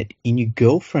Bennett in your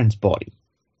girlfriend's body.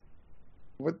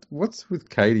 What's with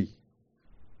Katie?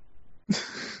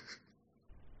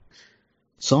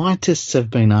 Scientists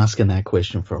have been asking that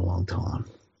question for a long time.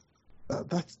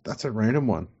 That's a random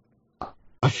one.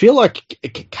 I feel like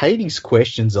Katie's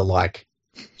questions are like,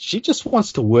 she just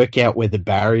wants to work out where the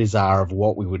barriers are of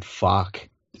what we would fuck.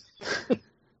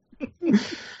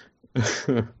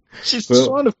 She's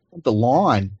trying to find the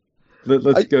line.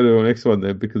 Let's go to our next one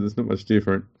then, because it's not much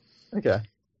different. Okay.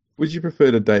 Would you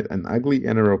prefer to date an ugly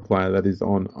NRL player that is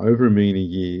on over $1 million a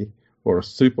year, or a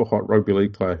super hot rugby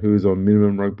league player who is on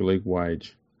minimum rugby league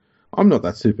wage? I'm not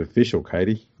that superficial,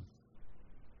 Katie.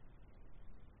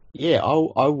 Yeah,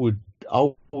 I would.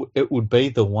 It would be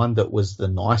the one that was the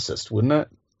nicest, wouldn't it?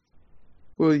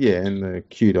 Well, yeah, and the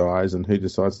cute eyes, and who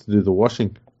decides to do the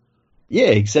washing. Yeah,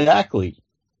 exactly.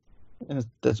 And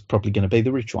that's probably going to be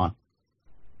the rich one.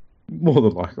 More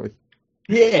than likely.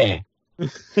 Yeah.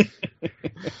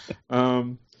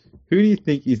 Who do you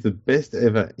think is the best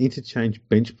ever interchange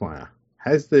bench player?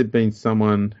 Has there been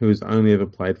someone who has only ever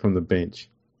played from the bench?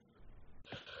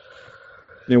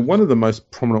 Now, one of the most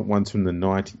prominent ones from the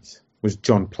 90s was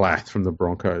John Plath from the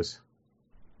Broncos.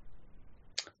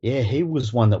 Yeah, he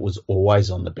was one that was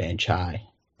always on the bench, hey?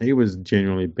 He was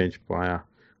genuinely a bench player.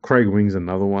 Craig Wing's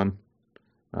another one.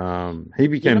 He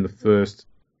became the first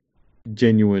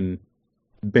genuine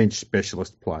bench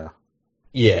specialist player.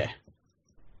 Yeah.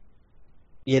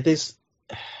 Yeah,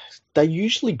 they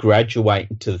usually graduate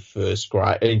into the first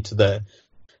grade, into the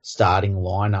starting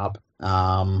lineup.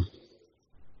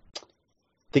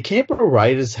 The Canberra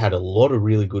Raiders had a lot of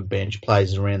really good bench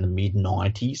players around the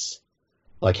mid-90s.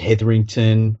 Like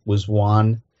Hetherington was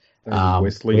one.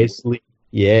 Wesley.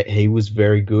 Yeah, he was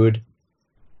very good.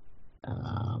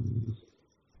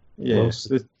 Yeah.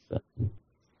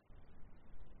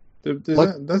 There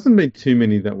doesn't mean too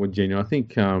many that were genuine. I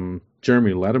think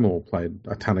Jeremy Lattimore played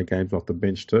a ton of games off the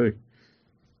bench too.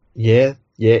 Yeah,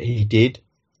 he did.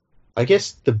 I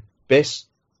guess the best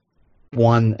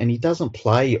one, and he doesn't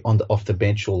play off the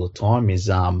bench all the time, is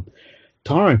Tyrone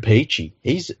Peachey.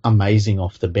 He's amazing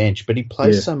off the bench, but he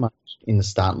plays so much in the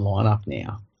starting lineup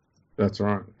now. That's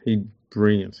right. He's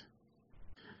brilliant.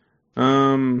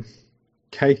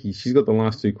 Katie, she's got the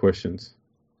last two questions.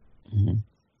 Mm-hmm.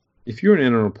 If you're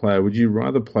an NRL player, would you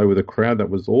rather play with a crowd that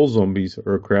was all zombies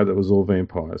or a crowd that was all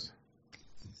vampires?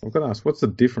 I've got to ask, what's the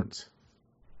difference?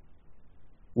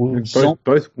 Well,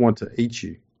 both want to eat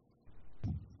you.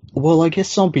 Well, I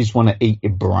guess zombies want to eat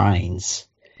your brains.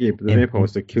 Yeah, but the vampire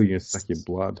wants to kill you and suck your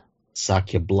blood.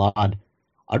 Suck your blood.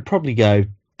 I'd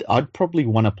probably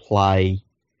want to play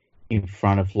in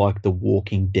front of like the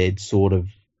Walking Dead sort of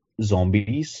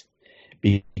zombies,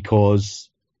 because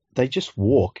they just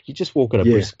walk. You just walk at a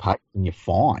brisk pace and you're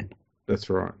fine. That's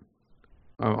right.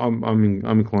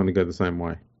 I'm inclined to go the same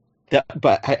way.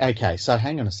 But okay, so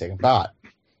hang on a second. But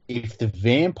if the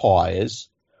vampires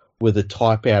were the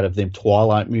type out of them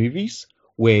Twilight movies,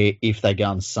 where if they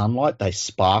go in sunlight they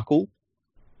sparkle,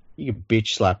 you could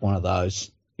bitch slap one of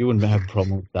those. You wouldn't have a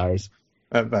problem with those.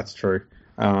 That's true.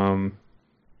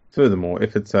 Furthermore,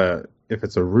 if it's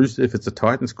a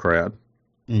Titans crowd,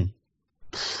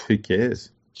 who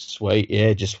cares? Sweet,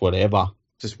 yeah, just whatever.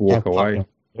 Just walk away.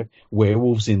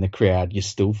 Werewolves in the crowd, you're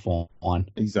still fine.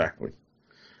 Exactly.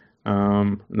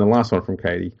 And the last one from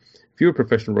Katie. If you're a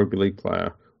professional rugby league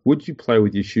player, Would you play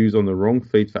with your shoes on the wrong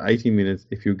feet for 80 minutes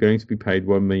if you're going to be paid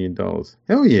 $1 million?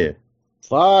 Hell yeah.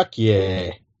 Fuck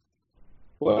yeah.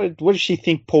 What did she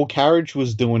think Paul Carriage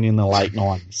was doing in the late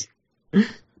 90s?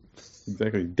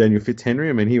 Exactly. Daniel Fitzhenry,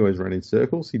 I mean, he always ran in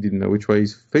circles. He didn't know which way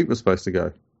his feet were supposed to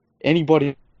go.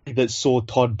 Anybody that saw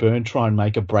Todd Byrne try and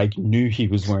make a break knew he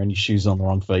was wearing his shoes on the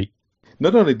wrong feet.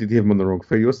 Not only did he have them on the wrong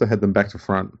feet, he also had them back to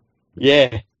front.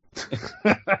 Yeah.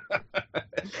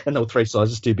 And they were 3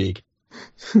 sizes too big.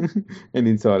 And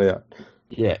inside out.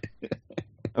 Yeah.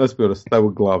 Let's be honest, they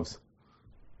were gloves.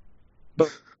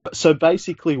 So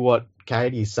basically what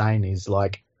Katie is saying is,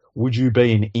 like, would you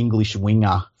be an English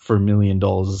winger for $1 million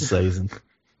a season?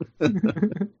 There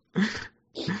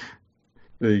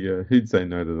you go. Who'd say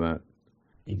no to that?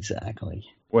 Exactly.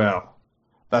 Well,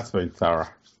 that's been thorough.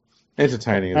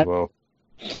 Entertaining as well.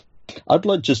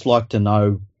 I'd just like to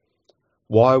know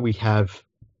why we have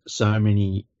so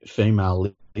many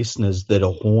female listeners that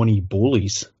are horny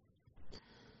bullies.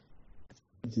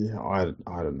 Yeah, I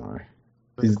don't know.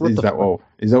 Is that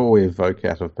what we evoke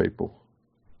out of people?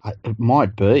 It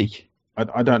might be.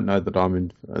 I don't know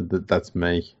that that's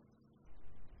me.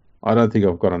 I don't think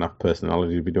I've got enough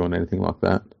personality to be doing anything like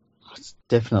that. It's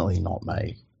definitely not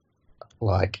me.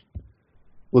 Like,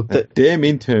 look, that damn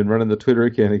intern running the Twitter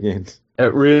account again.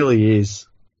 It really is.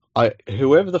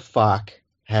 Whoever the fuck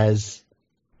has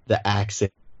the access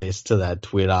to that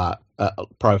Twitter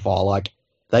profile, like,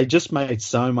 they just made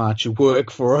so much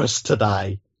work for us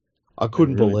today. I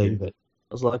couldn't believe it.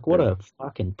 I was like, what a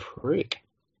fucking prick.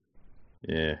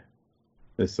 Yeah.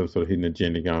 There's some sort of hidden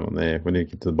agenda going on there. We need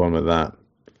to get to the bottom of that.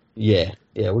 Yeah,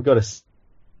 we've got to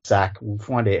sack. We'll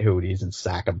find out who it is and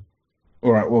sack them.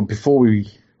 All right, well, before we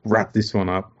wrap this one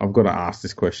up, I've got to ask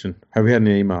this question. Have we had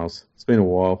any emails? It's been a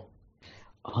while.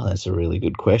 Oh, that's a really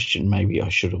good question. Maybe I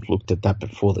should have looked at that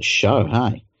before the show,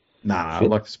 hey? Nah, I'd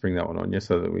like to spring that one on you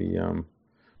so that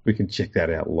we can check that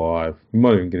out live. We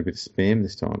might even get a bit of spam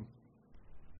this time.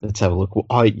 Let's have a look.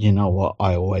 You know what?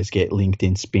 I always get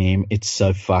LinkedIn spam. It's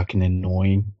so fucking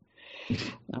annoying.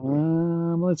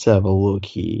 Let's have a look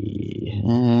here.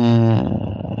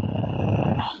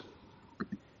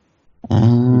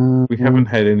 We haven't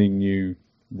had any new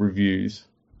reviews.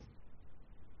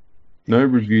 No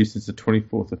reviews since the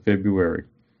 24th of February.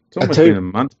 It's almost been a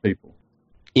month, people.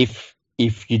 If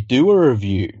you do a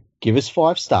review, give us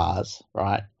 5 stars,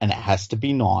 right? And it has to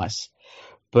be nice.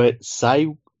 But say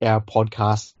our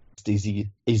podcast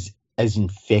is as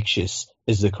infectious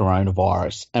as the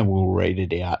coronavirus, and we'll read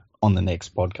it out on the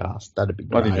next podcast. That'd be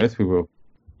great. I think we will.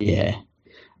 Yeah.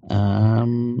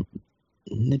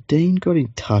 Nadine got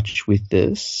in touch with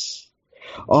us.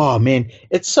 Oh, man,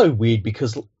 it's so weird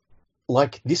because,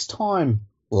 like, this time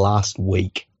last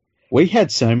week, we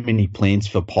had so many plans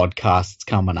for podcasts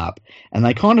coming up, and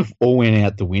they kind of all went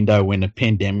out the window when the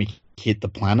pandemic hit the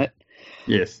planet.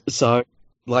 Yes. So,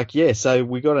 so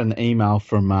we got an email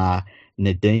from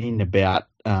Nadine about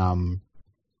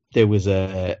there was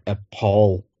a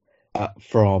poll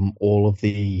from all of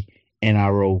the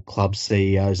NRL club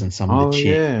CEOs and some of the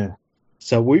chairs. Yeah.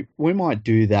 So we might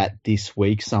do that this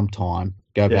week sometime.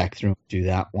 Go back through and do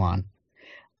that one.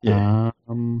 Yeah.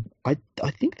 I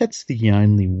think that's the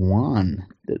only one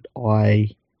that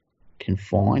I can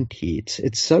find here.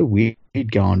 It's so weird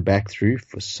going back through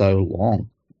for so long.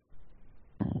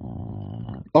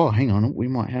 Hang on, we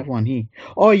might have one here.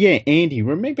 Oh yeah, Andy.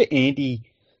 Remember Andy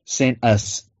sent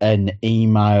us an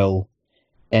email,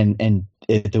 and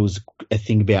there was a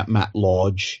thing about Matt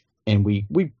Lodge, and we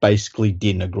basically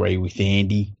didn't agree with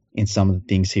Andy in some of the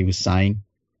things he was saying.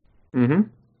 Mm-hmm.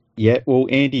 Yeah, well,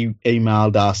 Andy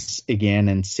emailed us again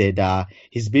and said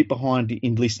he's a bit behind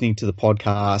in listening to the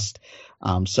podcast,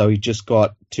 so he just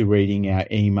got to reading our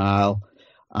email,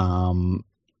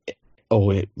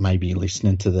 or maybe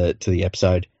listening to the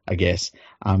episode, I guess.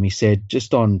 He said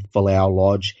just on Folau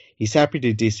Lodge, he's happy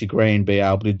to disagree and be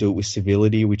able to do it with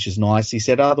civility, which is nice. He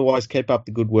said, otherwise, keep up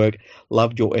the good work.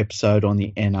 Loved your episode on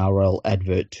the NRL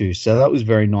advert too. So that was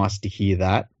very nice to hear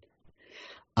that.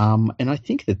 And I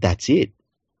think that's it.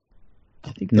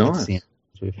 I think that's the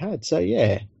answers we've had. So,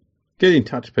 yeah. Get in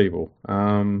touch, people.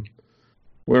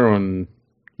 We're on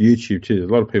YouTube too. There's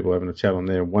a lot of people having a chat on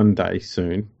there. One day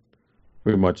soon,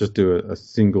 we might just do a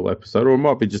single episode, or it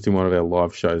might be just in one of our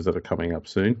live shows that are coming up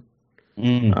soon.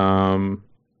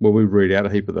 Where we read out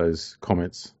a heap of those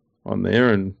comments on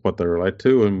there and what they relate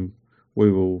to, and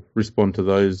we will respond to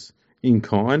those in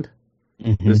kind.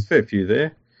 Mm-hmm. There's a fair few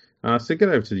there. So get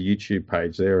over to the YouTube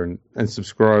page there and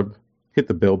subscribe. Hit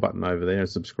the bell button over there and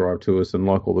subscribe to us and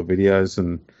like all the videos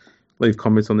and leave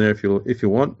comments on there if you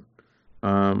want.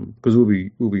 Because we'll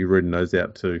be reading those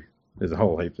out too. There's a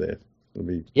whole heap there. It'll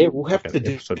be we'll have to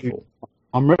do. episode 4.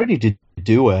 I'm ready to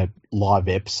do a live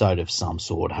episode of some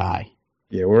sort. Hey.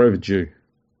 Yeah, we're overdue.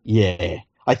 Yeah,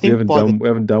 I We think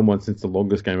haven't done one since the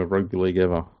longest game of rugby league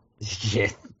ever.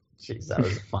 Yeah, jeez, that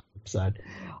was a fun episode.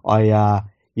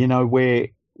 Where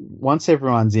once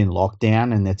everyone's in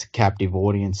lockdown and it's a captive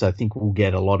audience, I think we'll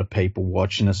get a lot of people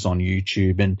watching us on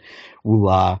YouTube, and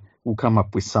we'll come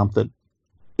up with something.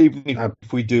 Even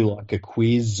if we do like a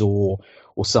quiz or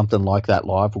something like that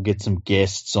live, we'll get some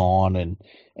guests on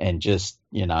and just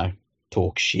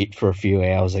talk shit for a few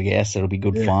hours. I guess it'll be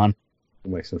good fun.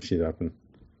 We'll make some shit happen.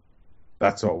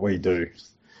 That's what we do.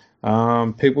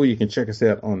 People, you can check us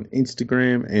out on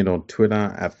Instagram and on Twitter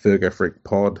at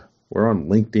FergoFreakPod. We're on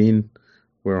LinkedIn.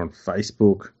 We're on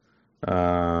Facebook,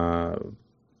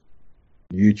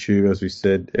 YouTube, as we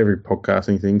said, every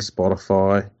podcasting thing,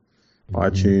 Spotify,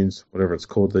 iTunes, whatever it's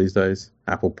called these days.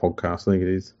 Apple Podcasts, I think it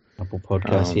is. Apple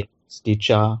Podcasts,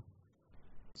 Stitcher.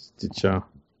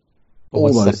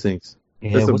 All those things.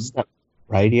 Yeah, what's that?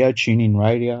 Radio, TuneIn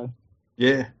Radio.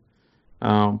 Yeah.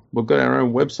 We've got our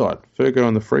own website, Fergo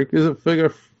on the Freak. Is it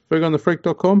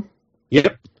fergoonthefreak.com?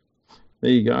 Yep.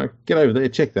 There you go. Get over there,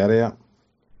 check that out.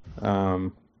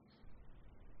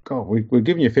 We're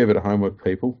giving you a fair bit of homework,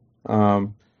 people.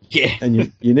 Yeah.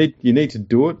 And you need to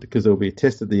do it because there'll be a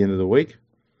test at the end of the week.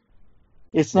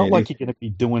 It's not like you're going to be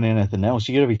doing anything else.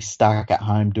 You're going to be stuck at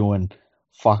home doing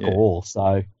fuck all.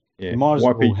 So you might as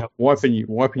well help. Wiping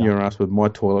your ass with my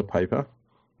toilet paper.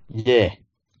 Yeah.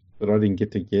 That I didn't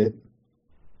get to get.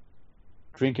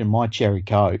 Drinking my cherry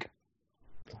Coke.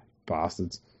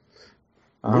 Bastards.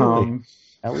 Really?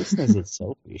 Our listeners are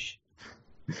selfish.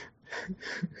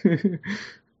 We're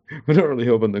not really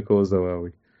helping the cause, though, are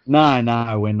we?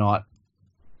 No, we're not.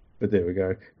 But there we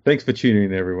go. Thanks for tuning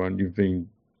in, everyone. You've been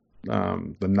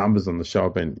the numbers on the show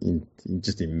have been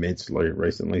just immensely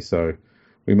recently, so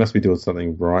we must be doing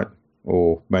something right,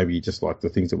 or maybe you just like the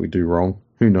things that we do wrong.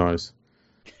 Who knows?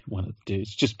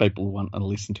 It's just people who want to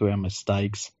listen to our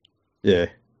mistakes. Yeah,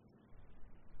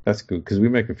 that's good because we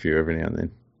make a few every now and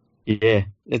then. Yeah,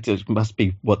 it must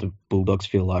be what the Bulldogs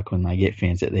feel like when they get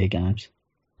fans at their games.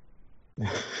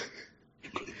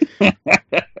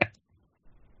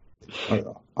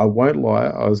 I won't lie,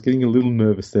 I was getting a little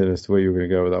nervous then as to where you were going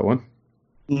to go with that one.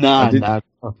 No.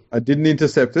 I didn't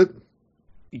intercept it.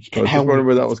 I was just wondering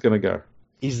where that was going to go.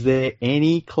 Is there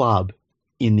any club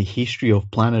in the history of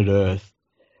planet Earth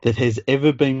that has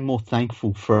ever been more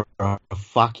thankful for a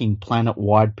fucking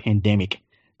planet-wide pandemic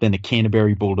than the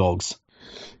Canterbury Bulldogs?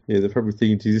 Yeah, they're probably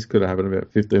thinking, geez, this could have happened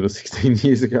about 15 or 16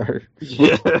 years ago.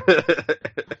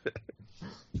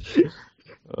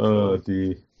 Oh,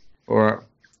 dear. All right.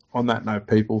 On that note,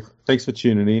 people, thanks for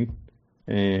tuning in,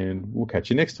 and we'll catch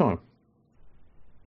you next time.